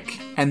magic,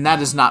 and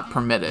that is not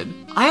permitted.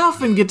 I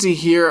often get to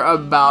hear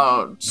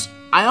about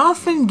I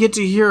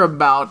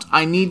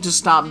need to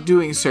stop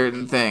doing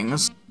certain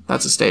things.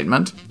 That's a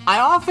statement. I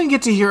often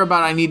get to hear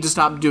about I need to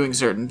stop doing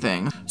certain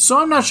things, so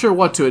I'm not sure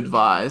what to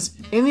advise.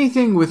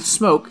 Anything with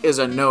smoke is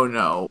a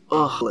no-no.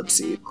 Ugh,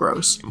 lipsy,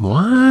 gross.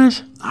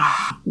 What?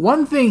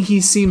 One thing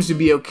he seems to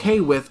be okay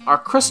with are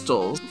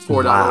crystals.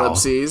 $4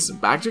 ellipses.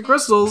 Back to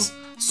crystals.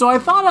 So I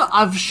thought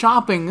of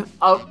shopping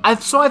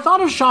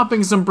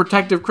some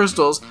protective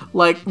crystals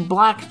like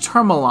black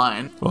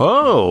tourmaline.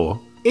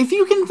 Oh. If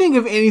you can think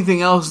of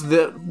anything else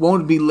that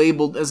won't be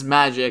labeled as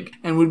magic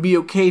and would be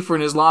okay for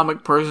an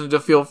Islamic person to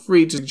feel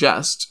free to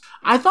suggest.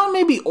 I thought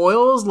maybe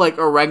oils like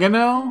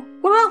oregano?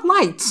 What about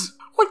lights?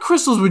 What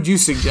crystals would you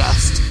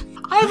suggest?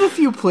 I have a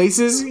few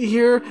places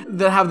here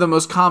that have the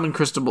most common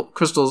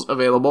crystals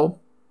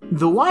available.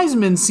 The wise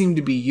men seem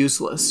to be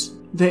useless.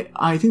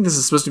 I think this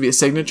is supposed to be a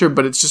signature,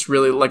 but it's just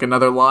really like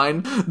another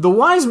line. The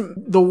wise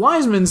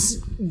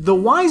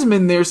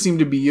men there seem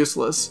to be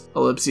useless.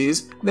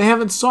 Ellipses. They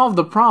haven't solved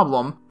the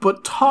problem,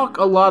 but talk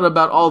a lot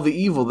about all the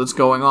evil that's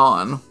going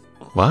on.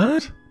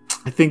 What?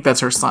 I think that's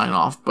her sign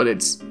off, but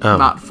it's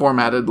not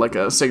formatted like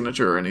a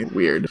signature or anything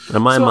weird.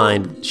 In my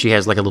mind, she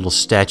has like a little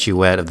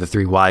statuette of the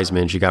three wise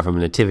men she got from a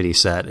nativity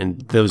set,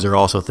 and those are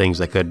also things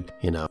that could,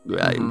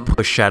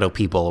 push shadow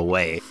people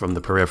away from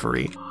the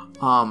periphery.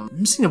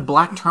 I'm seeing a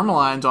black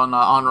tourmaline on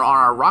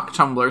our Rock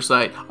Tumblr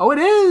site. Oh, it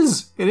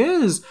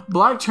is.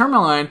 Black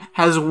tourmaline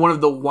has one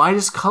of the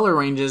widest color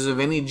ranges of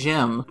any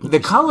gem.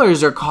 The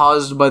colors are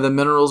caused by the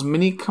mineral's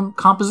many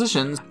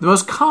compositions. The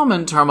most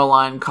common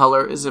tourmaline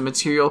color is a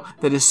material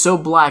that is so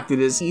black that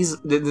it is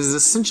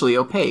essentially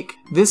opaque.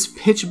 This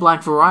pitch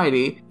black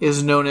variety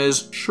is known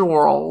as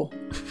schorl.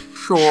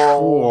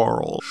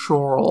 Schorl.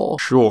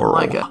 I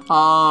like it.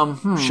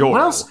 What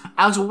else?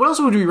 Alex, what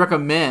else would we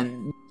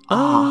recommend?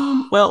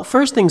 Well,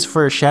 first things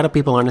first, shadow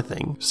people aren't a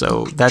thing,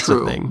 so that's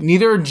True. a thing.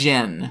 Neither are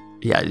Jinn.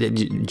 Yeah,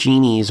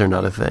 genies are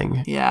not a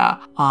thing. Yeah.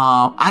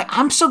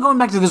 I'm still going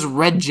back to this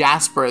red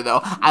jasper,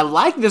 though. I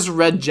like this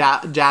red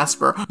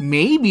jasper.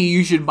 Maybe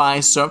you should buy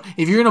some,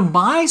 if you're going to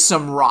buy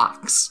some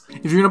rocks,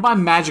 if you're going to buy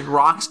magic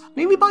rocks,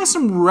 maybe buy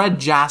some red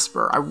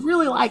jasper. I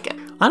really like it.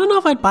 I don't know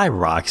if I'd buy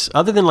rocks,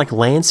 other than like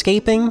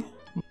landscaping.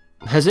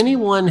 Has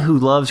anyone who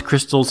loves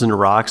crystals and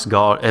rocks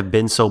have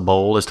been so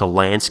bold as to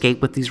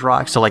landscape with these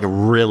rocks to like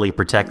really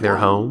protect their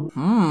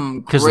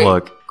home? Because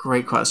look,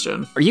 Great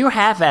question. Are you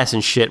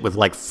half-assing shit with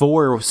like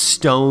 4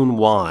 stone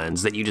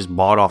wands that you just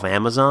bought off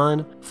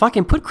Amazon?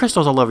 Fucking put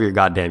crystals all over your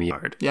goddamn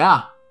yard.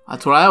 Yeah,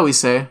 that's what I always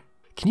say.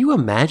 Can you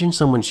imagine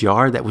someone's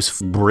yard that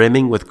was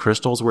brimming with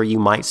crystals where you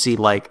might see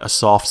like a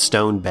soft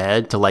stone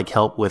bed to like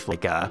help with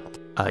like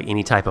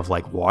any type of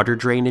like water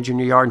drainage in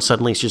your yard, and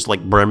suddenly it's just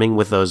like brimming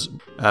with those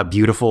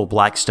beautiful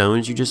black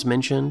stones you just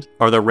mentioned?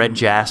 Or the red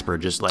jasper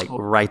just like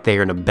right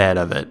there in a bed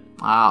of it.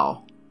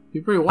 Wow.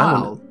 Be pretty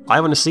wild. I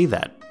want to see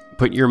that.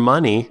 Put your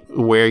money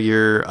where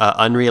your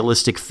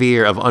unrealistic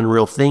fear of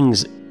unreal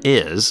things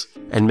is,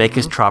 and make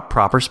a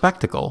proper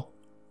spectacle.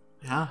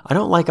 Yeah. I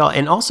don't like all,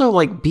 and also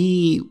like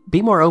be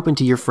more open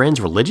to your friends'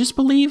 religious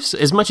beliefs.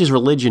 As much as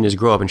religion is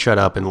grow up and shut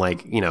up and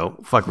like,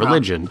 fuck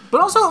religion.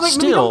 But also like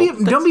Still,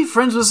 don't be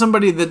friends with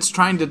somebody that's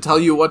trying to tell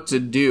you what to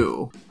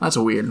do. That's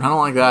weird. I don't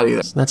like that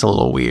either. That's a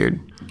little weird.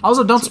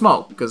 Also, don't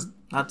smoke, because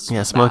that's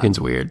smoking's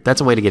weird.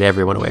 That's a way to get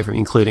everyone away from you,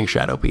 including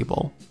shadow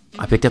people.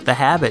 I picked up the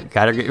habit.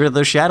 Gotta get rid of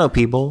those shadow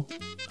people.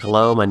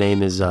 Hello, my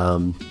name is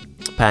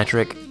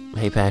Patrick.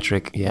 Hey,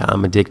 Patrick. Yeah,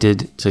 I'm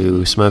addicted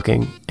to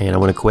smoking, and I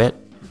want to quit.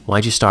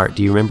 Why'd you start?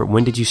 Do you remember?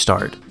 When did you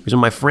start? Because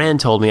when my friend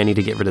told me I need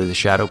to get rid of the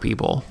shadow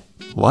people.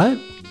 What?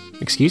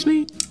 Excuse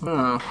me?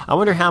 I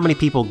wonder how many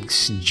people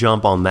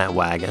jump on that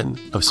wagon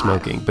of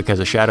smoking because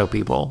of shadow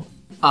people.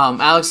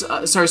 Alex,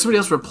 sorry, somebody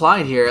else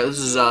replied here. This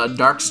is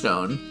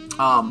Darkstone.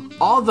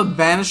 All the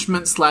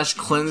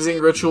banishment/cleansing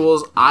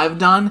rituals I've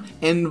done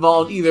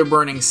involved either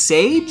burning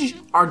sage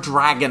or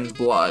dragon's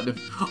blood.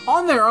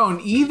 On their own,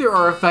 either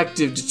are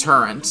effective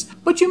deterrents,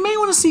 but you may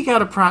want to seek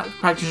out a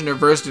practitioner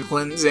versed in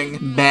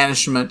cleansing,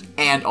 banishment,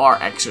 and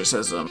or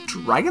exorcism.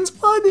 Dragon's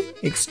blood?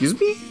 Excuse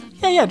me?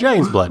 Yeah,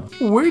 dragon's blood.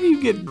 Where do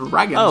you get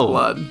dragon's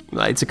blood?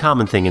 It's a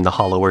common thing in the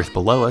hollow earth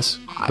below us,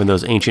 when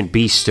those ancient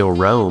beasts still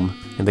roam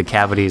in the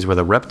cavities where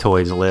the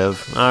reptoids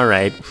live. All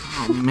right.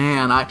 Oh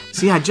man, I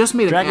just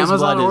made an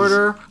Amazon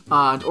order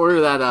to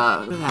order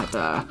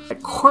that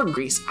cord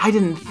grease. I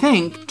didn't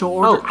think to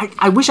order.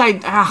 I wish I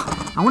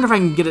wonder if I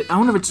can get it. I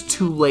wonder if it's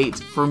too late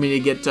for me to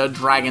get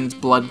dragon's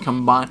blood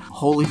combined.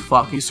 Holy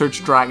fuck! You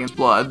search dragon's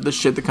blood, the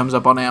shit that comes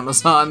up on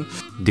Amazon.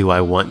 Do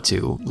I want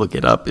to look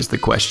it up? Is the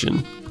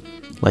question.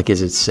 Like,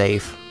 is it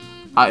safe?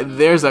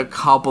 There's a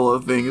couple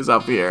of things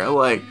up here.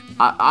 Like,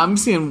 I'm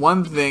seeing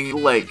one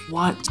thing. Like,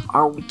 what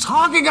are we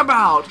talking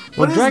about?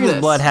 Well,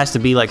 dragon's blood has to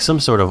be like some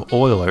sort of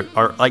oil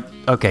or like,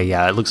 okay,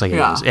 yeah, it looks like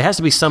it is. It has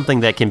to be something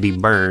that can be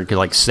burned,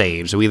 like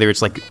sage. So either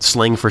it's like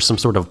sling for some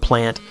sort of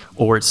plant,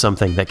 or it's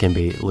something that can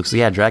be,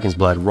 dragon's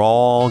blood,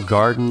 raw,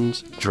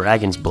 gardened,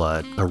 dragon's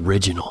blood,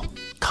 original,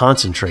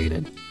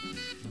 concentrated.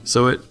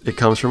 So it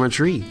comes from a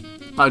tree.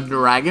 A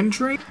dragon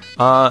tree?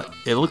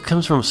 It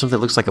comes from something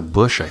that looks like a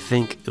bush, I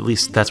think. At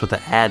least that's what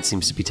the ad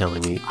seems to be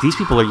telling me. These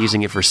people are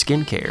using it for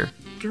skincare.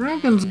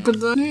 Dragon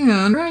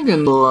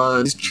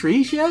blood. Is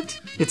tree shit?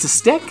 It's a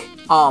stick?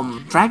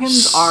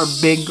 Dragons are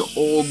big,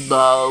 old,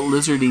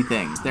 lizardy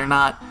things. They're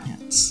not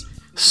ants.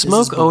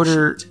 Smoke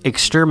odor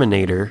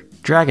exterminator,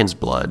 dragon's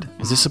blood.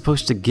 Is this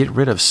supposed to get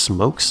rid of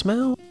smoke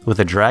smell? With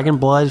a dragon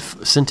blood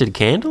scented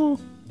candle?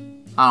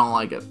 I don't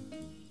like it.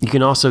 You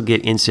can also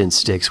get incense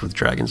sticks with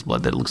dragon's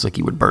blood that looks like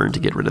you would burn to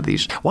get rid of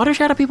these. Why do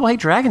shadow people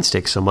hate dragon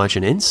sticks so much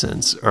in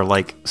incense or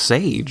like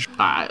sage?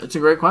 It's a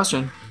great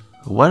question.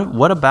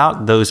 What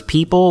about those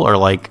people are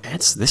like,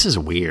 this is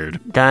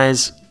weird.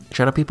 Guys,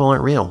 shadow people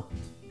aren't real.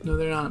 No,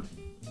 they're not.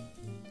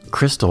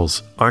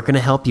 Crystals aren't going to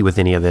help you with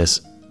any of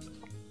this.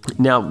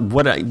 Now,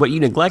 what you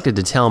neglected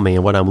to tell me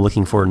and what I'm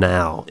looking for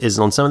now is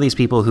on some of these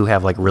people who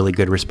have like really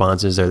good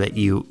responses or that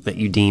you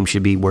deem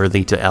should be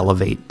worthy to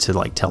elevate to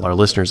like tell our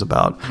listeners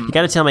about. You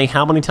got to tell me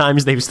how many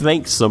times they've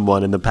thanked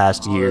someone in the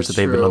past years that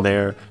they've been on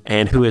there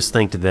and who has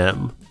thanked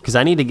them. Because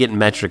I need to get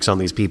metrics on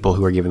these people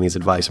who are giving these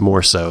advice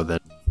more so than...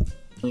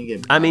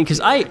 I mean,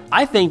 because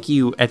I thank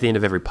you at the end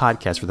of every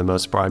podcast for the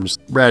most part.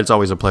 Brad, it's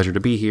always a pleasure to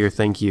be here.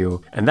 Thank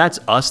you. And that's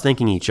us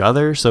thanking each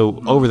other. So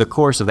over the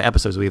course of the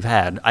episodes we've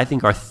had, I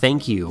think our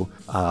thank you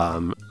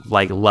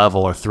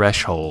level or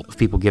threshold of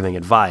people giving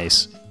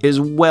advice is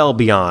well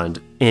beyond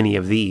any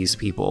of these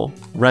people,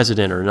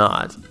 resident or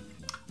not.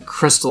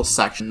 Crystal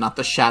section, not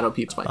the shadow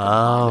people.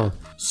 Oh.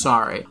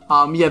 Sorry.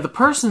 The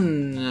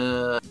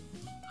person...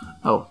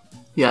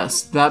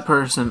 Yes, that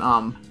person,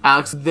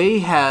 Alex, they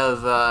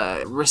have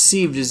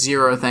received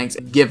 0 thanks,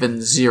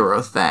 given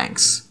 0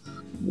 thanks.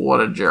 What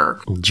a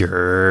jerk.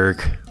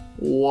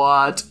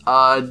 What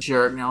a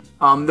jerk. Now,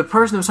 the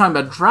person who was talking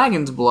about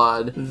dragon's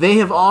blood, they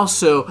have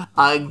also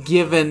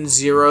given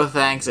 0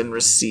 thanks and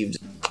received.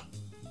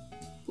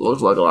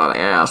 Looks like a lot of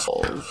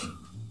assholes.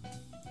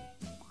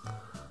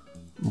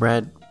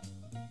 Brad,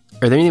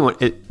 are there anyone...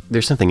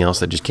 there's something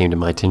else that just came to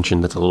my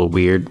attention that's a little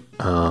weird.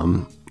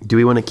 Do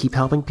we want to keep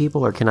helping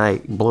people, or can I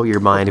blow your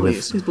mind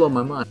with... Please blow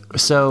my mind.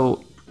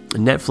 So,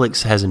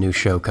 Netflix has a new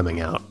show coming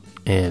out,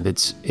 and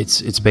it's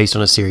based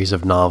on a series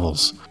of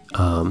novels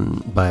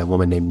by a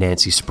woman named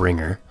Nancy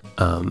Springer,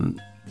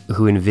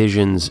 who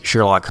envisions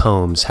Sherlock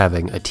Holmes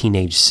having a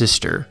teenage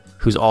sister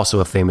who's also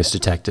a famous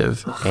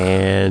detective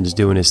and is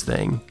doing his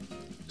thing.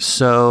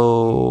 So,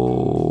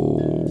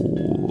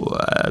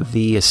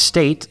 the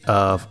estate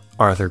of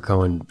Arthur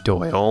Conan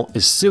Doyle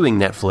is suing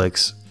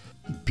Netflix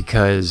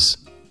because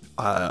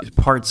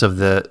parts of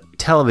the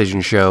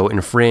television show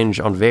infringe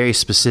on very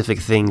specific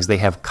things they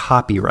have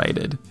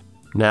copyrighted.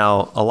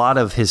 Now, a lot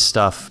of his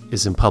stuff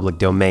is in public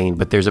domain,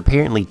 but there's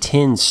apparently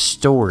 10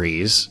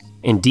 stories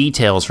and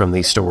details from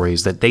these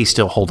stories that they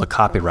still hold a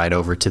copyright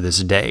over to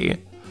this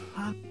day.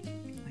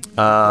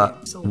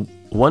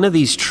 One of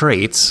these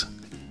traits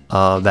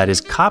that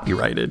is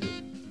copyrighted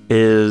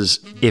is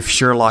if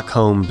Sherlock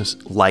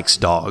Holmes likes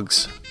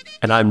dogs.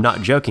 And I'm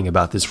not joking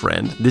about this,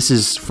 friend. This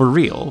is for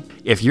real.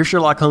 If your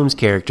Sherlock Holmes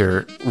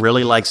character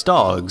really likes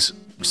dogs,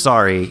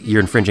 sorry, you're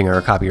infringing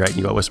our copyright and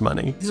you owe us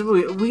money.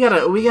 We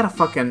gotta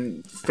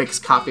fucking fix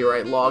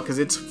copyright law because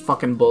it's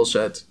fucking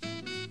bullshit.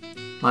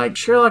 Like,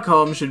 Sherlock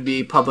Holmes should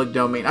be public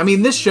domain. I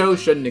mean, this show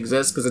shouldn't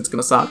exist because it's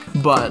gonna suck.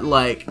 But,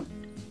 like,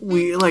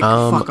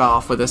 fuck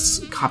off with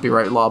this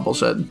copyright law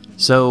bullshit.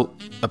 So,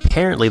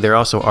 apparently they're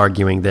also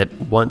arguing that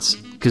once...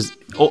 Because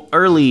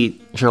early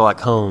Sherlock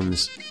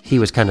Holmes, he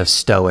was kind of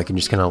stoic and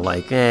just kind of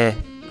like,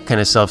 kind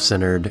of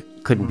self-centered,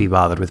 couldn't be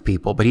bothered with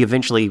people. But he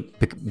eventually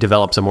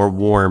develops a more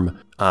warm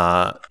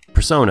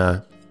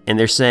persona. And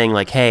they're saying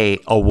like, hey,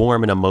 a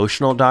warm and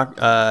emotional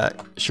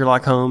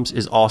Sherlock Holmes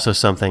is also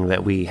something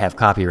that we have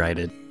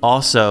copyrighted.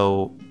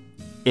 Also,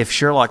 if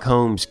Sherlock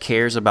Holmes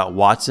cares about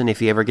Watson if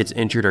he ever gets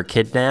injured or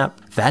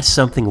kidnapped, that's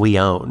something we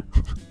own.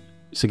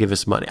 So give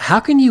us money.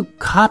 How can you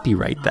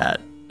copyright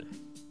that?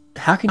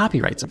 How can you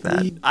copyright something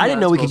like that? I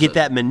didn't know we could get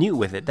that minute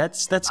with it.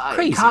 That's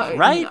crazy,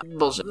 right?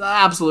 Bullshit.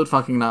 Absolute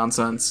fucking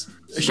nonsense.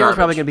 The show's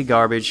probably going to be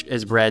garbage,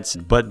 as Brad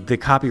said, but the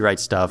copyright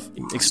stuff,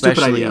 especially...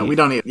 Stupid idea. We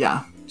don't need...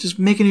 Yeah. Just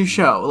make a new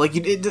show. Like,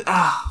 you did...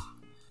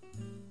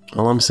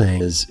 All I'm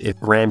saying is, if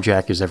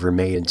Ramjack is ever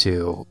made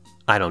into,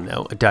 I don't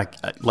know,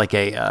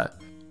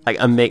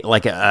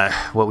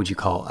 what would you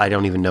call? I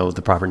don't even know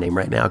the proper name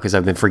right now because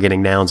I've been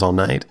forgetting nouns all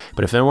night.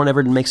 But if anyone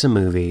ever makes a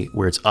movie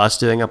where it's us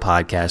doing a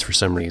podcast for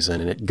some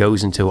reason and it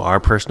goes into our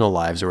personal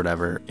lives or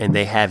whatever, and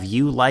they have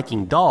you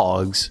liking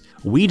dogs,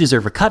 we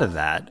deserve a cut of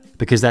that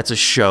because that's a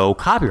show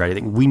copyrighted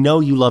thing. We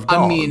know you love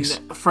dogs. I mean,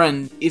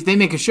 friend, if they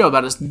make a show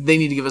about us, they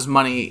need to give us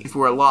money if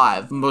we're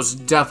alive,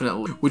 most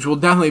definitely, which will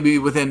definitely be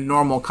within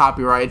normal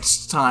copyright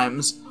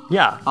times.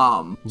 Yeah.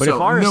 But so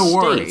if our no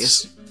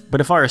worries. But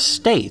if our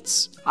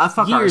estates,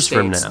 years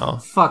from now...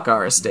 Fuck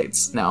our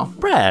estates, no.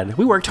 Brad,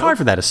 we worked hard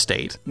for that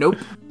estate. Nope.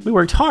 We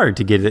worked hard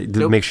to get it,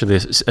 to make sure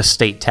this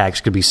estate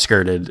tax could be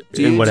skirted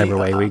in whatever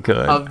way we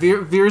could.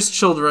 Veer's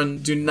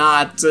children do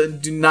not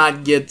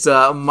get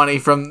money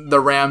from the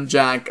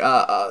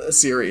Ramjack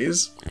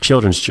series.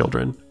 Children's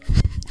children.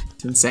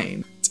 It's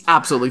insane. It's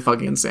absolutely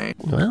fucking insane.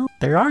 Well,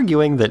 they're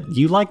arguing that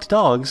you liked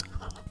dogs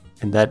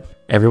and that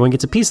everyone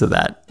gets a piece of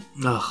that.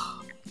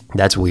 Ugh.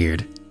 That's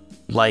weird.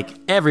 Like,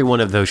 every one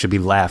of those should be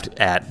laughed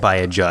at by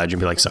a judge and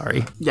be like,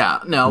 sorry. Yeah,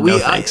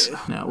 thanks.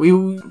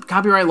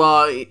 Copyright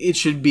law, it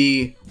should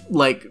be,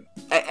 like,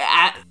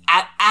 at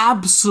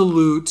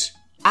absolute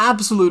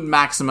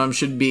maximum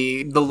should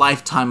be the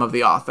lifetime of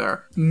the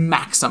author.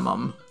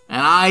 Maximum.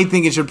 And I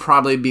think it should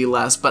probably be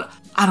less, but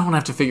I don't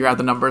have to figure out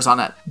the numbers on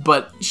it.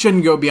 But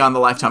shouldn't go beyond the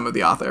lifetime of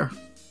the author.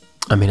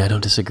 I mean, I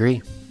don't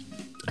disagree.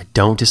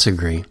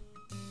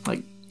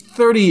 Like,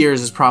 30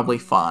 years is probably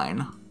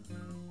fine.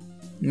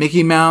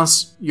 Mickey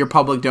Mouse, you're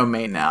public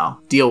domain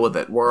now. Deal with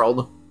it,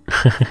 world.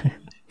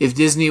 If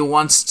Disney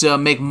wants to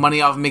make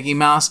money off Mickey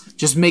Mouse,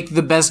 just make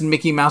the best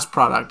Mickey Mouse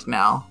product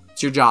now.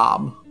 It's your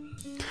job.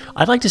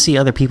 I'd like to see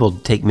other people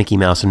take Mickey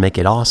Mouse and make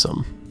it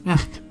awesome. Yeah.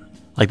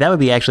 Like, that would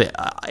be actually...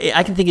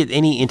 I can think of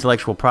any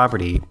intellectual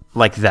property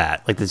like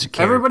that. Like this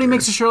character. Everybody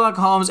makes a Sherlock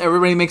Holmes.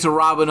 Everybody makes a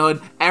Robin Hood.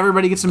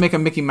 Everybody gets to make a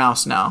Mickey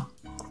Mouse now.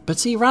 But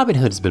see, Robin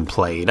Hood's been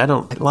played.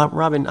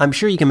 I'm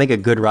sure you can make a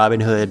good Robin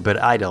Hood, but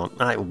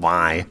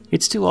why?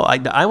 It's too old.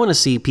 I want to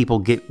see people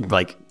get,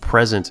 like,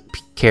 present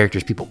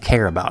characters people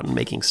care about and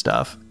making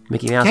stuff.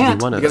 Mickey Mouse would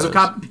be one of those.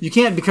 You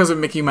can't because of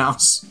Mickey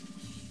Mouse.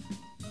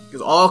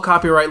 Because all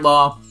copyright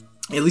law,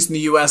 at least in the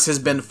US, has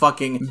been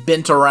fucking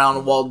bent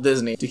around Walt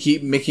Disney to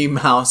keep Mickey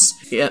Mouse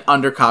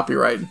under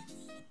copyright.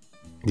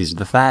 These are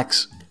the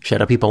facts.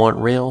 Shadow people aren't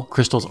real.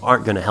 Crystals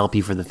aren't going to help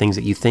you for the things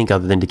that you think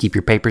other than to keep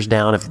your papers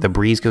down if the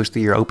breeze goes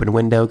through your open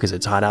window because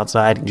it's hot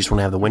outside and you just want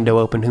to have the window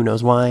open, who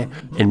knows why.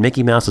 And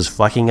Mickey Mouse is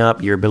fucking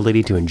up your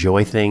ability to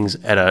enjoy things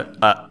at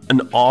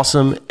an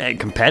awesome and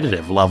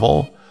competitive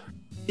level.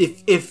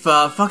 If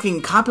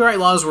fucking copyright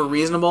laws were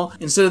reasonable,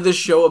 instead of this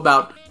show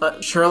about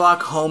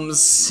Sherlock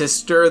Holmes'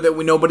 sister that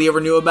nobody ever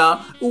knew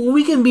about,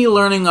 we can be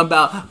learning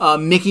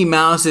about Mickey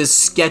Mouse's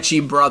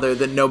sketchy brother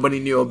that nobody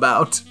knew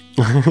about.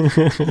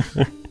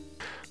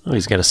 Oh,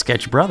 he's got a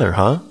sketch brother,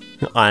 huh?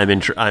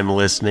 I'm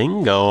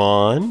listening. Go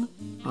on.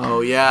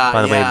 Oh, yeah,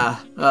 By the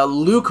way,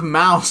 Luke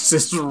Mouse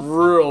is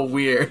real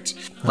weird.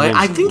 Like,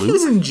 I think he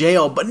was in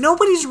jail, but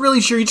nobody's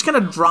really sure. He just kind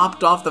of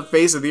dropped off the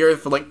face of the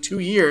earth for like 2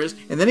 years,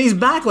 and then he's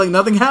back like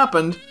nothing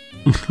happened.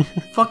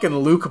 Fucking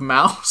Luke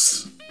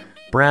Mouse.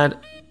 Brad,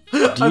 do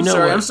you I'm know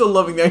sorry, what... I'm still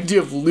loving the idea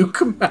of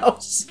Luke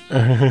Mouse.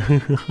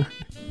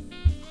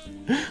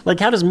 Like,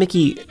 how does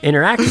Mickey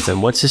interact with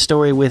him? What's his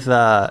story with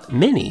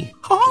Minnie?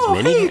 Oh,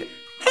 Is Minnie...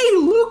 hey,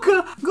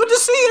 Luca. Good to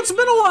see you. It's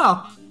been a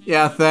while.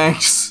 Yeah,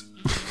 thanks.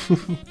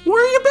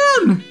 Where you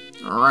been?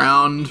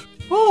 Around.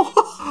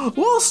 Oh,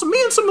 well,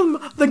 me and some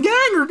of the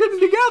gang are getting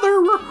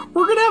together.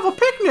 We're gonna have a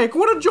picnic.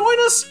 Want to join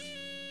us?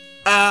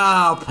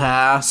 I'll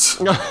pass.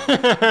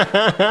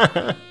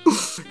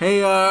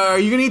 Hey, are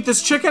you gonna eat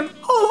this chicken?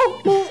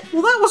 Oh,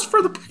 well, that was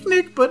for the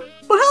picnic, but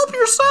help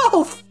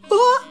yourself.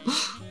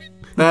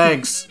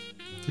 Thanks.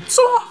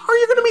 So, are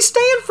you gonna be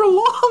staying for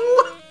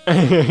long?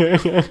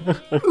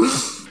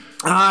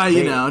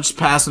 Just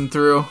passing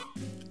through.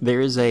 There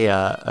is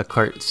a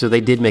cart. So they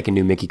did make a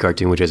new Mickey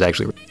cartoon, which is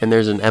actually. And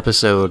there's an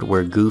episode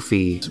where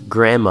Goofy's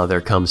grandmother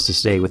comes to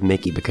stay with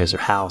Mickey because her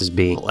house is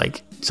being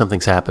like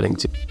something's happening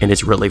to, and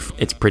it's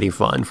pretty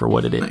fun for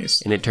what it is.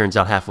 Nice. And it turns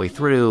out halfway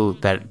through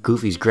that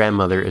Goofy's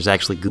grandmother is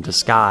actually Goofy the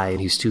Sky, and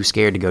he's too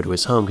scared to go to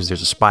his home because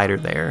there's a spider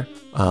there.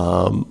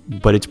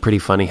 But it's pretty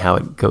funny how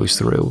it goes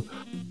through.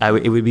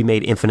 It would be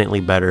made infinitely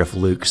better if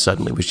Luke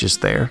suddenly was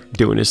just there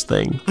doing his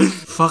thing.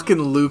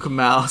 Fucking Luke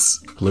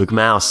Mouse. Luke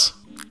Mouse.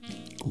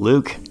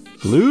 Luke.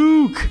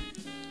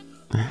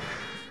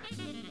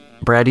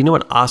 Brad, do you know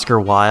what Oscar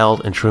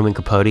Wilde and Truman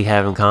Capote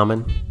have in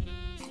common?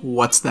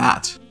 What's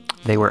that?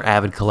 They were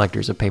avid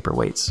collectors of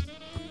paperweights.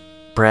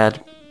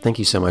 Brad, thank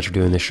you so much for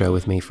doing this show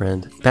with me,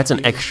 friend. That's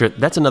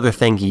another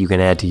thank you can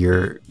add to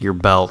your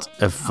belt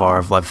of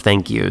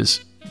thank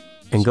yous.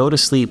 And go to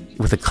sleep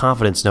with the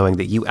confidence knowing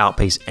that you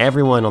outpace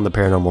everyone on the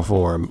Paranormal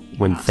Forum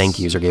when thank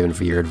yous are given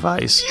for your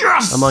advice.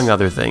 Yes! Among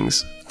other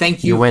things.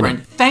 Thank you, win.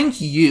 friend. Thank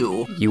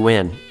you. You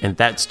win. And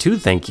that's 2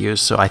 thank yous,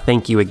 so I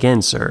thank you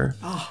again, sir.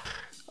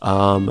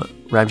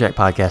 Ramjack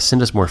Podcast,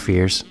 send us more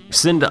fears.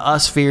 Send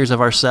us fears of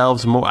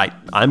ourselves more.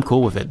 I'm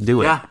cool with it.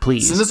 Do it,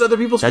 please. Send us other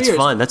people's fears. That's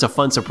fun. That's a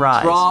fun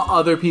surprise. Draw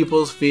other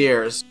people's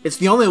fears. It's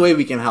the only way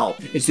we can help.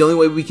 It's the only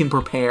way we can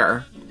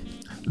prepare.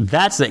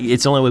 It's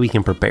the only way we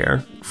can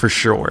prepare, for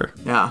sure.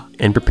 Yeah.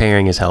 And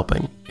preparing is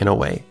helping, in a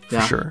way, for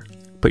sure.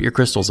 Put your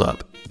crystals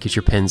up. Get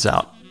your pens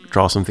out.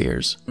 Draw some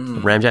fears.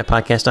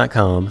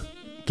 RamjackPodcast.com.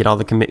 Get all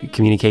the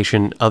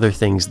communication, other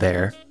things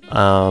there.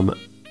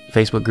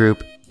 Facebook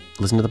group.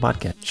 Listen to the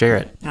podcast. Share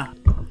it. Yeah.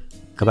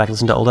 Go back and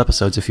listen to old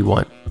episodes if you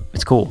want.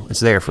 It's cool.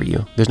 It's there for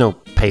you. There's no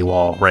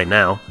paywall right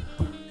now.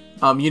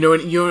 You know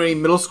any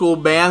middle school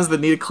bands that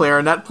need a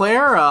clarinet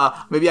player?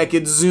 Maybe I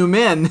could zoom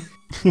in.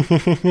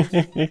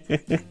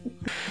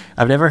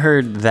 I've never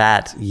heard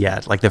that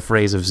yet, like the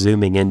phrase of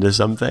zooming into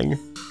something.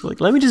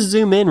 Like, let me just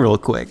zoom in real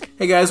quick.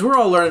 Hey guys, we're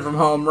all learning from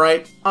home,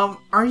 right? How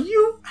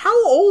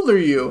old are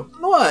you?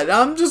 What?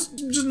 I'm just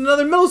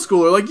another middle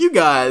schooler like you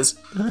guys.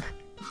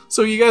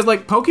 So you guys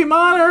like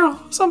Pokemon or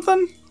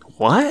something?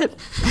 What?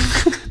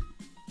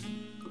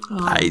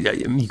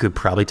 You could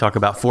probably talk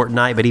about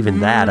Fortnite, but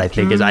even that, I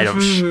think, is I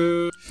don't.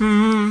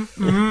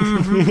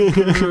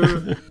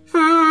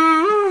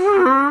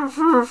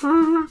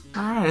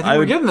 Alright, I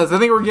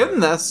think we're getting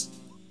this.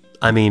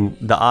 I mean,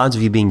 the odds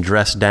of you being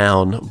dressed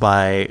down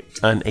by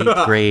an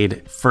 8th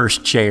grade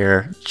first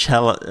chair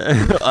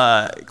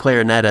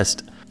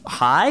clarinetist,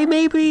 high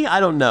maybe? I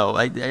don't know.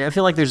 I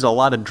feel like there's a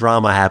lot of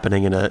drama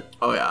happening in a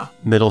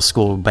middle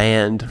school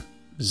band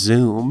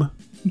Zoom.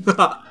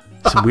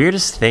 It's the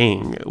weirdest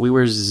thing. We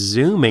were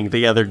Zooming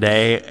the other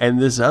day,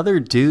 and this other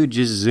dude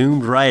just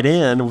zoomed right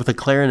in with a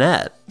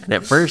clarinet. And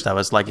at first I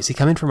was like, is he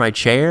coming for my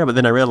chair? But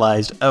then I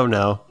realized, oh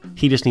no,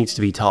 he just needs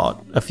to be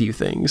taught a few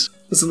things.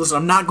 Listen,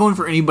 I'm not going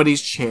for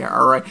anybody's chair,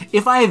 alright?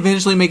 If I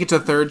eventually make it to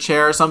 3rd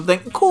chair or something,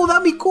 cool,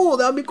 that'd be cool.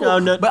 But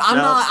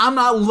I'm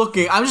not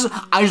looking. I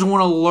just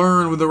want to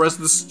learn with the rest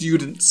of the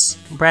students.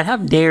 Brad, how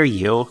dare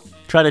you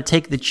try to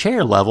take the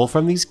chair level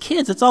from these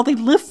kids? That's all they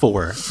live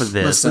for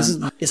this.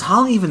 Listen, is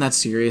Holly even that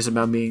serious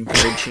about being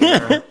 3rd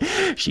chair?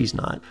 She's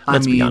not.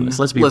 Let's be honest.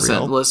 Let's be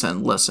real.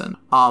 Listen.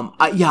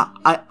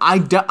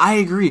 I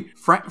agree.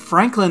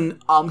 Franklin,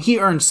 he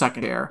earned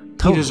 2nd chair.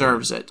 Totally. He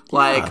deserves it.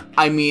 Like,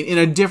 I mean, in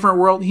a different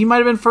world, he might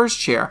have been 1st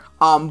chair.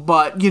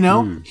 But,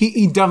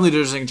 he definitely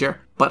deserves 2nd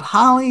chair. But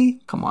Holly,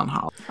 come on,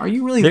 Holly. Are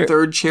you really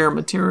 3rd chair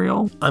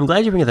material? I'm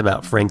glad you bring up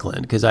about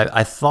Franklin, because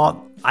I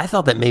thought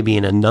that maybe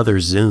in another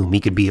Zoom he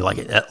could be like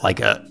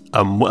a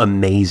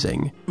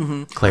amazing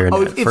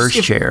clarinet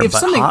first chair. If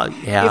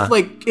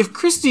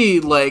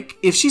Christy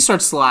if she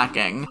starts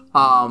slacking,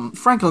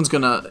 Franklin's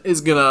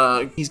he's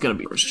gonna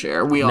be first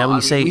chair. We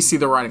see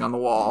the writing on the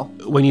wall.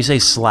 When you say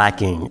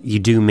slacking, you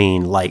do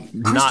mean like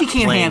Christy not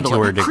can't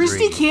handle it. Degree.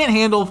 Christy can't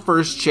handle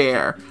first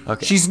chair.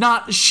 Okay. She's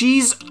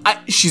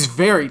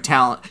very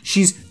talented.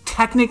 She's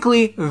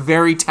technically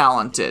very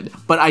talented,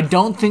 but I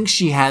don't think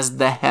she has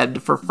the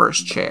head for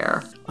first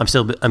chair. I'm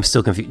still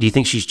confused. Do you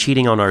think she's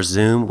cheating on our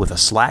Zoom with a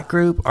Slack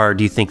group, or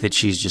do you think that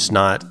she's just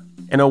not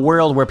in a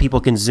world where people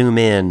can zoom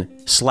in?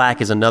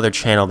 Slack is another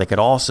channel that could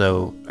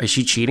also. Is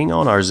she cheating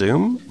on our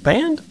Zoom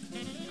band?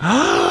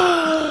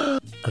 That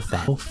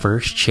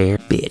first chair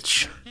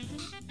bitch.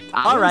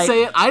 I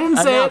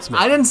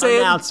didn't say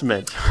it.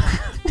 Announcement.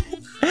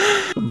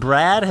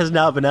 Brad has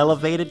now been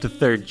elevated to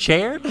 3rd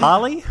chair.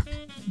 Holly.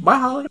 Bye,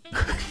 Holly.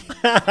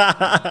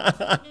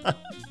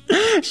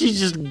 She's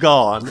just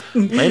gone.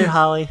 Later,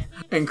 Holly.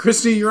 And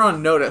Christy, you're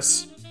on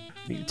notice.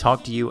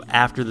 Talk to you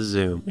after the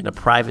Zoom, in a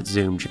private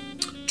Zoom.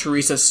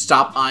 Teresa,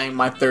 stop eyeing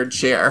my third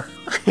chair.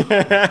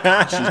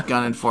 She's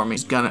gunning for me.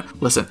 She's gunning.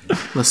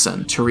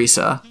 Listen,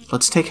 Teresa.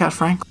 Let's take out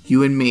Frank.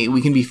 You and me.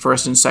 We can be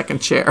first and second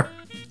chair.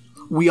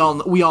 We all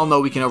know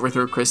we can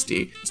overthrow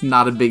Christy. It's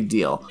not a big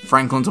deal.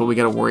 Franklin's what we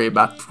got to worry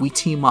about. If we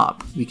team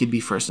up, we could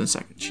be first and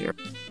second chair.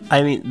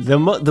 I mean,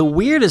 the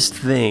weirdest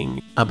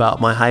thing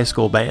about my high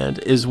school band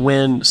is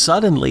when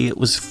suddenly it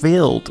was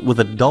filled with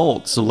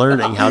adults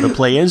learning how to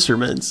play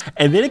instruments.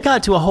 And then it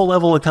got to a whole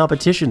level of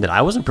competition that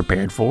I wasn't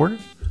prepared for.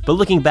 But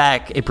looking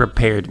back, it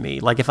prepared me.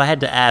 Like if I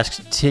had to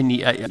ask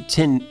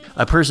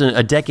a person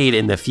a decade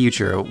in the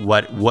future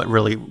what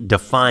really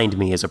defined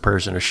me as a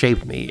person or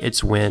shaped me,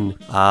 it's when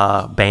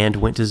band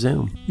went to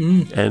Zoom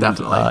and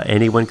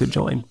anyone could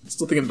join.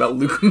 Still thinking about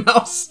Luke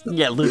Mouse.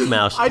 Yeah, Luke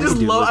Mouse. I just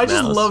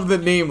love the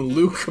name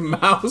Luke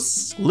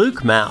Mouse.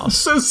 Luke Mouse.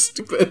 So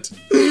stupid.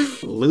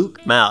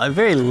 Luke Mouse. A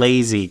very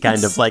lazy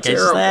kind of like.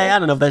 I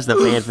don't know if that's the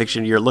fan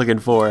fiction you're looking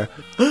for.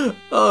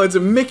 Oh, it's a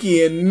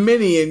Mickey and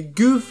Minnie and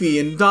Goofy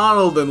and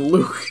Donald and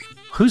Luke.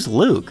 Who's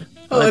Luke?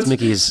 Oh, that's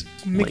Mickey's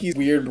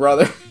weird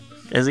brother.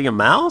 Is he a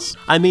mouse?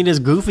 I mean, is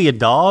Goofy a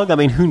dog? I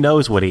mean, who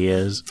knows what he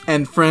is?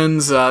 And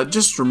friends,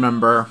 just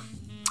remember,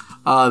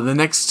 the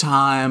next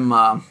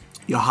time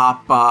you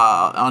hop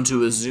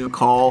onto a Zoom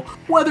call,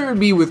 whether it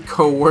be with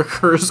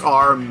coworkers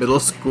or middle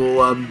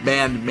school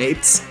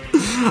bandmates,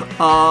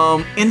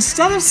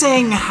 instead of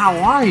saying, "How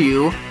are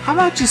you?" how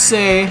about you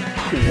say,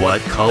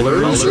 "What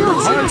color is your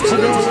heart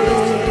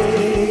today?"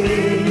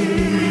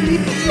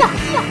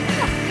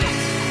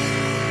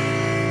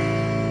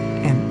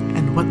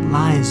 And what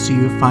lies do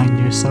you find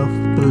yourself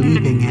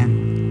believing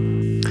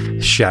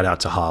in? Shout out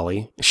to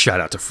Holly. Shout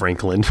out to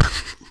Franklin.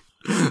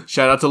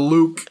 Shout out to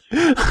Luke.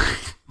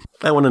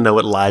 I want to know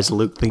what lies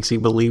Luke thinks he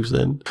believes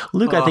in.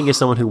 Luke, I think, is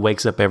someone who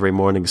wakes up every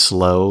morning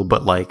slow,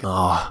 but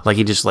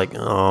he just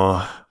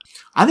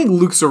I think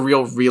Luke's a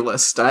real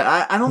realist.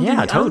 I don't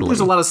think there's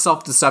a lot of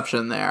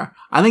self-deception there.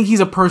 I think he's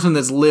a person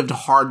that's lived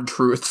hard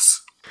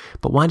truths.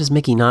 But why does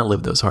Mickey not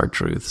live those hard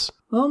truths?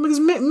 Well, because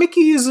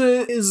Mickey is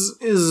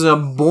a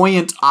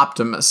buoyant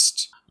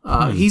optimist.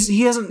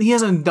 He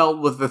hasn't dealt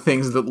with the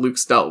things that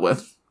Luke's dealt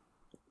with.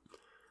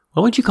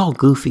 What would you call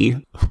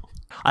Goofy?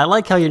 I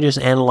like how you're just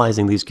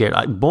analyzing these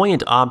characters.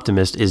 Buoyant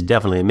optimist is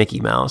definitely a Mickey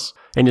Mouse,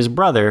 and his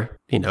brother,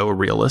 a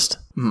realist.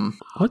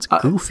 What's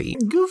Goofy?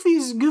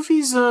 Goofy's.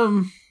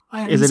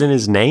 Is it in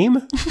his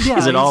name? Yeah,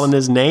 is it all in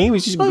his name?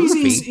 He's just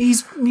Goofy.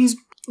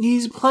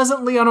 He's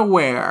pleasantly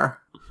unaware.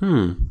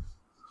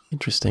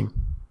 Interesting.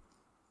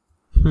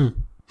 I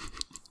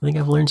think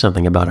I've learned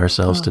something about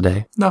ourselves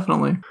today.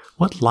 Definitely.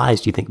 What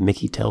lies do you think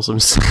Mickey tells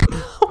himself?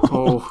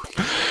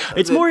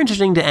 It's more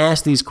interesting to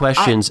ask these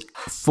questions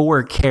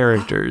for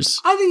characters.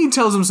 I think he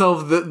tells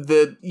himself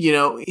that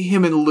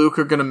him and Luke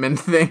are going to mend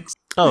things.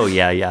 Oh,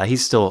 yeah.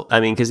 He's still,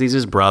 because he's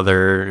his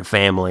brother,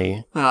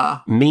 family,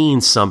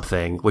 means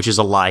something, which is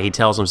a lie. He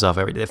tells himself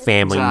every day,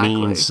 family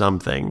means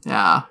something.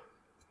 Yeah.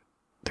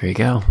 There you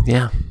go.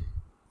 Yeah.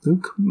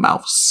 Luke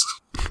Mouse.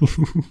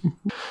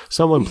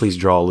 Someone please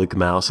draw Luke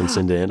Mouse and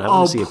send it in. I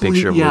want to see a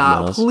picture of Luke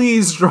Mouse.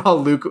 Please draw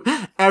Luke.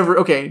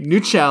 Okay, new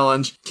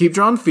challenge. Keep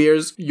drawing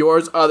fears.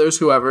 Yours, others,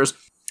 whoever's.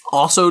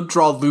 Also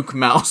draw Luke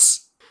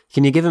Mouse.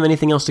 Can you give him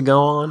anything else to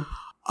go on?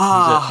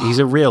 He's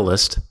a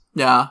realist.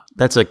 Yeah.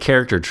 That's a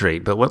character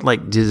trait, but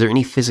is there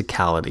any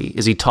physicality?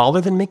 Is he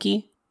taller than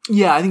Mickey?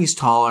 Yeah, I think he's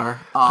taller.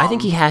 I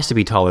think he has to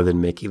be taller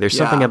than Mickey. There's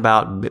something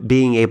about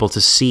being able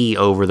to see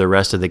over the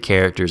rest of the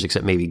characters,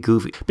 except maybe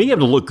Goofy. Being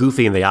able to look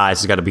Goofy in the eyes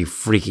has got to be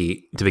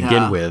freaky to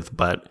begin with,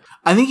 but...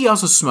 I think he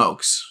also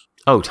smokes.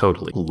 Oh,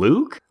 totally.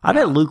 Luke? I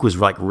bet Luke was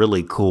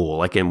really cool,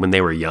 when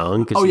they were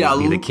young, because he would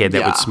be the kid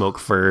that would smoke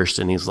first,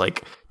 and he's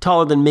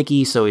taller than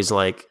Mickey, so he's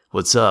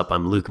 "What's up?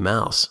 I'm Luke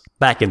Mouse."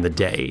 Back in the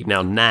day.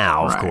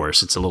 Now, of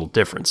course, it's a little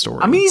different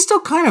story. He's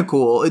still kind of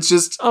cool. It's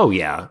just... Oh,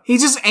 yeah.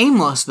 He's just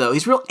aimless, though.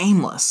 He's real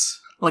aimless.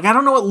 I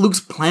don't know what Luke's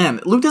plan...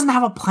 Luke doesn't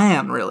have a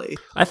plan, really.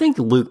 I think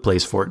Luke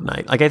plays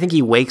Fortnite. I think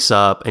he wakes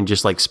up and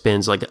just,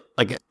 spends,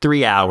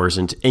 3 hours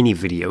into any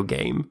video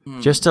game.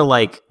 Just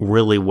to,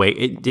 really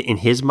wait. In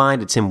his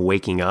mind, it's him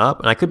waking up.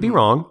 And I could be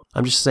wrong.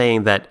 I'm just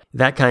saying that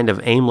kind of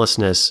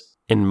aimlessness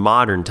in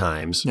modern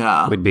times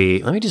would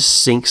be, let me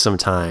just sink some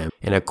time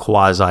in a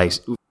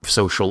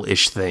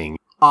quasi-social-ish thing.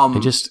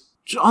 And just...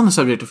 On the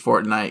subject of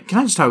Fortnite, can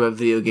I just talk about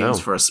video games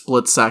for a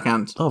split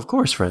second? Oh, of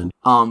course, friend.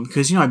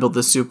 Because, I built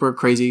this super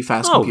crazy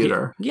fast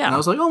computer. Yeah. And I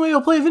was like, maybe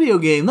I'll play a video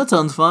game. That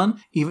sounds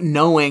fun. Even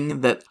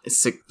knowing that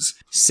it's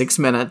 6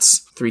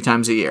 minutes, 3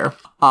 times a year.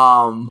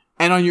 And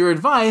on your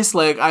advice,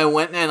 I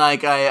went and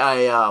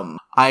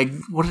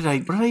what did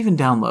I even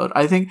download?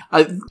 I think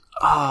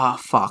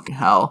fucking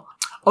hell.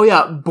 Oh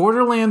yeah,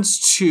 Borderlands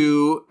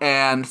 2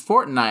 and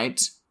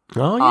Fortnite.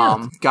 Oh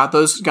yeah. Got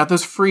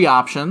those free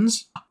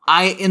options.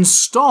 I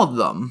installed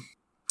them.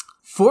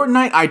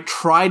 Fortnite I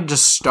tried to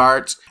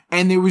start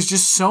and there was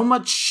just so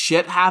much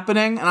shit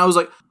happening and I was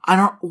like,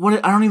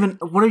 what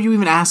are you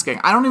even asking?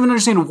 I don't even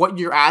understand what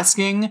you're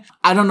asking.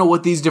 I don't know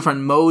what these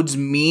different modes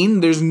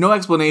mean. There's no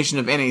explanation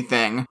of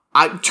anything.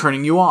 I'm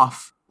turning you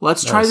off.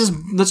 Let's try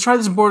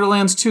this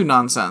Borderlands 2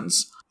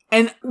 nonsense.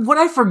 And what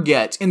I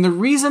forget, and the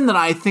reason that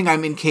I think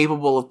I'm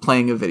incapable of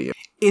playing a video,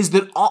 is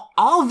that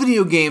all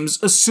video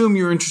games assume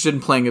you're interested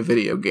in playing a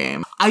video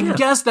game. I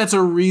guess that's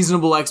a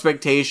reasonable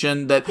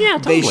expectation that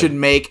they should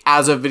make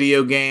as a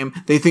video game.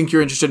 They think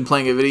you're interested in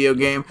playing a video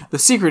game. The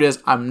secret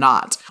is, I'm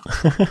not.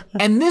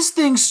 And this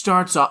thing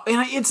starts off,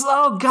 and it's,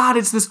 oh god,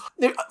 it's this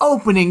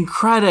opening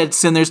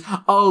credits, and there's,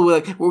 and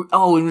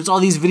there's all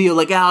these video,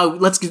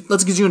 let's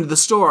get you into the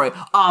story.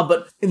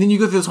 And then you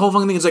go through this whole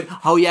fucking thing, it's like,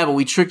 oh yeah, but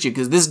we tricked you,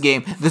 because this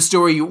game, the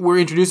story we're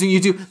introducing you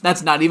to,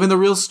 that's not even the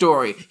real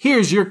story.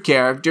 Here's your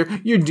character,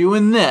 you're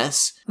doing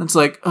this. And it's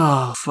like,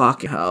 oh,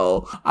 fuck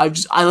hell. I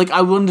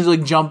wanted to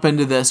jump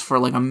into this for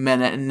a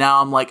minute, and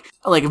now I'm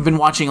I've been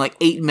watching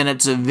 8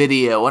 minutes of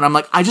video, and I'm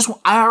like, I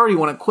already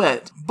want to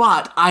quit.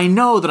 But I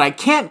know that I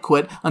can't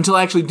quit until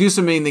I actually do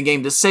something in the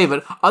game to save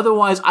it.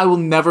 Otherwise, I will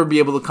never be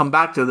able to come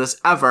back to this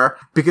ever,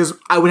 because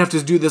I would have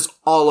to do this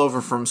all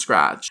over from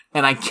scratch.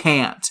 And I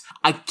can't.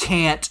 I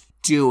can't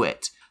do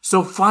it.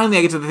 So finally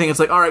I get to the thing, it's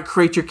like, alright,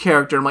 create your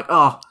character. I'm like,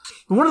 oh.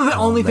 One of the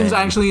only things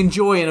I actually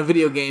enjoy in a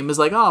video game is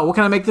what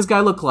can I make this guy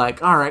look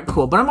like? Alright,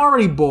 cool. But I'm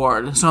already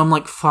bored. So I'm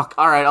like, fuck,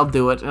 alright, I'll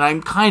do it. And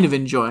I'm kind of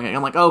enjoying it.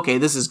 I'm like, okay,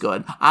 this is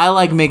good. I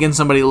like making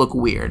somebody look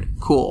weird.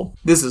 Cool.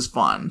 This is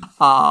fun.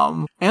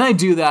 And I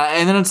do that,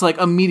 and then it's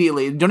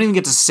immediately, don't even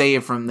get to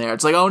save from there.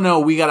 It's like, oh no,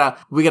 we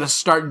gotta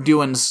start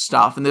doing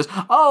stuff. And there's,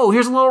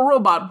 here's a little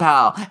robot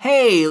pal.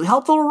 Hey,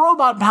 help the little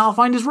robot pal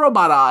find his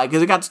robot eye,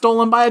 because it got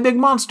stolen by a big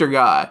monster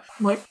guy.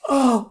 I'm like,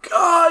 oh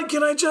god,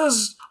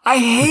 I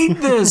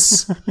hate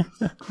this.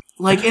 And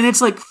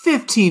it's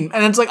 15,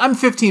 and it's I'm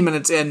 15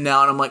 minutes in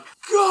now, and I'm like,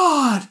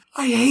 God,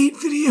 I hate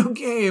video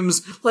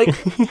games.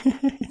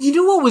 You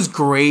know what was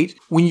great?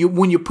 When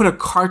you put a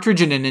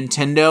cartridge in a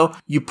Nintendo,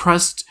 you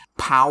pressed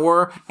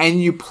power,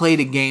 and you played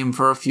a game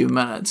for a few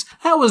minutes.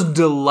 That was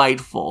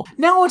delightful.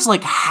 Now it's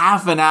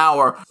half an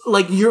hour,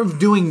 you're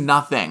doing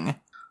nothing.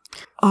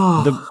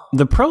 Oh.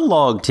 The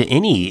prologue to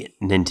any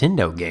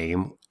Nintendo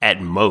game,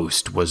 at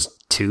most, was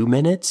 2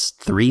 minutes,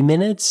 3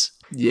 minutes.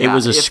 Yeah, it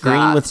was a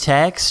screen with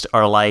text,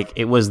 or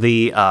it was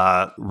the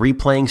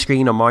replaying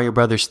screen on Mario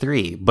Brothers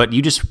 3. But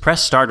you just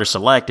press start or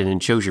select, and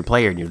it shows your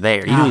player, and you're there.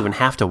 You don't even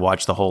have to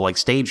watch the whole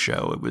stage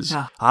show. It was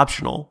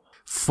optional.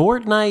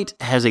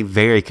 Fortnite has a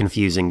very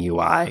confusing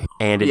UI,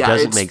 and it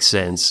doesn't make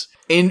sense.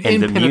 And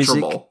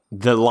impenetrable.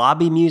 The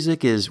lobby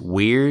music is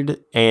weird,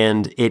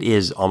 and it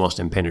is almost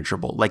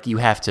impenetrable. You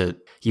have to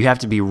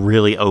be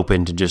really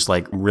open to just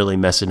really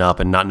messing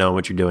up and not knowing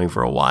what you're doing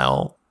for a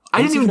while.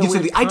 I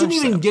didn't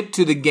even get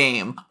to the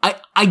game.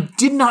 I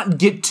did not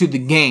get to the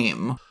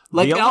game.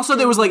 And also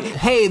there was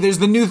hey, there's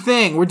the new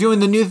thing. We're doing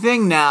the new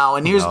thing now,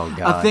 and here's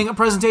a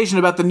presentation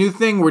about the new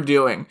thing we're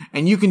doing,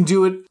 and you can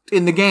do it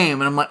in the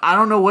game. And I'm like, I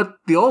don't know what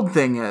the old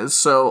thing is,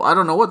 so I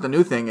don't know what the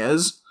new thing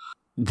is.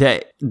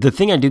 The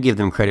thing I do give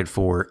them credit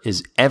for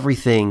is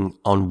everything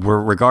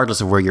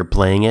regardless of where you're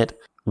playing it,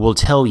 will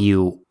tell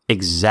you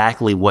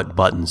exactly what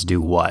buttons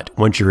do what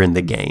once you're in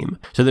the game.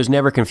 So there's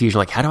never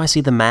confusion, how do I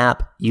see the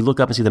map? You look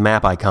up and see the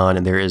map icon,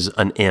 and there is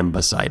an M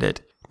beside it.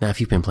 Now, if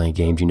you've been playing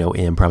games, you know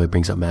M probably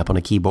brings up map on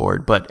a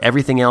keyboard, but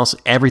everything else,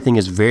 everything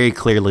is very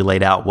clearly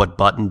laid out, what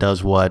button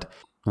does what,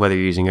 whether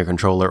you're using a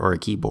controller or a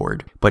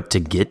keyboard. But to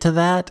get to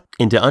that,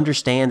 and to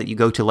understand that you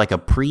go to a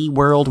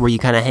pre-world where you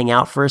kind of hang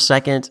out for a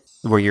second,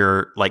 where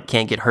you're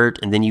can't get hurt,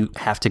 and then you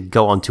have to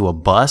go onto a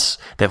bus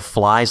that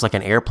flies like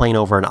an airplane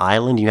over an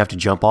island. You have to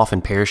jump off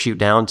and parachute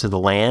down to the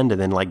land, and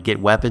then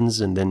get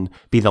weapons, and then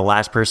be the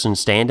last person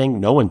standing.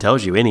 No one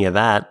tells you any of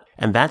that.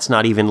 And that's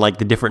not even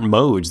the different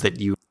modes that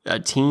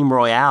Team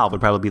Royale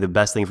would probably be the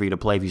best thing for you to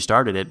play if you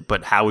started it,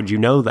 but how would you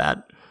know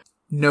that?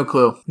 No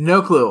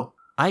clue.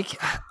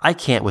 I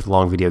can't with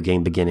long video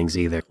game beginnings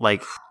either.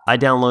 I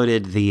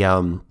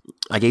downloaded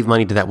I gave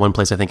money to that one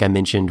place I think I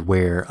mentioned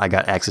where I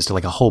got access to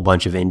a whole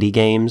bunch of indie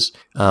games.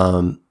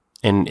 And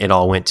it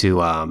all went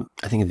to, I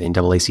think the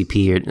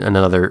NAACP or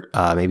another,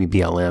 maybe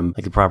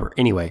BLM,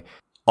 anyway,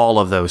 all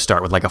of those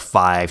start with a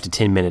 5 to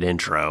 10 minute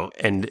intro,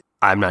 and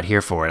I'm not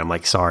here for it.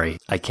 I'm sorry,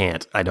 I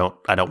can't. I don't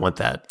want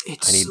that.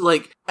 It's I'm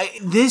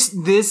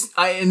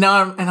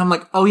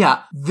like, oh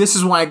yeah, this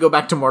is why I go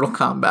back to Mortal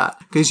Kombat.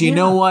 Because you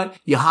know what?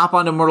 You hop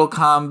onto Mortal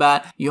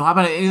Kombat, you hop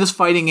onto any of those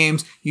fighting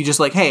games, you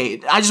just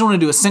hey, I just want to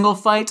do a single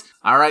fight.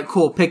 All right,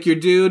 cool. Pick your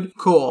dude.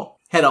 Cool.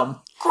 Hit him.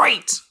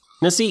 Great.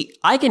 Now see,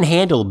 I can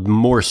handle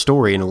more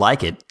story and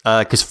like it,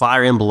 because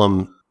Fire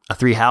Emblem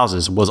Three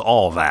Houses was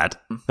all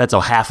that. That's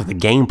all half of the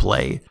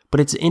gameplay. But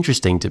it's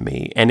interesting to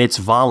me, and it's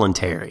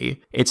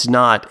voluntary. It's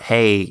not,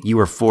 hey, you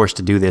were forced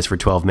to do this for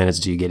 12 minutes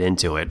till you get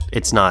into it.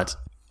 It's not,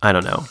 I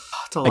don't know.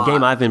 A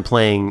game I've been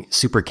playing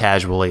super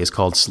casually is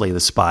called Slay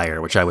the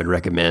Spire, which I would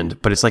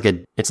recommend. But it's like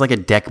a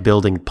deck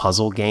building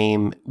puzzle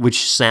game,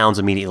 which sounds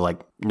immediately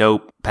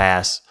nope,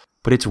 pass.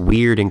 But it's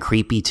weird and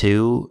creepy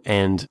too,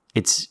 and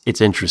it's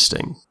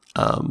interesting.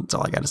 That's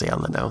all I got to say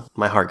on that now.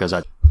 My heart goes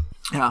out.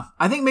 Yeah,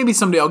 I think maybe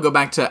someday I'll go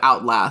back to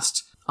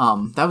Outlast.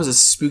 That was a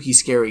spooky,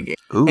 scary game.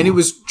 Ooh. And it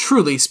was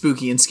truly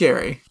spooky and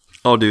scary.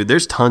 Oh, dude,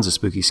 there's tons of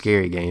spooky,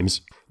 scary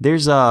games.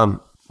 There's,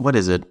 what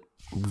is it?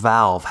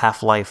 Valve,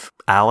 Half-Life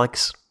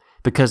Alyx,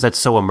 because that's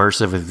so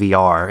immersive with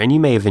VR. And you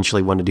may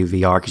eventually want to do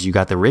VR because you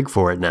got the rig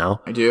for it now.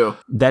 I do.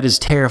 That is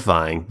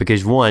terrifying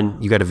because, one,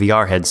 you got a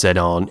VR headset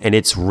on and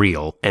it's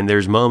real. And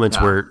there's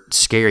moments where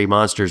scary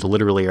monsters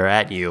literally are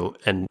at you.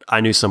 And I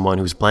knew someone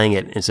who was playing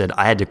it and said,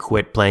 I had to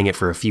quit playing it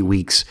for a few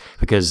weeks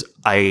because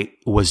I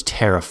was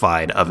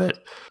terrified of it.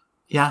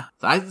 Yeah,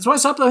 that's why I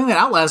stopped playing that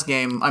Outlast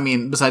game. I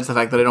mean, besides the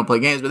fact that I don't play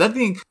games, but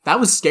that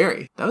was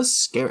scary. That was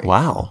scary.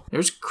 Wow.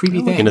 There's creepy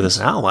things. Look into this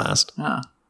Outlast. Yeah.